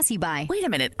gallon of gas you buy. Wait a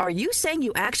minute. Are you saying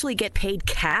you actually get paid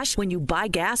cash when you buy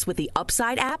gas with the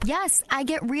Upside app? Yes, I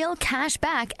get real cash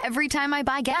back every time I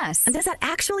buy gas. And does that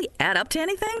actually add up to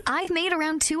anything? I've made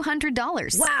around $200.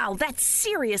 Wow, that's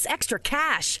serious extra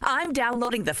cash. I'm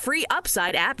downloading the free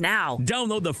Upside app now.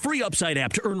 Download the free Upside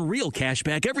app to earn real cash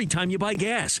back every time you buy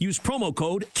gas. Use promo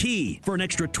code KEY for an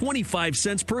extra 25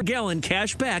 cents per gallon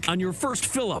cash back on your first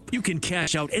fill-up. You can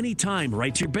cash out anytime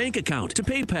right to your bank account, to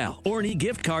PayPal, or an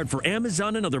e-gift card for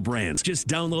Amazon and other brands. Just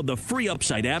download the free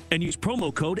Upside app and use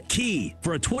promo code KEY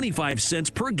for a 25 cents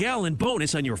per gallon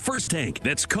bonus on your first tank.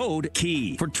 That's code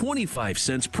KEY for 25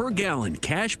 cents per gallon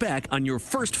cash back on your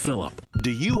first fill-up.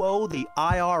 Do you owe the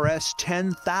IRS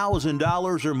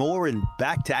 $10,000 or more in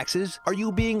back taxes? Are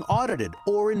you being audited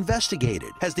or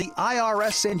investigated? Has the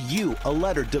IRS sent you a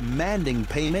letter demanding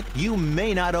payment? You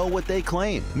may not owe what they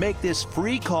claim. Make this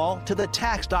free call to the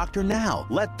tax doctor now.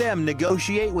 Let them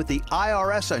negotiate with the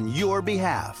IRS on your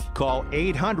behalf. Call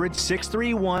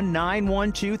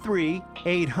 800-631-9123.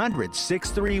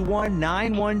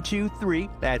 800-631-9123.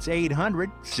 That's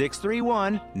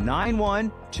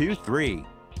 800-631-9123.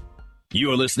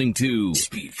 You're listening to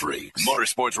Speed Freaks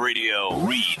Motorsports Radio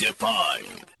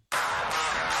Redefined.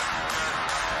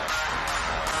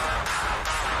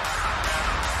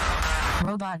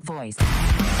 Robot voice.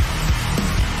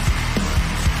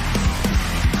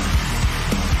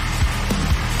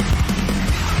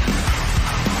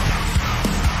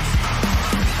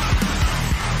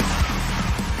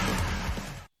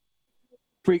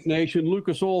 Freak Nation,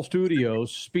 Lucas Oil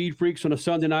Studios, Speed Freaks on a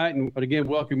Sunday night. And again,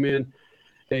 welcome in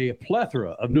a plethora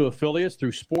of new affiliates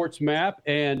through SportsMap.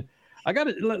 And I got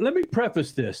to let me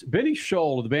preface this. Benny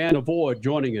Scholl of the band Avoid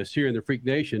joining us here in the Freak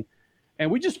Nation.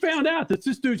 And we just found out that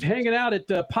this dude's hanging out at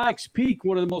Pikes Peak,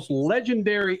 one of the most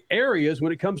legendary areas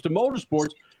when it comes to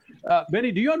motorsports.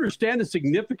 Benny, do you understand the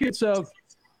significance of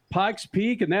Pikes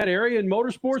Peak and that area in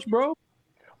motorsports, bro?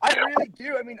 I really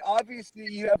do. I mean, obviously,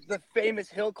 you have the famous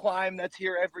hill climb that's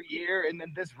here every year, and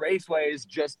then this raceway is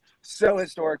just so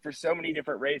historic for so many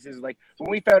different races. Like,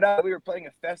 when we found out we were playing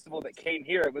a festival that came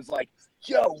here, it was like,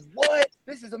 yo, what?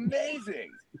 This is amazing.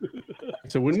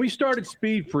 So when we started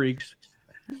Speed Freaks,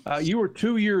 you were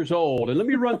 2 years old. And let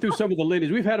me run through some of the lineage.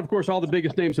 We've had, of course, all the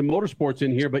biggest names in motorsports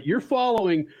in here, but you're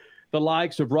following the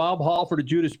likes of Rob Halford of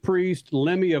Judas Priest,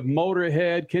 Lemmy of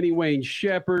Motorhead, Kenny Wayne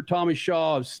Shepherd, Tommy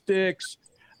Shaw of Styx,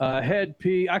 Head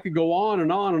P. I could go on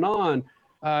and on and on.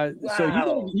 Wow.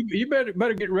 So you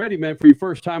better get ready, man, for your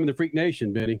first time in the Freak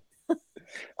Nation, Benny.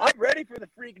 I'm ready for the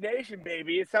Freak Nation,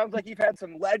 baby. It sounds like you've had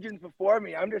some legends before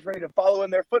me. I'm just ready to follow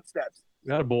in their footsteps.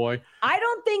 Got a boy. I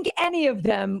don't think any of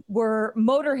them were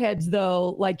Motorheads,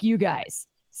 though, like you guys.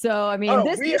 So, I mean,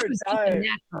 this was something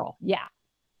natural. Yeah.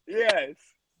 Yes.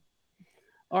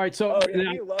 All right. So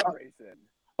we love racing.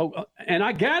 Oh, and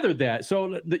I gathered that.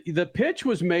 So the pitch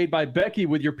was made by Becky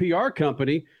with your PR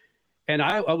company, and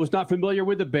I was not familiar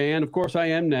with the band. Of course, I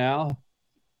am now.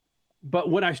 But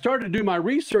when I started to do my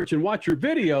research and watch your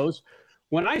videos,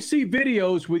 when I see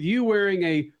videos with you wearing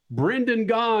a Brendan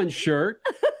Gaughan shirt,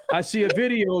 I see a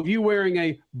video of you wearing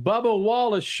a Bubba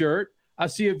Wallace shirt. I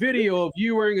see a video of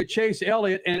you wearing a Chase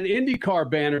Elliott and an IndyCar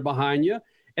banner behind you.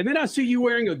 And then I see you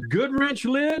wearing a Goodwrench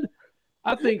lid.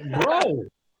 I think, bro,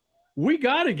 we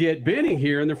got to get Benny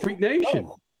here in the Freak Nation.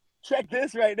 Oh, check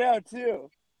this right now, too.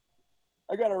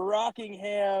 I got a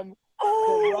Rockingham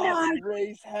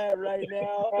race hat right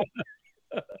now.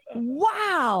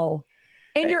 Wow.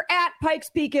 And you're at Pikes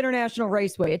Peak International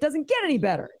Raceway. It doesn't get any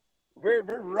better. We're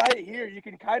right here. You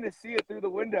can kind of see it through the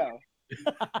window.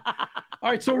 All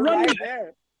right, so run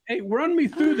me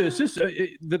through this.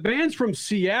 The band's from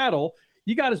Seattle.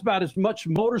 You got about as much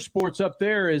motorsports up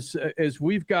there as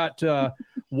we've got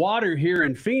water here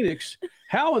in Phoenix.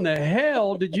 How in the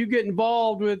hell did you get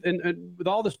involved with with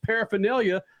all this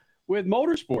paraphernalia with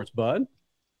motorsports, bud?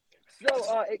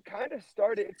 So it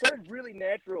started really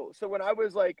natural. So when I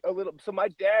was so my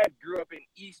dad grew up in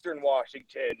Eastern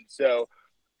Washington, so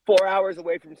 4 hours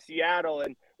away from Seattle.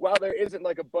 And while there isn't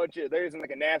like a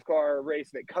NASCAR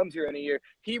race that comes here in a year,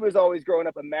 he was always growing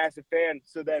up a massive fan.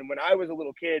 So then when I was a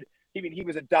little kid, he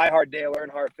was a diehard Dale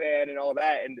Earnhardt fan and all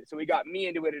that. And so he got me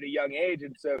into it at a young age.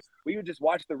 And so we would just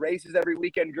watch the races every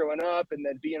weekend growing up. And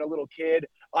then being a little kid,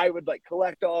 I would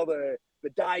collect all the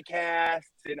die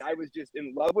casts, and I was just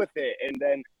in love with it. And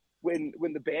then when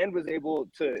the band was able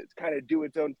to kind of do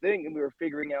its own thing, and we were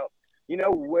figuring out,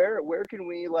 where can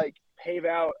we pave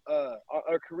out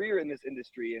our career in this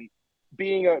industry, and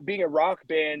being a rock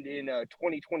band in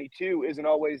 2022 isn't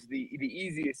always the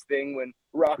easiest thing when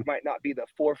rock might not be the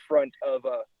forefront of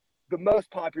the most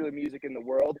popular music in the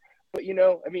world. But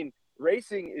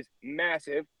racing is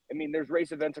massive. There's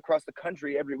race events across the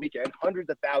country every weekend. Hundreds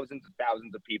of thousands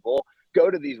of people go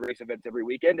to these race events every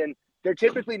weekend, and they're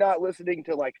typically not listening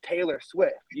to Taylor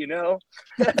Swift,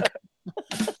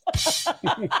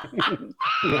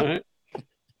 Right.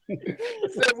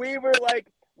 So we were like,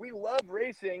 we love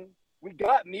racing. We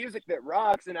got music that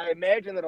rocks, and I imagine that